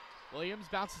 Williams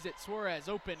bounces it. Suarez,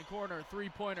 open corner,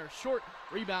 three-pointer, short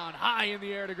rebound, high in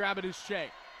the air to grab it is Che.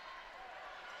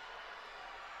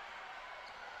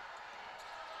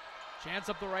 Chance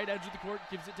up the right edge of the court,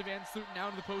 gives it to Van Sluten. Now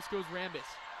into the post goes Rambis.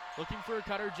 Looking for a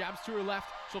cutter, jabs to her left.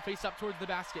 She'll face up towards the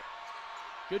basket.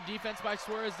 Good defense by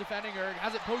Suarez defending her.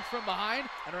 Has it poked from behind,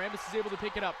 and Rambis is able to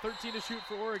pick it up. 13 to shoot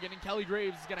for Oregon, and Kelly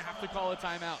Graves is going to have to call a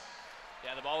timeout.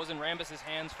 Yeah, the ball was in Rambis'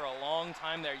 hands for a long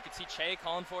time there. You could see Che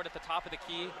calling for it at the top of the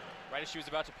key. Right as she was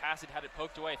about to pass it, had it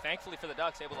poked away. Thankfully for the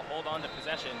Ducks, able to hold on to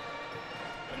possession,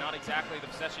 but not exactly the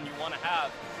possession you want to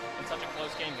have in such a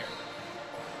close game here.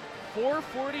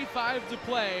 4:45 to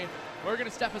play. We're going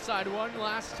to step aside one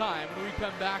last time. When we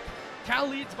come back, Cal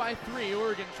leads by 3.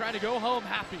 Oregon trying to go home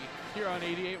happy here on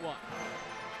 88.1.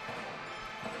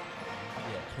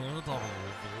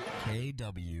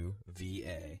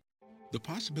 KWVA. The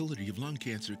possibility of lung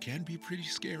cancer can be pretty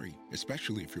scary,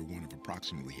 especially if you're one of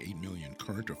approximately 8 million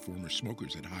current or former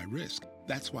smokers at high risk.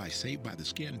 That's why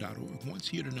SaveByTheScan.org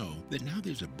wants you to know that now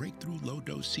there's a breakthrough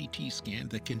low-dose CT scan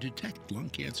that can detect lung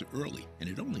cancer early, and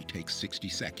it only takes 60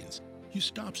 seconds. You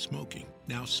stop smoking,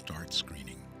 now start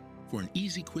screening. For an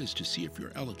easy quiz to see if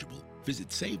you're eligible, visit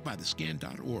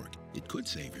SaveByTheScan.org. It could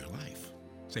save your life.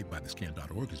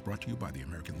 SaveByTheScan.org is brought to you by the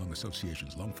American Lung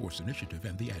Association's Lung Force Initiative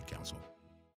and the Ad Council.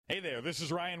 Hey there, this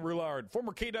is Ryan Roulard,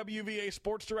 former KWVA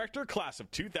sports director, class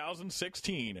of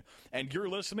 2016, and you're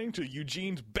listening to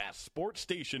Eugene's best sports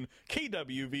station,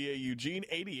 KWVA Eugene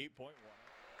 88.1.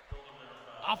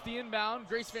 Off the inbound,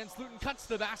 Grace Van Sluten cuts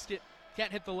the basket.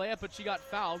 Can't hit the layup, but she got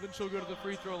fouled, and she'll go to the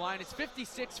free throw line. It's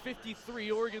 56-53.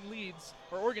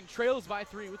 Oregon trails by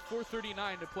 3 with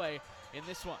 4:39 to play in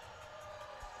this one.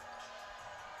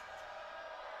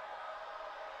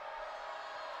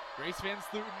 Grace Van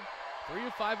Sluten, 3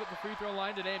 of 5 at the free throw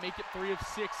line today, make it 3 of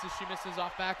 6 as she misses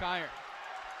off back iron.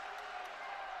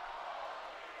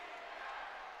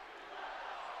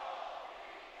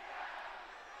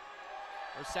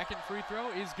 Her second free throw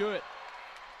is good.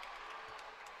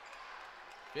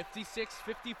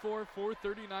 56-54,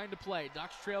 4:39 to play.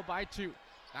 Ducks trail by 2.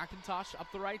 McIntosh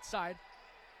up the right side.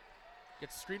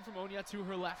 Gets a screen from Onya to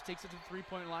her left, takes it to the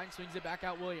three-point line, swings it back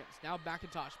out Williams. Now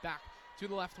McIntosh back to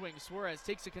the left wing. Suarez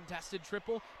takes a contested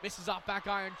triple, misses off back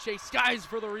iron. Chase skies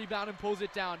for the rebound and pulls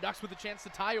it down. Ducks with a chance to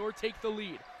tie or take the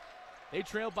lead. They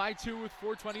trail by 2 with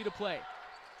 4:20 to play.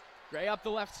 Gray up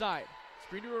the left side.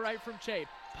 Screen to her right from Che.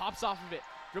 Pops off of it.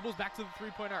 Dribbles back to the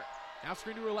three-point arc. Now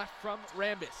screen to her left from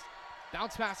Rambis.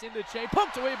 Bounce pass into Che.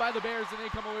 Pumped away by the Bears, and they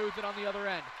come away with it on the other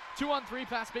end. 2-on-3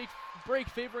 pass break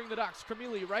favoring the Ducks.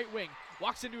 Cremili, right wing,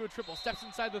 walks into a triple, steps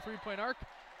inside the three-point arc,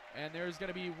 and there's going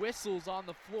to be whistles on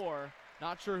the floor.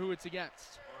 Not sure who it's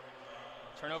against.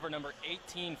 Turnover number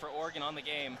 18 for Oregon on the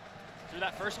game. Through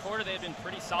that first quarter, they had been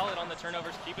pretty solid on the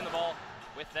turnovers, keeping the ball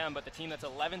with them, but the team that's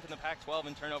 11th in the Pac-12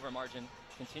 in turnover margin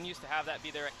continues to have that be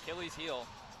their Achilles heel.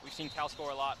 We've seen Cal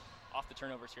score a lot off the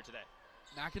turnovers here today.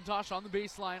 McIntosh on the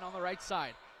baseline on the right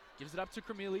side. Gives it up to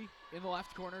Cremili in the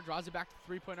left corner, draws it back to the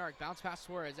three-point arc. Bounce pass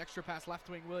Suarez, extra pass left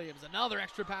wing Williams. Another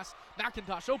extra pass,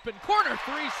 McIntosh open, corner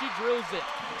 3, she drills it.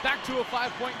 Back to a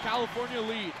 5-point California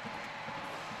lead.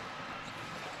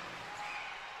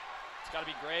 It's got to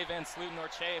be Gray, Van Sluten, or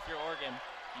Che if you're Oregon.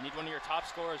 You need one of your top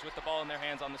scorers with the ball in their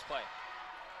hands on this play.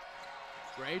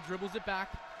 Gray dribbles it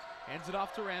back, hands it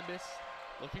off to Rambis.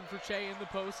 Looking for Che in the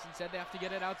post, and said they have to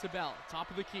get it out to Bell. Top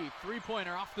of the key,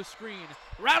 three-pointer off the screen.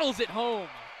 Rattles it home.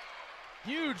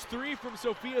 Huge 3 from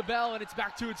Sophia Bell, and it's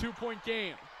back to a 2-point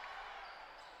game.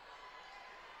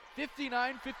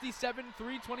 59-57,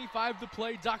 3:25 to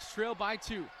play. Ducks trail by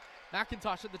 2.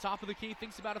 McIntosh at the top of the key,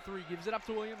 thinks about a 3. Gives it up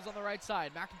to Williams on the right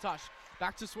side. McIntosh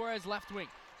back to Suarez, left wing.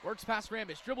 Works past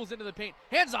Rambis, dribbles into the paint.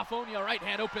 Hands off Onya, right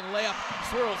hand open layup.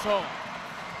 Swirls home.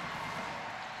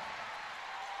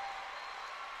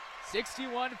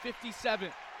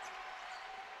 61-57.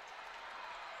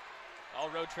 All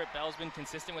road trip, Bell's been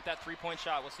consistent with that three-point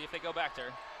shot. We'll see if they go back to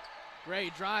her.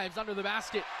 Gray drives under the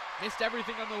basket. Missed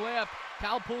everything on the layup.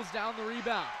 Cal pulls down the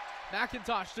rebound.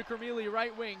 McIntosh to Kermili,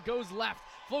 right wing, goes left.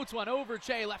 Floats one over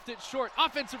Che, left it short.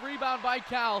 Offensive rebound by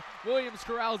Cal. Williams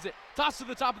corrals it. Toss to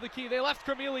the top of the key. They left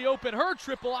Kermili open. Her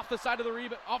triple off the side of the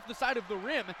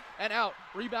rim and out.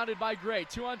 Rebounded by Gray.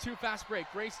 2-on-2 fast break.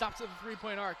 Gray stops at the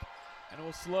three-point arc and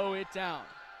will slow it down.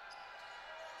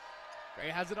 Gray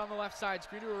has it on the left side.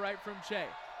 Screen to her right from Che.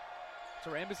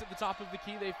 Tarambas at the top of the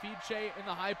key. They feed Che in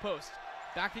the high post.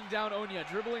 Backing down Onya,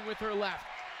 dribbling with her left.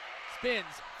 Spins,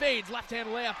 fades, left-hand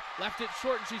layup, left it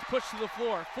short, and she's pushed to the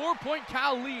floor. 4-point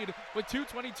Cal lead with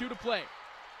 2:22 to play.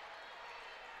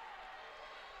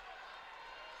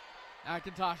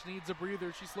 McIntosh needs a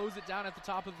breather. She slows it down at the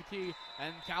top of the key,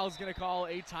 and Cal's going to call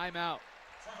a timeout.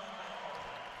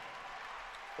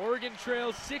 Oregon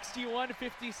trails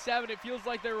 61-57. It feels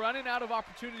like they're running out of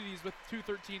opportunities with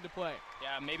 2:13 to play.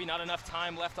 Yeah, maybe not enough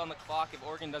time left on the clock if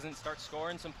Oregon doesn't start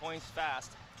scoring some points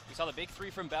fast. We saw the big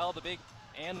three from Bell, the big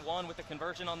and one with the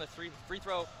conversion on the free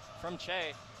throw from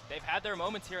Che. They've had their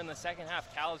moments here in the second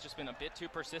half. Cal has just been a bit too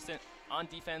persistent on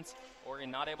defense.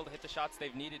 Oregon not able to hit the shots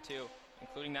they've needed to,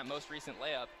 including that most recent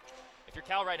layup. If you're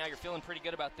Cal right now, you're feeling pretty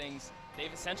good about things.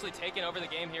 They've essentially taken over the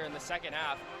game here in the second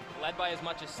half, led by as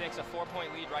much as 6, a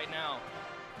 4-point lead right now.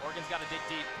 Oregon's got to dig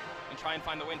deep and try and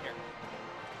find the win here.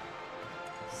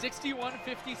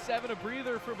 61-57, a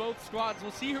breather for both squads.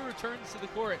 We'll see who returns to the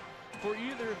court for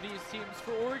either of these teams.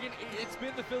 For Oregon, it's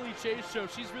been the Philly Chase show.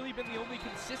 She's really been the only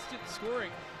consistent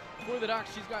scoring for the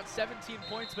Ducks. She's got 17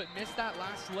 points, but missed that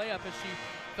last layup as she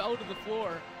fell to the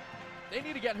floor. They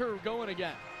need to get her going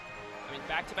again. I mean,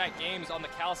 back-to-back games on the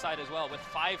Cal side as well with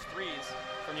 5 threes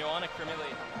from Ioana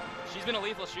Kermili. She's been a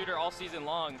lethal shooter all season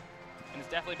long and has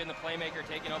definitely been the playmaker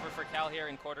taking over for Cal here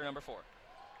in quarter number 4.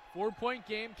 4-point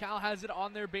game. Cal has it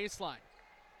on their baseline.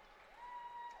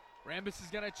 Rambis is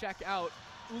going to check out.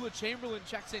 Ula Chamberlain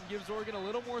checks in, gives Oregon a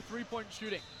little more three-point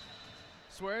shooting.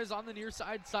 Suarez on the near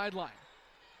side sideline.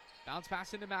 Bounce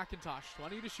pass into McIntosh.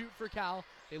 20 to shoot for Cal.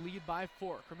 They lead by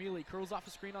 4. Kermili curls off a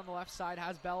screen on the left side,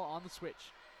 has Bell on the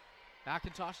switch.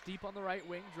 McIntosh deep on the right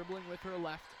wing, dribbling with her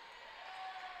left.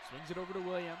 Swings it over to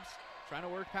Williams. Trying to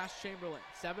work past Chamberlain.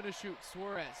 7 to shoot.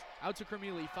 Suarez out to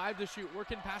Kermili. 5 to shoot.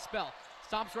 Working past Bell.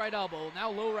 Stops right elbow. Now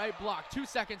low right block. 2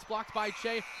 seconds. Blocked by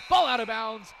Che. Ball out of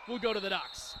bounds. Will go to the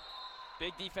Ducks.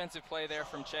 Big defensive play there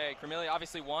from Che. Kermili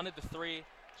obviously wanted the 3.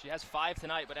 She has 5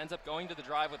 tonight, but ends up going to the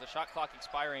drive with the shot clock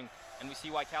expiring. And we see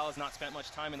why Cal has not spent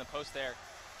much time in the post there.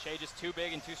 Che just too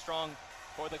big and too strong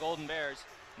for the Golden Bears.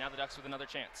 Now the Ducks with another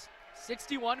chance.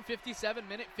 61-57,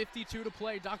 minute 52 to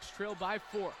play. Ducks trail by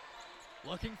 4.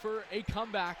 Looking for a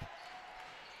comeback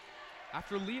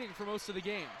after leading for most of the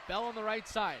game. Bell on the right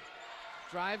side.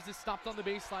 Drives, is stopped on the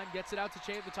baseline, gets it out to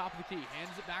Che at the top of the key.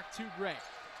 Hands it back to Gray.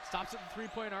 Stops at the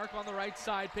three-point arc on the right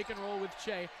side. Pick and roll with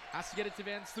Che. Has to get it to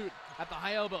Van Sloot at the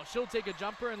high elbow. She'll take a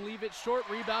jumper and leave it short.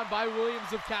 Rebound by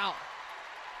Williams of Cal.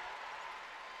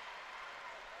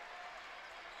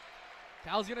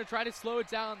 Cal's going to try to slow it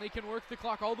down. They can work the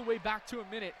clock all the way back to a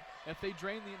minute if they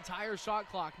drain the entire shot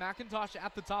clock. McIntosh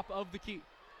at the top of the key.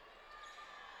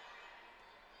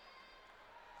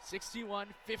 61-57,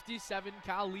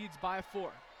 Cal leads by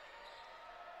 4.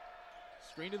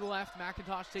 Screen to the left,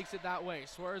 McIntosh takes it that way.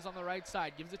 Suarez on the right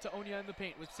side, gives it to Onya in the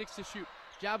paint with 6 to shoot.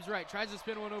 Jabs right, tries to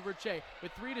spin one over Che.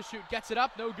 With 3 to shoot, gets it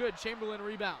up, no good. Chamberlain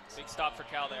rebounds. Big stop for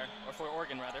Cal there, or for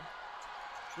Oregon rather.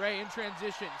 Gray in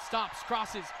transition, stops,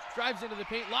 crosses, drives into the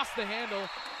paint, lost the handle,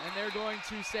 and they're going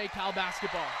to say Cal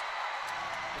basketball.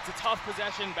 It's a tough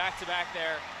possession back-to-back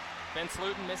there. Ben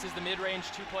Slutin misses the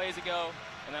mid-range 2 plays ago,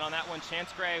 and then on that one,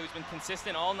 Chance Gray, who's been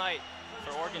consistent all night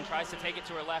for Oregon, tries to take it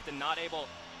to her left and not able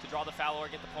to draw the foul or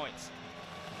get the points.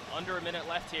 Under a minute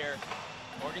left here.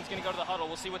 Oregon's going to go to the huddle.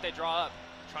 We'll see what they draw up,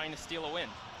 trying to steal a win.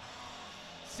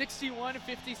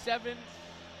 61-57.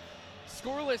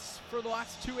 Scoreless for the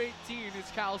last 2:18 is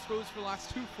Cal. Scoreless for the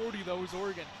last 2:40 though is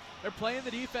Oregon. They're playing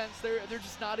the defense. They're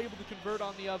just not able to convert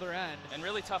on the other end. And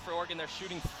really tough for Oregon. They're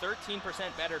shooting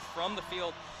 13% better from the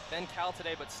field than Cal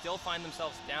today, but still find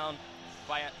themselves down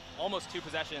by almost 2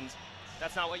 possessions.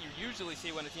 That's not what you usually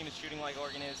see when a team is shooting like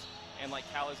Oregon is and like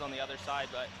Cal is on the other side.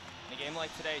 But in a game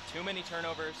like today, too many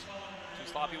turnovers,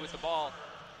 too sloppy with the ball.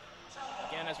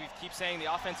 Again, as we keep saying,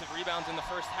 the offensive rebounds in the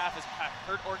first half has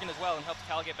hurt Oregon as well and helped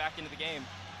Cal get back into the game.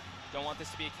 Don't want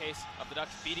this to be a case of the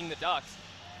Ducks beating the Ducks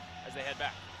as they head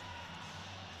back.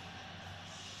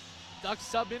 Ducks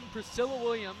sub in Priscilla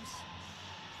Williams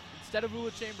instead of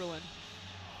Ula Chamberlain.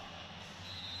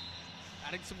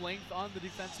 Adding some length on the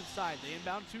defensive side. They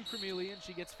inbound to Kermili, and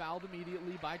she gets fouled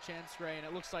immediately by Chance Gray, and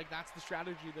it looks like that's the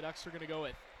strategy the Ducks are going to go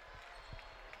with.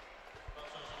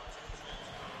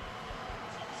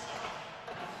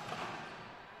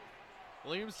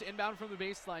 Williams to inbound from the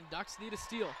baseline. Ducks need a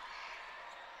steal.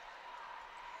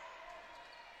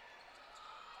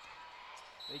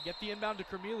 They get the inbound to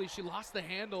Kermele. She lost the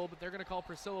handle, but they're going to call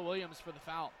Priscilla Williams for the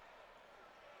foul.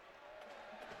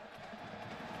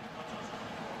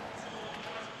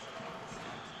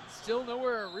 Still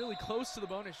nowhere really close to the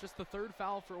bonus, just the third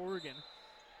foul for Oregon.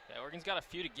 Yeah, Oregon's got a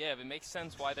few to give. It makes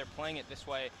sense why they're playing it this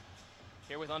way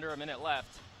here with under a minute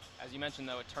left. As you mentioned,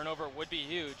 though, a turnover would be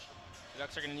huge. The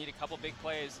Ducks are going to need a couple big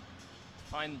plays to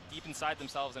find deep inside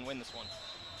themselves and win this one.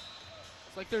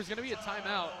 It's like there's going to be a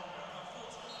timeout.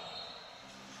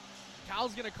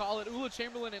 Cal's going to call it. Ula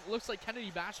Chamberlain, it looks like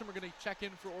Kennedy Basham are going to check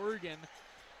in for Oregon.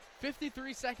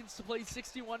 53 seconds to play,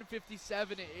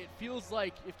 61-57. It feels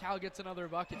like if Cal gets another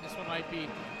bucket, this one might be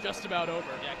just about over.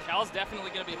 Yeah, Cal's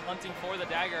definitely going to be hunting for the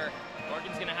dagger.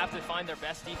 Oregon's going to have to find their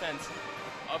best defense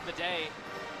of the day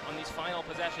on these final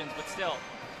possessions, but still,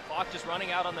 clock just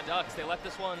running out on the Ducks. They let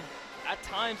this one, at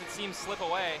times it seems, slip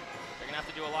away. They're going to have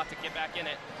to do a lot to get back in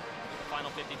it with the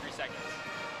final 53 seconds.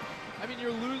 I mean,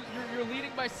 you're leading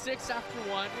by 6 after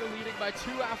 1. You're leading by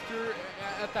 2 after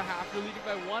at the half. You're leading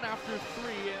by 1 after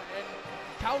 3. And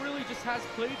Cal really just has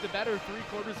played the better 3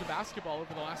 quarters of basketball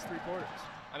over the last 3 quarters.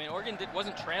 I mean, Oregon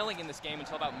wasn't trailing in this game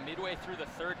until about midway through the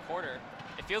third quarter.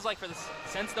 It feels like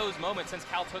since those moments, since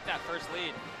Cal took that first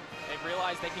lead, they've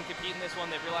realized they can compete in this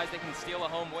one. They've realized they can steal a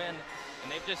home win.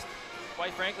 And they've just,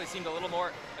 quite frankly, seemed a little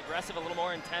more aggressive, a little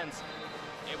more intense,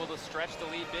 able to stretch the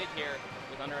lead big here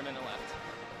with under a minute left.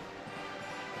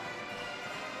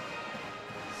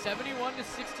 71-67,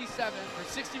 or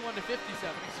 61-57,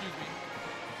 excuse me.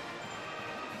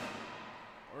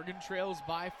 Oregon trails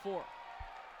by 4.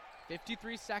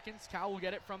 53 seconds, Cal will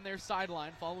get it from their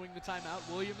sideline following the timeout.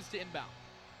 Williams to inbound.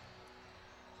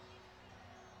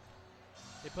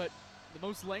 They put the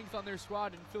most length on their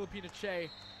squad in Filipina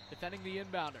Che defending the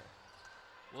inbounder.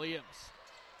 Williams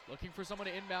looking for someone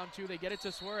to inbound to. They get it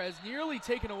to Suarez, nearly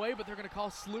taken away, but they're going to call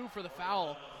Slew for the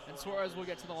foul, and Suarez will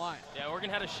get to the line. Yeah, Oregon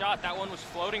had a shot. That one was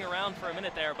floating around for a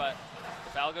minute there, but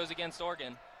the foul goes against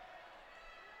Oregon.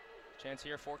 Chance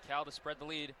here for Cal to spread the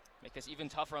lead, make this even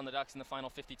tougher on the Ducks in the final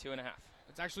 52 and a half.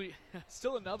 It's actually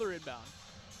still another inbound.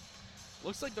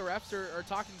 Looks like the refs are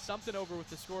talking something over with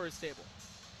the scorer's table.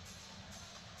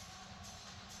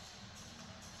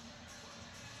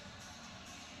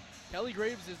 Kelly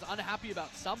Graves is unhappy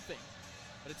about something,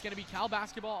 but it's going to be Cal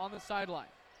basketball on the sideline.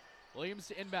 Williams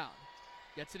to inbound.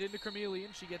 Gets it into Kermele,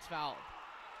 and she gets fouled.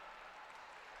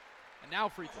 And now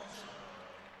free throws.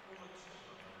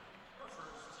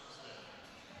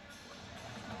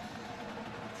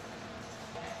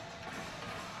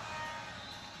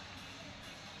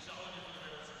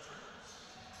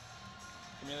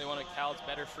 Kermele, one of Cal's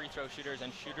better free throw shooters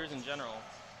and shooters in general.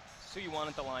 It's who you want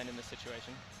at the line in this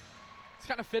situation. It's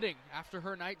kind of fitting. After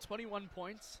her night, 21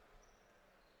 points,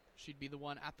 she'd be the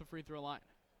one at the free throw line.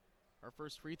 Her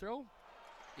first free throw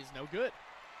is no good.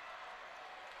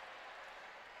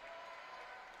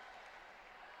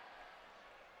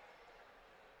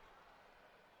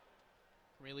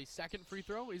 Kermele's second free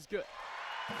throw is good.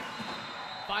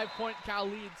 5-point Cal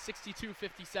lead,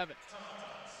 62-57.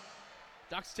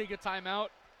 Ducks take a timeout.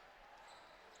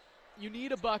 You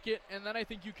need a bucket, and then I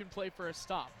think you can play for a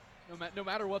stop. No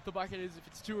matter what the bucket is, if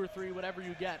it's 2 or 3, whatever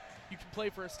you get, you can play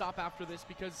for a stop after this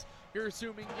because you're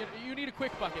assuming you need a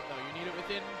quick bucket, though. You need it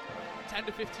within 10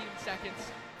 to 15 seconds.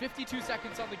 52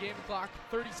 seconds on the game clock,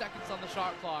 30 seconds on the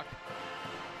shot clock.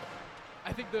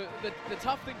 I think the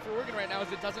tough thing for Oregon right now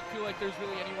is it doesn't feel like there's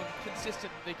really anyone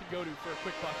consistent they can go to for a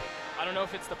quick bucket. I don't know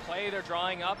if it's the play they're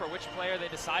drawing up or which player they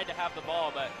decide to have the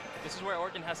ball, but this is where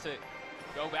Oregon has to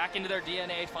go back into their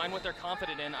DNA, find what they're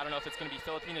confident in. I don't know if it's going to be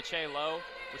Filipina Che low,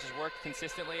 which has worked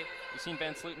consistently. We've seen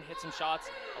Van Sluten hit some shots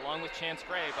along with Chance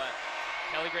Gray, but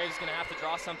Kelly Graves is going to have to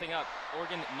draw something up.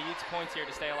 Oregon needs points here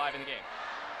to stay alive in the game.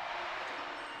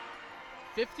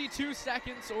 52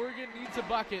 seconds, Oregon needs a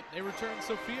bucket. They return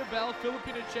Sophia Bell,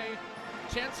 Filipina Che,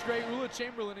 Chance Gray, Ula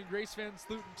Chamberlain, and Grace Van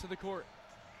Sluten to the court.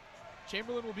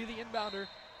 Chamberlain will be the inbounder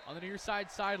on the near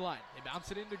side sideline. They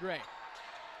bounce it into Gray.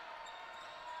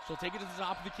 She'll take it to the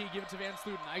top of the key, give it to Van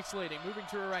Sluten, isolating, moving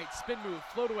to her right, spin move,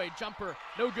 float away, jumper,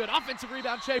 no good. Offensive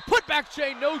rebound, Che, put back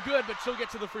Che, no good, but she'll get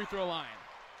to the free throw line.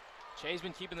 Che's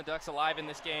been keeping the Ducks alive in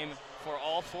this game for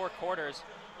all 4 quarters,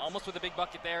 almost with a big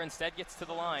bucket there, instead gets to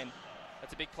the line.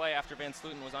 That's a big play after Van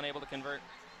Sluten was unable to convert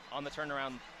on the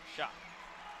turnaround shot.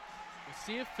 We'll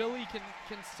see if Philly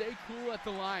can stay cool at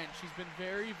the line. She's been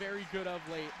very, very good of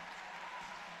late.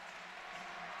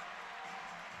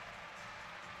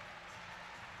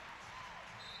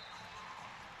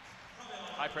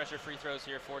 High pressure free throws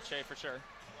here for Che for sure.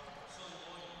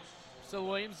 So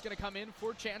Williams is going to come in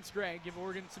for Chance Gray, give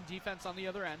Oregon some defense on the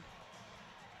other end.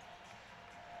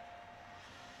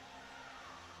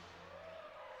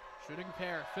 Shooting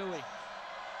pair, Philly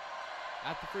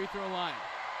at the free throw line.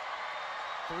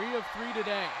 3 of 3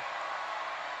 today.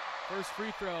 First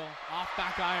free throw off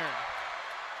back iron.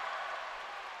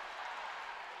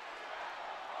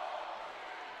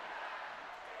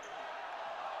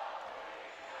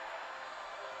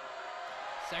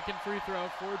 Second free throw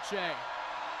for Che.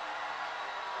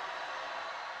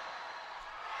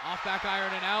 Off back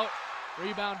iron and out.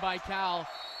 Rebound by Cal.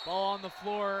 Ball on the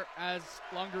floor as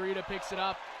Longarita picks it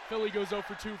up. Philly goes 0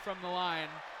 for 2 from the line.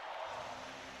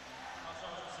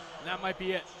 And that might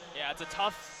be it. Yeah, it's a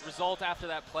tough result after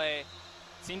that play.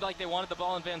 Seemed like they wanted the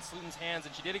ball in Van Sluten's hands,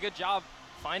 and she did a good job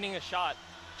finding a shot.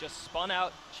 Just spun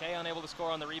out, Che unable to score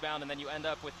on the rebound, and then you end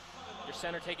up with your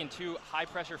center taking 2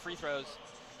 high-pressure free throws.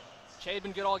 Che had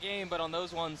been good all game, but on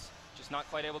those ones, just not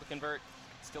quite able to convert.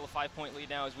 Still a 5-point lead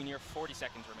now as we near 40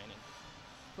 seconds remaining.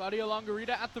 Claudia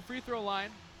Longarita at the free throw line.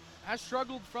 Has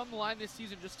struggled from the line this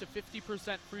season, just a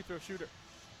 50% free throw shooter.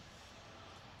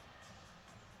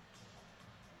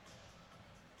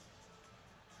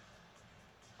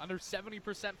 Under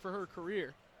 70% for her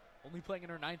career. Only playing in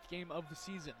her 9th game of the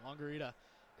season. Longarita,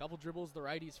 couple dribbles, the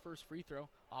righty's first free throw.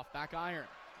 Off back iron.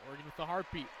 Oregon with the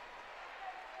heartbeat.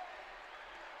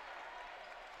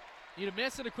 Need a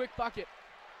miss and a quick bucket.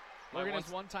 Oregon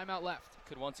has 1 timeout left.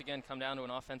 Could once again come down to an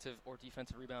offensive or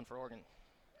defensive rebound for Oregon.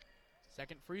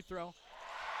 Second free throw.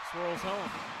 Swirls home.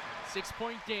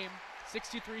 6-point game.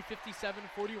 63-57,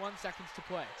 41 seconds to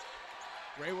play.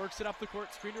 Ray works it up the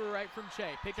court. Screen to her right from Che.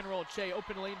 Pick and roll. Che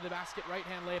open lane to the basket.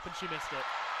 Right-hand layup, and she missed it.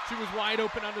 She was wide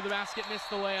open under the basket. Missed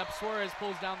the layup. Suarez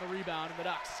pulls down the rebound, and the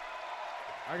Ducks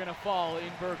are going to fall in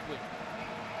Berkeley.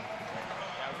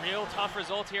 Yeah, real tough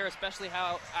result here, especially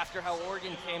after how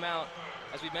Oregon came out.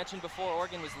 As we mentioned before,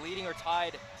 Oregon was leading or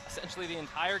tied essentially the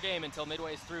entire game until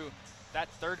midway through that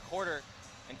third quarter,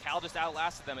 and Cal just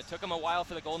outlasted them. It took them a while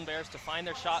for the Golden Bears to find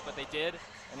their shot, but they did,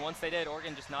 and once they did,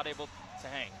 Oregon just not able to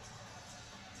hang.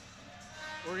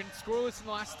 Oregon scoreless in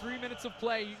the last 3 minutes of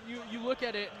play. You look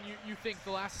at it and you think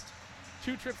the last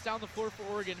 2 trips down the floor for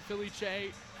Oregon, Philly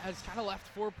Che has kind of left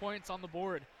 4 points on the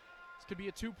board. This could be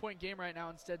a 2-point game right now.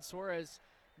 Instead, Suarez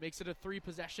makes it a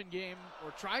 3-possession game,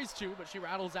 or tries to, but she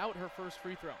rattles out her first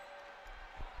free throw.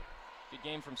 Good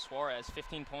game from Suarez.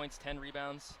 15 points, 10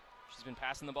 rebounds. She's been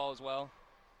passing the ball as well.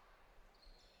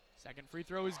 Second free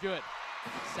throw is good.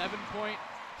 7-point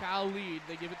Cal lead.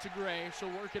 They give it to Gray. She'll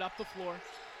work it up the floor.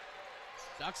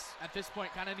 Ducks at this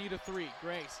point kind of need a 3.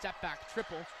 Gray, step back,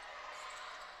 triple.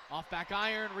 Off back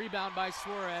iron, rebound by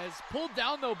Suarez. Pulled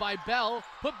down though by Bell.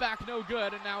 Put back no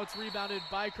good, and now it's rebounded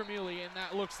by Kermili, and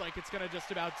that looks like it's going to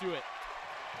just about do it.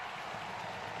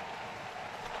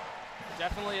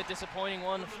 Definitely a disappointing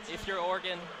one if you're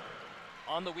Oregon.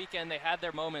 On the weekend, they had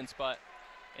their moments, but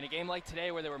in a game like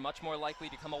today where they were much more likely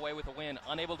to come away with a win,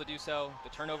 unable to do so. The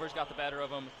turnovers got the better of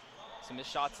them. Some missed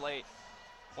shots late.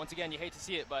 Once again, you hate to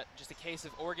see it, but just a case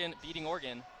of Oregon beating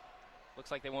Oregon.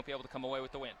 Looks like they won't be able to come away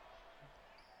with the win.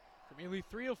 Kermili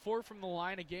 3 of 4 from the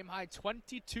line, a game high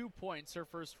 22 points. Her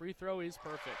first free throw is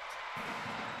perfect.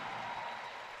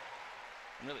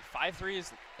 And really, 5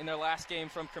 threes in their last game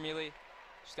from Kermili.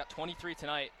 She's got 23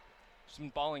 tonight. She's been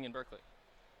balling in Berkeley.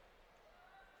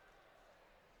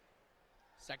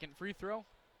 Second free throw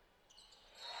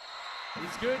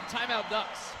is good. Timeout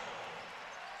Ducks.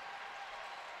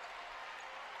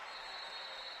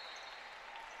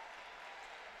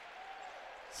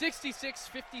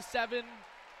 (66-57),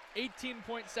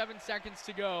 18.7 seconds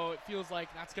to go. It feels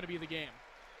like that's going to be the game.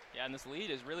 Yeah, and this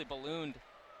lead is really ballooned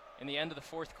in the end of the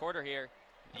fourth quarter here.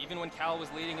 Even when Cal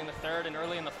was leading in the third and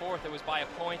early in the fourth, it was by a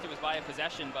point, it was by a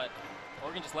possession, but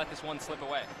Oregon just let this one slip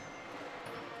away.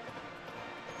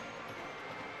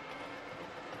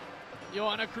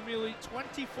 Joanna Kermili,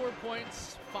 24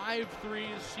 points, 5 threes.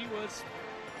 She was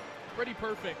pretty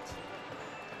perfect.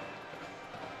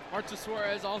 Marta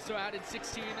Suarez also added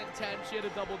 16 and 10. She had a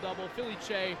double-double. Philly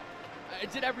Che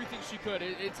did everything she could.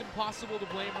 It's impossible to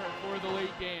blame her for the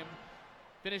late game.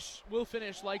 Will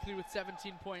finish likely with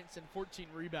 17 points and 14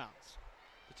 rebounds.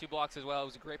 The 2 blocks as well. It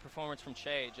was a great performance from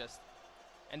Che. Just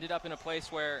ended up in a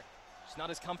place where she's not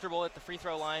as comfortable at the free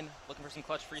throw line, looking for some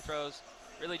clutch free throws.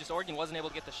 Really just Oregon wasn't able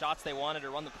to get the shots they wanted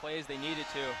or run the plays they needed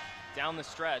to down the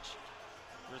stretch.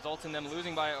 Results in them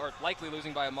losing by, or likely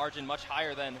losing by, a margin much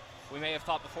higher than we may have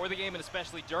thought before the game, and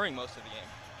especially during most of the game.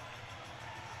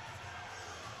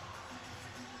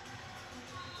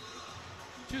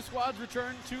 Two squads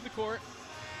return to the court.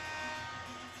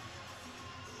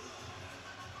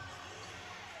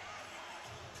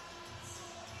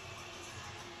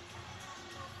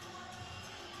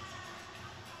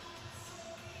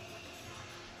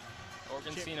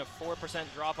 Oregon's seen a 4%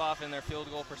 drop-off in their field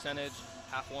goal percentage,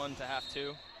 half one to half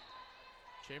two.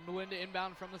 Chamberlain to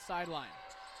inbound from the sideline.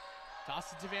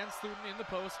 Tosses to Van Sluten in the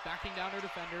post, backing down her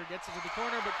defender, gets it to the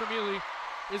corner, but Cormeli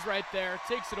is right there,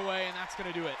 takes it away, and that's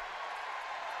going to do it.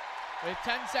 With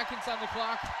 10 seconds on the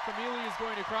clock, Cormeli is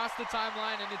going to cross the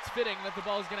timeline, and it's fitting that the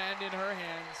ball is going to end in her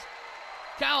hands.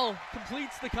 Cal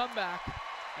completes the comeback,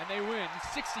 and they win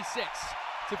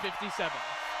 66-57.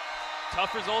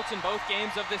 Tough results in both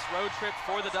games of this road trip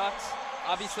for the Ducks.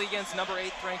 Obviously against number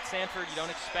 8th ranked Sanford, you don't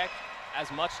expect as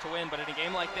much to win, but in a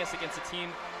game like this against a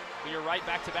team who you're right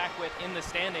back-to-back with in the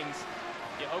standings,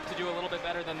 you hope to do a little bit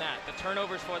better than that. The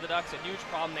turnovers for the Ducks, a huge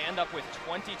problem. They end up with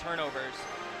 20 turnovers,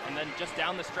 and then just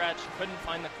down the stretch, couldn't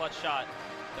find the clutch shot.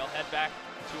 They'll head back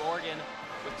to Oregon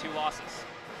with 2 losses.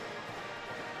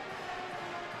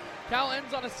 Cal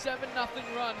ends on a 7-0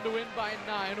 run to win by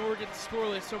 9. Oregon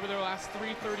scoreless over their last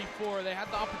 3:34. They had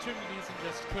the opportunities and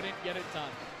just couldn't get it done.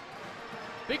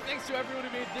 Big thanks to everyone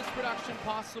who made this production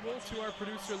possible, to our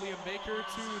producer Liam Baker,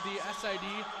 to the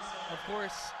SID, of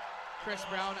course, Chris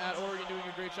Brown at Oregon doing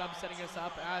a great job setting us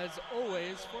up. As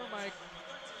always, for my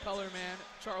color man,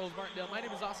 Charles Martindale, my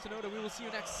name is Austin Oda. We will see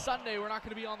you next Sunday. We're not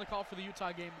going to be on the call for the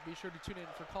Utah game, but be sure to tune in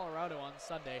for Colorado on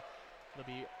Sunday. It'll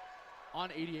be on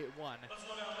 88.1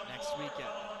 next weekend.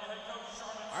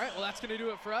 All right, well, that's going to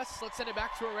do it for us. Let's send it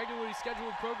back to our regularly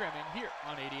scheduled programming here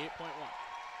on 88.1.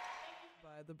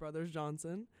 By the Brothers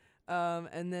Johnson.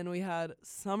 And then we had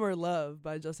Summer Love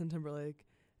by Justin Timberlake.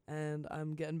 And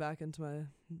I'm getting back into my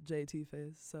JT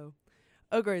phase, so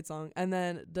a great song. And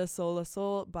then De Sol a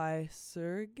Sol by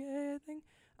Sergey, I think.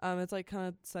 It's like kind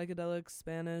of psychedelic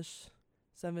Spanish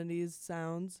 70s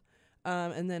sounds.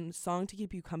 And then Song to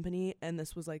Keep You Company, and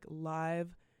this was like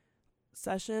live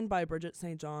session by Bridget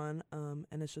St. John,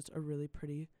 and it's just a really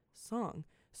pretty song.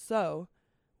 So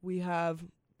we have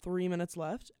 3 minutes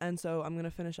left, and so I'm going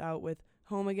to finish out with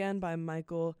Home Again by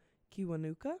Michael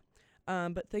Kiwanuka.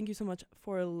 But thank you so much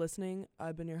for listening.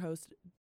 I've been your host,